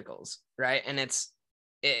crop circles, right, and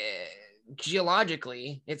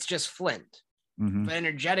geologically it's just flint, Mhm. but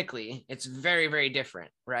energetically it's very, very different,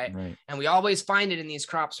 right? Right. And we always find it in these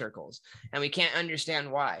crop circles, and we can't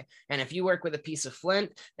understand why. And if you work with a piece of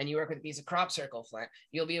flint and you work with a piece of crop circle flint,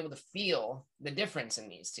 you'll be able to feel the difference in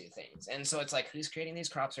these two things. And so it's like, who's creating these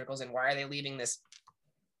crop circles, and why are they leaving this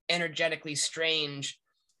energetically strange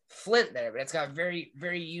flint there? But it's got very,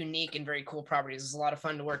 very unique and very cool properties. It's a lot of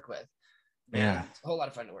fun to work with. Yeah. It's a whole lot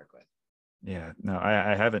of fun to work with. Yeah. No,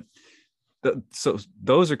 I haven't. So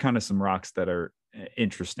those are kind of some rocks that are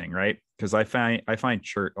interesting, right? Because I find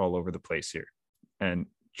chert all over the place here, and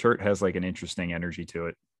chert has like an interesting energy to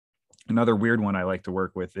it. Another weird one I like to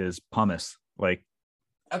work with is pumice. Like,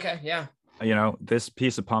 Okay, yeah. you know, this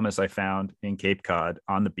piece of pumice I found in Cape Cod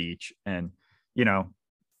on the beach, and you know,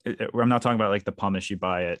 I'm not talking about like the pumice you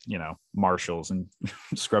buy at, you know, Marshall's and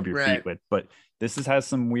scrub your Right. feet with, but this has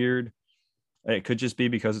some weird. It could just be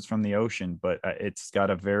because it's from the ocean, but it's got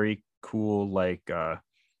a very cool, like,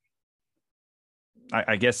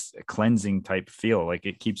 I guess, a cleansing type feel. Like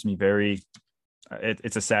it keeps me very,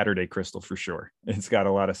 it's a Saturday crystal for sure. It's got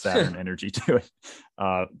a lot of Saturn energy to it.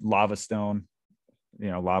 Lava stone,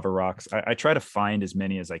 you know, lava rocks. I try to find as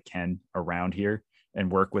many as I can around here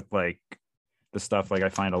and work with like the stuff. Like I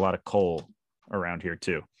find a lot of coal around here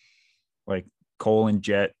too. Like coal and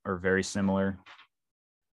jet are very similar.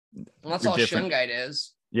 Well, that's They're all different. shungite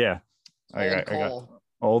is. Yeah. I got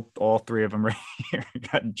all three of them right here. I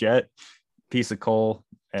got jet, piece of coal,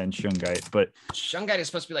 and shungite. But Shungite is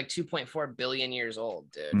supposed to be like 2.4 billion years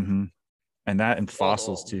old, dude. mm-hmm. And that and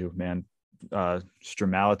fossils Old. too, man.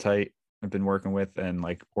 Stromalotite I've been working with, and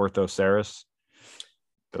like orthoceras.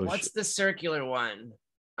 What's the circular one?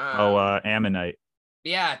 Ammonite.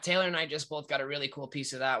 Yeah, Taylor and I just both got a really cool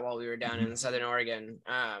piece of that while we were down in Southern Oregon.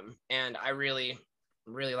 And I really,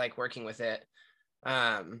 really like working with it.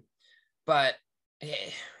 But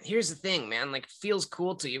here's the thing, man, like feels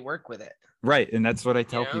cool till you work with it. Right. And that's what I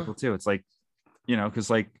tell You know? people too. It's like, you know, because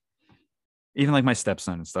like even like my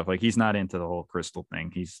stepson and stuff, like he's not into the whole crystal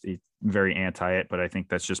thing. He's very anti it, but I think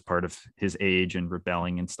that's just part of his age and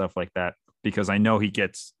rebelling and stuff like that, because I know he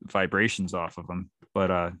gets vibrations off of them.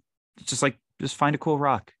 But just find a cool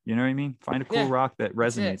rock. You know what I mean? Find a cool rock that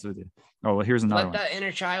resonates with you. Oh, well, here's another one. Let that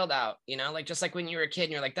inner child out, you know, like just like when you were a kid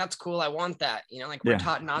and you're like, that's cool, I want that, you know, like we're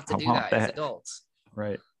taught not to do that as adults.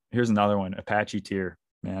 Right. Here's another one, Apache Tear.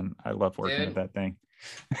 Man, I love working with that thing.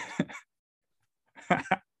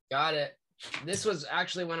 Got it. This was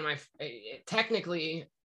actually one of my, technically,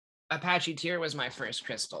 Apache Tear was my first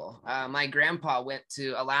crystal. My grandpa went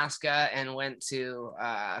to Alaska and went to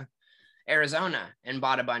Arizona and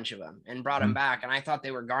bought a bunch of them and brought them back. And I thought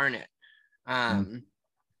they were garnet.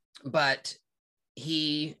 But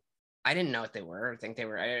I didn't know what they were. I think they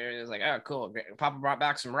were, I was like, oh, cool. Papa brought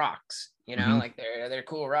back some rocks, you know, like they're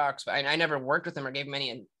cool rocks, but I never worked with them or gave them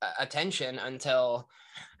any attention until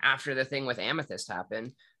after the thing with amethyst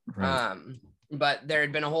happened. Right. But there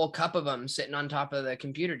had been a whole cup of them sitting on top of the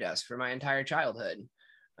computer desk for my entire childhood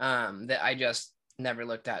that I just never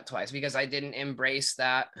looked at twice because I didn't embrace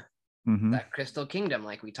that crystal kingdom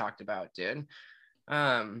like we talked about, dude.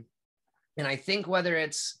 And I think whether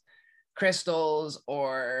it's crystals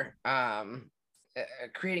or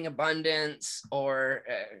creating abundance or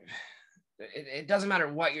it doesn't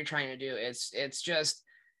matter what you're trying to do. It's just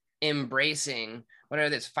embracing, whether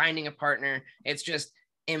it's finding a partner, it's just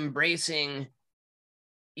embracing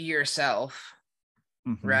yourself,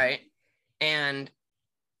 right? And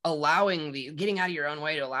allowing getting out of your own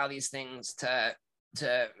way to allow these things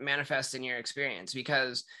to manifest in your experience,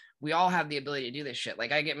 because we all have the ability to do this shit.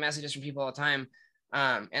 Like I get messages from people all the time.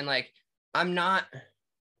 And like, I'm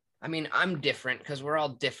different because we're all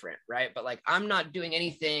different, right? But like, I'm not doing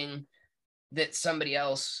anything that somebody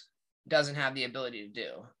else doesn't have the ability to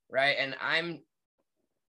do, right? And I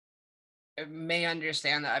may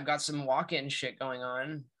understand that I've got some walk-in shit going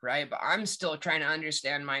on, right? But I'm still trying to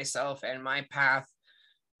understand myself and my path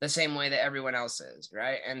the same way that everyone else is,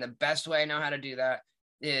 right? And the best way I know how to do that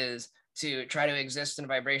is to try to exist in a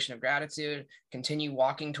vibration of gratitude, continue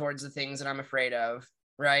walking towards the things that I'm afraid of,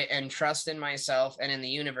 right? And trust in myself and in the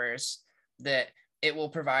universe that it will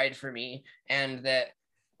provide for me, and that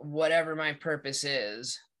whatever my purpose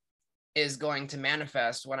is going to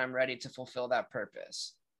manifest when I'm ready to fulfill that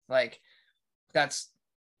purpose. Like that's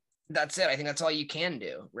it. I think that's all you can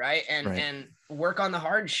do, right? And work on the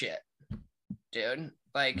hard shit, dude.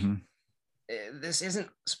 Like this isn't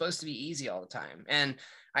supposed to be easy all the time. And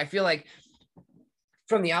I feel like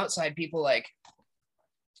from the outside, people like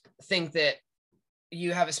think that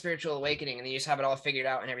you have a spiritual awakening and you just have it all figured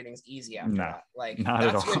out and everything's easy after that. Like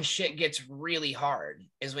that's when shit gets really hard,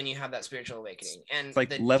 is when you have that spiritual awakening. And it's like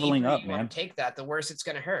the leveling up, man. Want to take that, the worse it's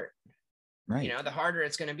going to hurt. Right. You know, the harder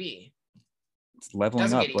it's going to be. It's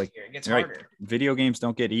leveling up. Like, it gets right. harder. Video games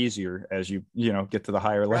don't get easier as you know, get to the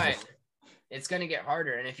higher level. Right. It's going to get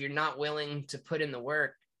harder. And if you're not willing to put in the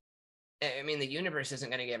work, I mean, the universe isn't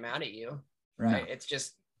going to get mad at you, right? No. It's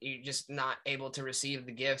just, you're just not able to receive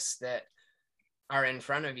the gifts that are in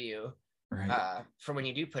front of you, right, for when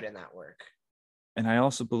you do put in that work. And I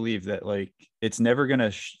also believe that, like, it's never going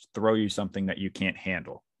to throw you something that you can't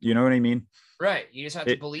handle. You know what I mean? Right. You just have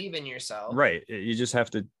to believe in yourself. Right. You just have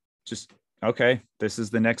to okay, this is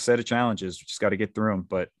the next set of challenges. We just got to get through them.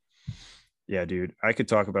 But yeah, dude, I could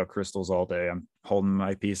talk about crystals all day. I'm holding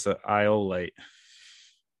my piece of iolite.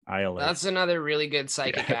 That's another really good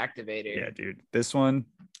psychic activator. Yeah, dude. This one,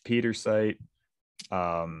 Petersite,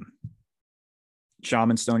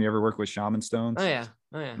 Shaman Stone. You ever work with Shaman Stones? Oh yeah.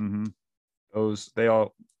 Mm-hmm. Those, they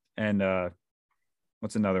all, and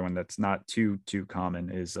what's another one that's not too common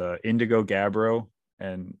is Indigo Gabbro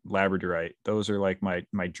and Labradorite. Those are like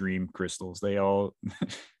my dream crystals. They all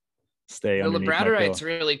stay. The Labradorite's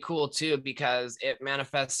really cool too, because it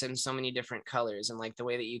manifests in so many different colors, and like the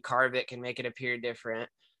way that you carve it can make it appear different.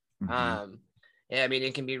 Mm-hmm. Yeah, I mean,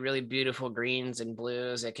 it can be really beautiful greens and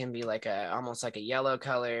blues. It can be like almost like a yellow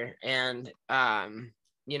color. And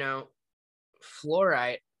you know,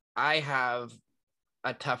 fluorite, I have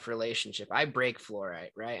a tough relationship. I break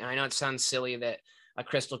fluorite, right? And I know it sounds silly that a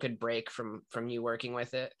crystal could break from you working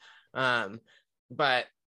with it. But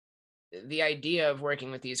the idea of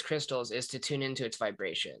working with these crystals is to tune into its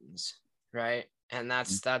vibrations, right? And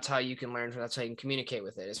that's how you can learn, that's how you can communicate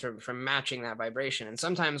with it, is from matching that vibration. And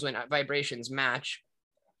sometimes when vibrations match,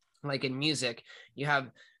 like in music, you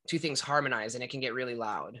have two things harmonize and it can get really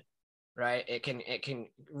loud, right? It can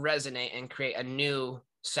resonate and create a new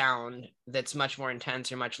sound that's much more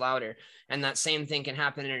intense or much louder. And that same thing can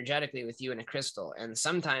happen energetically with you in a crystal. And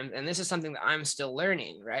sometimes, and this is something that I'm still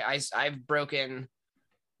learning, right? I've broken,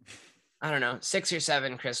 I don't know, 6 or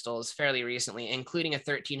 7 crystals fairly recently, including a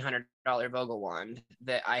 $1,300 Vogel wand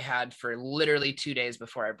that I had for literally 2 days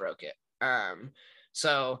before I broke it.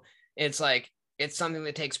 So it's like, it's something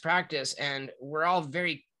that takes practice, and we're all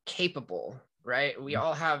very capable, right?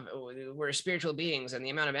 We're spiritual beings, and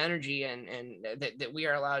the amount of energy and that we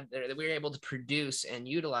are allowed, that we're able to produce and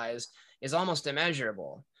utilize is almost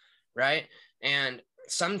immeasurable, right? And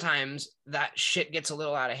sometimes that shit gets a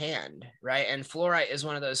little out of hand, right? And fluorite is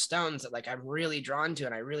one of those stones that like I'm really drawn to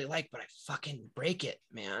and I really like, but I fucking break it,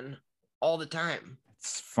 man, all the time.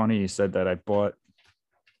 It's funny you said that. I bought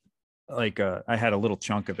like I had a little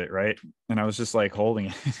chunk of it, right? And I was just like holding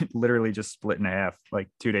it, literally just split in half like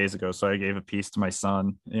 2 days ago. So I gave a piece to my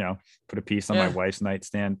son, you know, put a piece on my wife's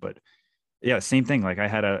nightstand. But yeah, same thing. Like I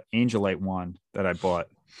had a angelite wand that I bought,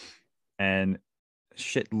 and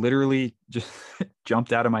shit literally just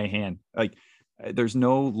jumped out of my hand. Like there's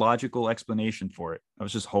no logical explanation for it. I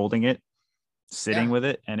was just holding it, sitting with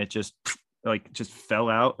it, and it just fell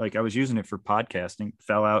out. Like I was using it for podcasting,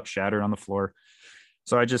 fell out, shattered on the floor.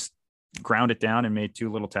 So I just ground it down and made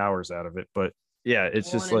 2 little towers out of it. But yeah,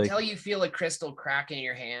 it's just like, until you feel a crystal crack in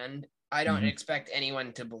your hand, I don't expect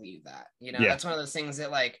anyone to believe that. You know, that's one of those things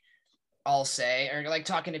that like I'll say, or like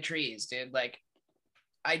talking to trees, dude, like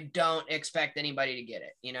I don't expect anybody to get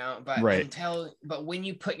it, you know, but but when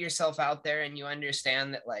you put yourself out there and you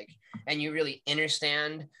understand that, like, and you really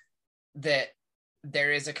understand that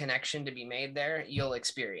there is a connection to be made there, you'll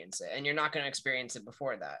experience it, and you're not going to experience it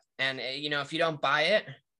before that. And you know, if you don't buy it,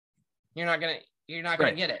 you're not going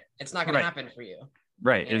to get it. It's not going to happen for you.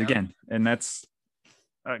 Right. You know? Again, and that's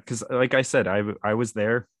because like I said, I was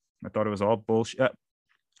there. I thought it was all bullshit.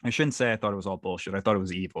 I shouldn't say I thought it was all bullshit. I thought it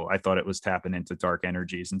was evil. I thought it was tapping into dark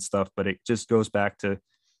energies and stuff, but it just goes back to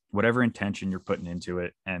whatever intention you're putting into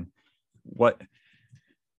it. And what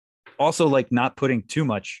also, like, not putting too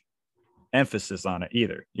much emphasis on it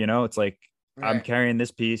either. You know, it's like, I'm carrying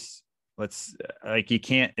this piece. Let's like, you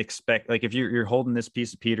can't expect, like, if you're holding this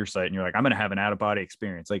piece of Petersite and you're like, I'm going to have an out of body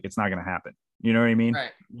experience. Like, it's not going to happen. You know what I mean? Right.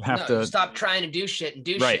 You have to stop trying to do shit and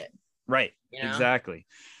do shit. Right. You know? Exactly.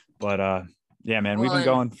 But, yeah, man, we've been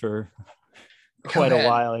going for quite a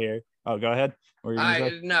while here. Oh, go ahead.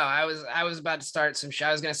 I was about to start some shit.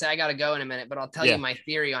 I was going to say, I got to go in a minute, but I'll tell you my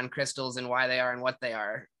theory on crystals and why they are and what they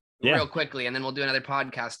are real quickly. And then we'll do another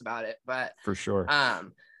podcast about it, but for sure.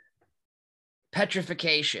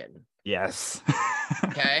 Petrification. Yes.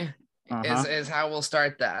 Okay. Is how we'll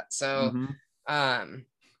start that. So,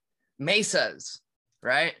 mesas,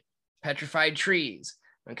 right? Petrified trees.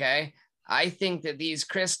 Okay. I think that these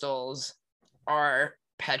crystals are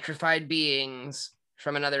petrified beings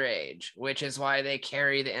from another age, which is why they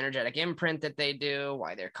carry the energetic imprint that they do,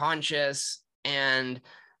 why they're conscious. And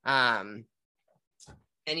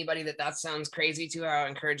anybody that sounds crazy to, I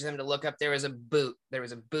encourage them to look up. There was a boot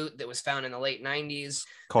that was found in the late 90s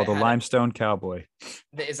called the Limestone Cowboy.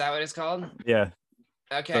 Is that what it's called? Yeah.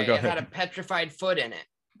 Okay. So it had a petrified foot in it,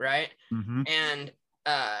 right? Mm-hmm. And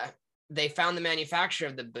they found the manufacturer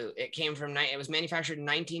of the boot. It was manufactured in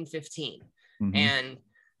 1915. Mm-hmm. And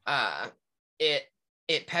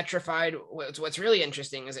it petrified. What's really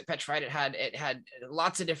interesting is it petrified. It had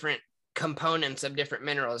lots of different components of different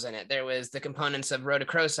minerals in it. There was the components of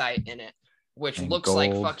rhodochrosite in it, which and looks gold.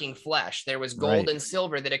 Like fucking flesh. There was gold and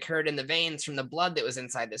silver that occurred in the veins from the blood that was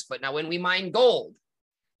inside this foot. Now, when we mine gold,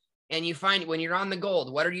 and you find when you're on the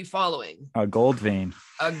gold, what are you following? A gold vein.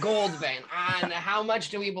 A gold vein. And how much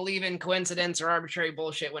do we believe in coincidence or arbitrary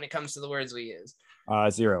bullshit when it comes to the words we use?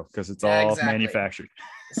 Zero, because it's all manufactured.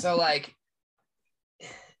 So, like,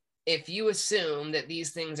 if you assume that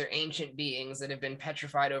these things are ancient beings that have been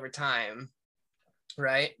petrified over time,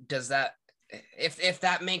 right? Does that, if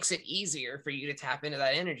that makes it easier for you to tap into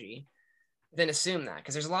that energy, then assume that,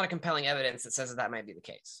 because there's a lot of compelling evidence that says that might be the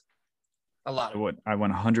case. A lot of it. I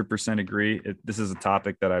 100% agree. This is a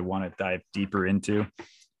topic that I want to dive deeper into.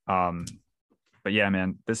 But yeah,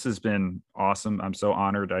 man, this has been awesome. I'm so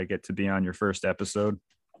honored I get to be on your first episode.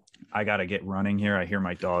 I got to get running here. I hear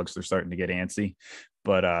my dogs. They're starting to get antsy,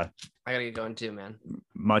 but I got to get going too, man.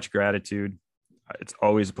 Much gratitude. It's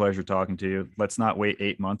always a pleasure talking to you. Let's not wait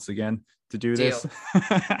 8 months again to do this.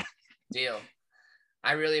 Deal.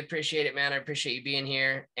 I really appreciate it, man. I appreciate you being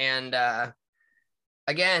here. And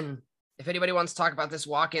again, if anybody wants to talk about this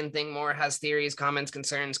walk-in thing more, has theories, comments,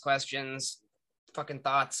 concerns, questions, fucking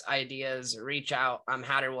thoughts, ideas, reach out. I'm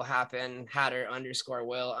Hatter Will Happen,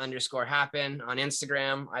 Hatter_will_happen on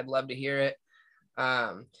Instagram. I'd love to hear it.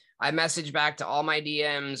 I message back to all my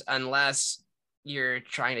DMs unless you're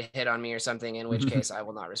trying to hit on me or something, in which case I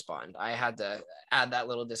will not respond. I had to add that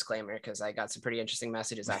little disclaimer because I got some pretty interesting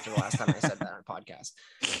messages after the last time I said that on a podcast.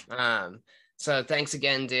 So thanks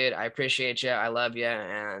again, dude. I appreciate you. I love you.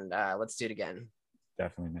 And let's do it again.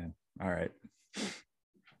 Definitely, man. All right.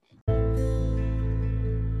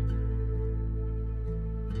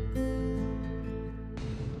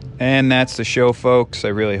 And that's the show, folks. I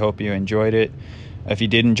really hope you enjoyed it. If you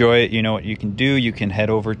did enjoy it, you know what you can do. You can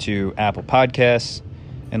head over to Apple Podcasts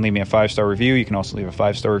and leave me a 5-star review. You can also leave a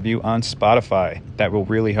 5-star review on Spotify. That will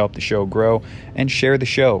really help the show grow. And share the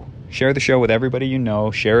show. Share the show with everybody you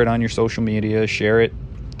know. Share it on your social media. Share it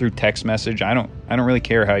through text message. I don't really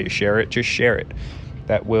care how you share it. Just share it.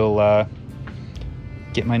 That will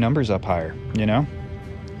get my numbers up higher, you know?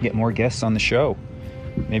 Get more guests on the show.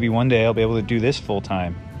 Maybe one day I'll be able to do this full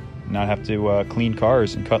time. Not have to clean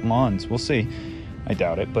cars and cut lawns. We'll see. I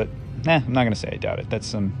doubt it, but I'm not going to say I doubt it. That's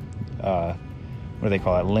some, what do they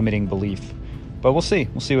call it? Limiting belief. But we'll see.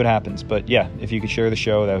 We'll see what happens. But yeah, if you could share the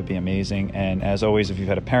show, that would be amazing. And as always, if you've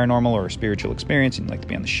had a paranormal or a spiritual experience and you'd like to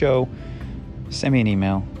be on the show, send me an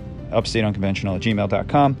email,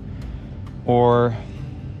 upstateunconventional@gmail.com, or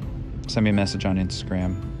send me a message on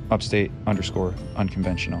Instagram,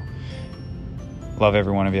 upstate_unconventional. Love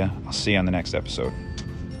every one of you. I'll see you on the next episode.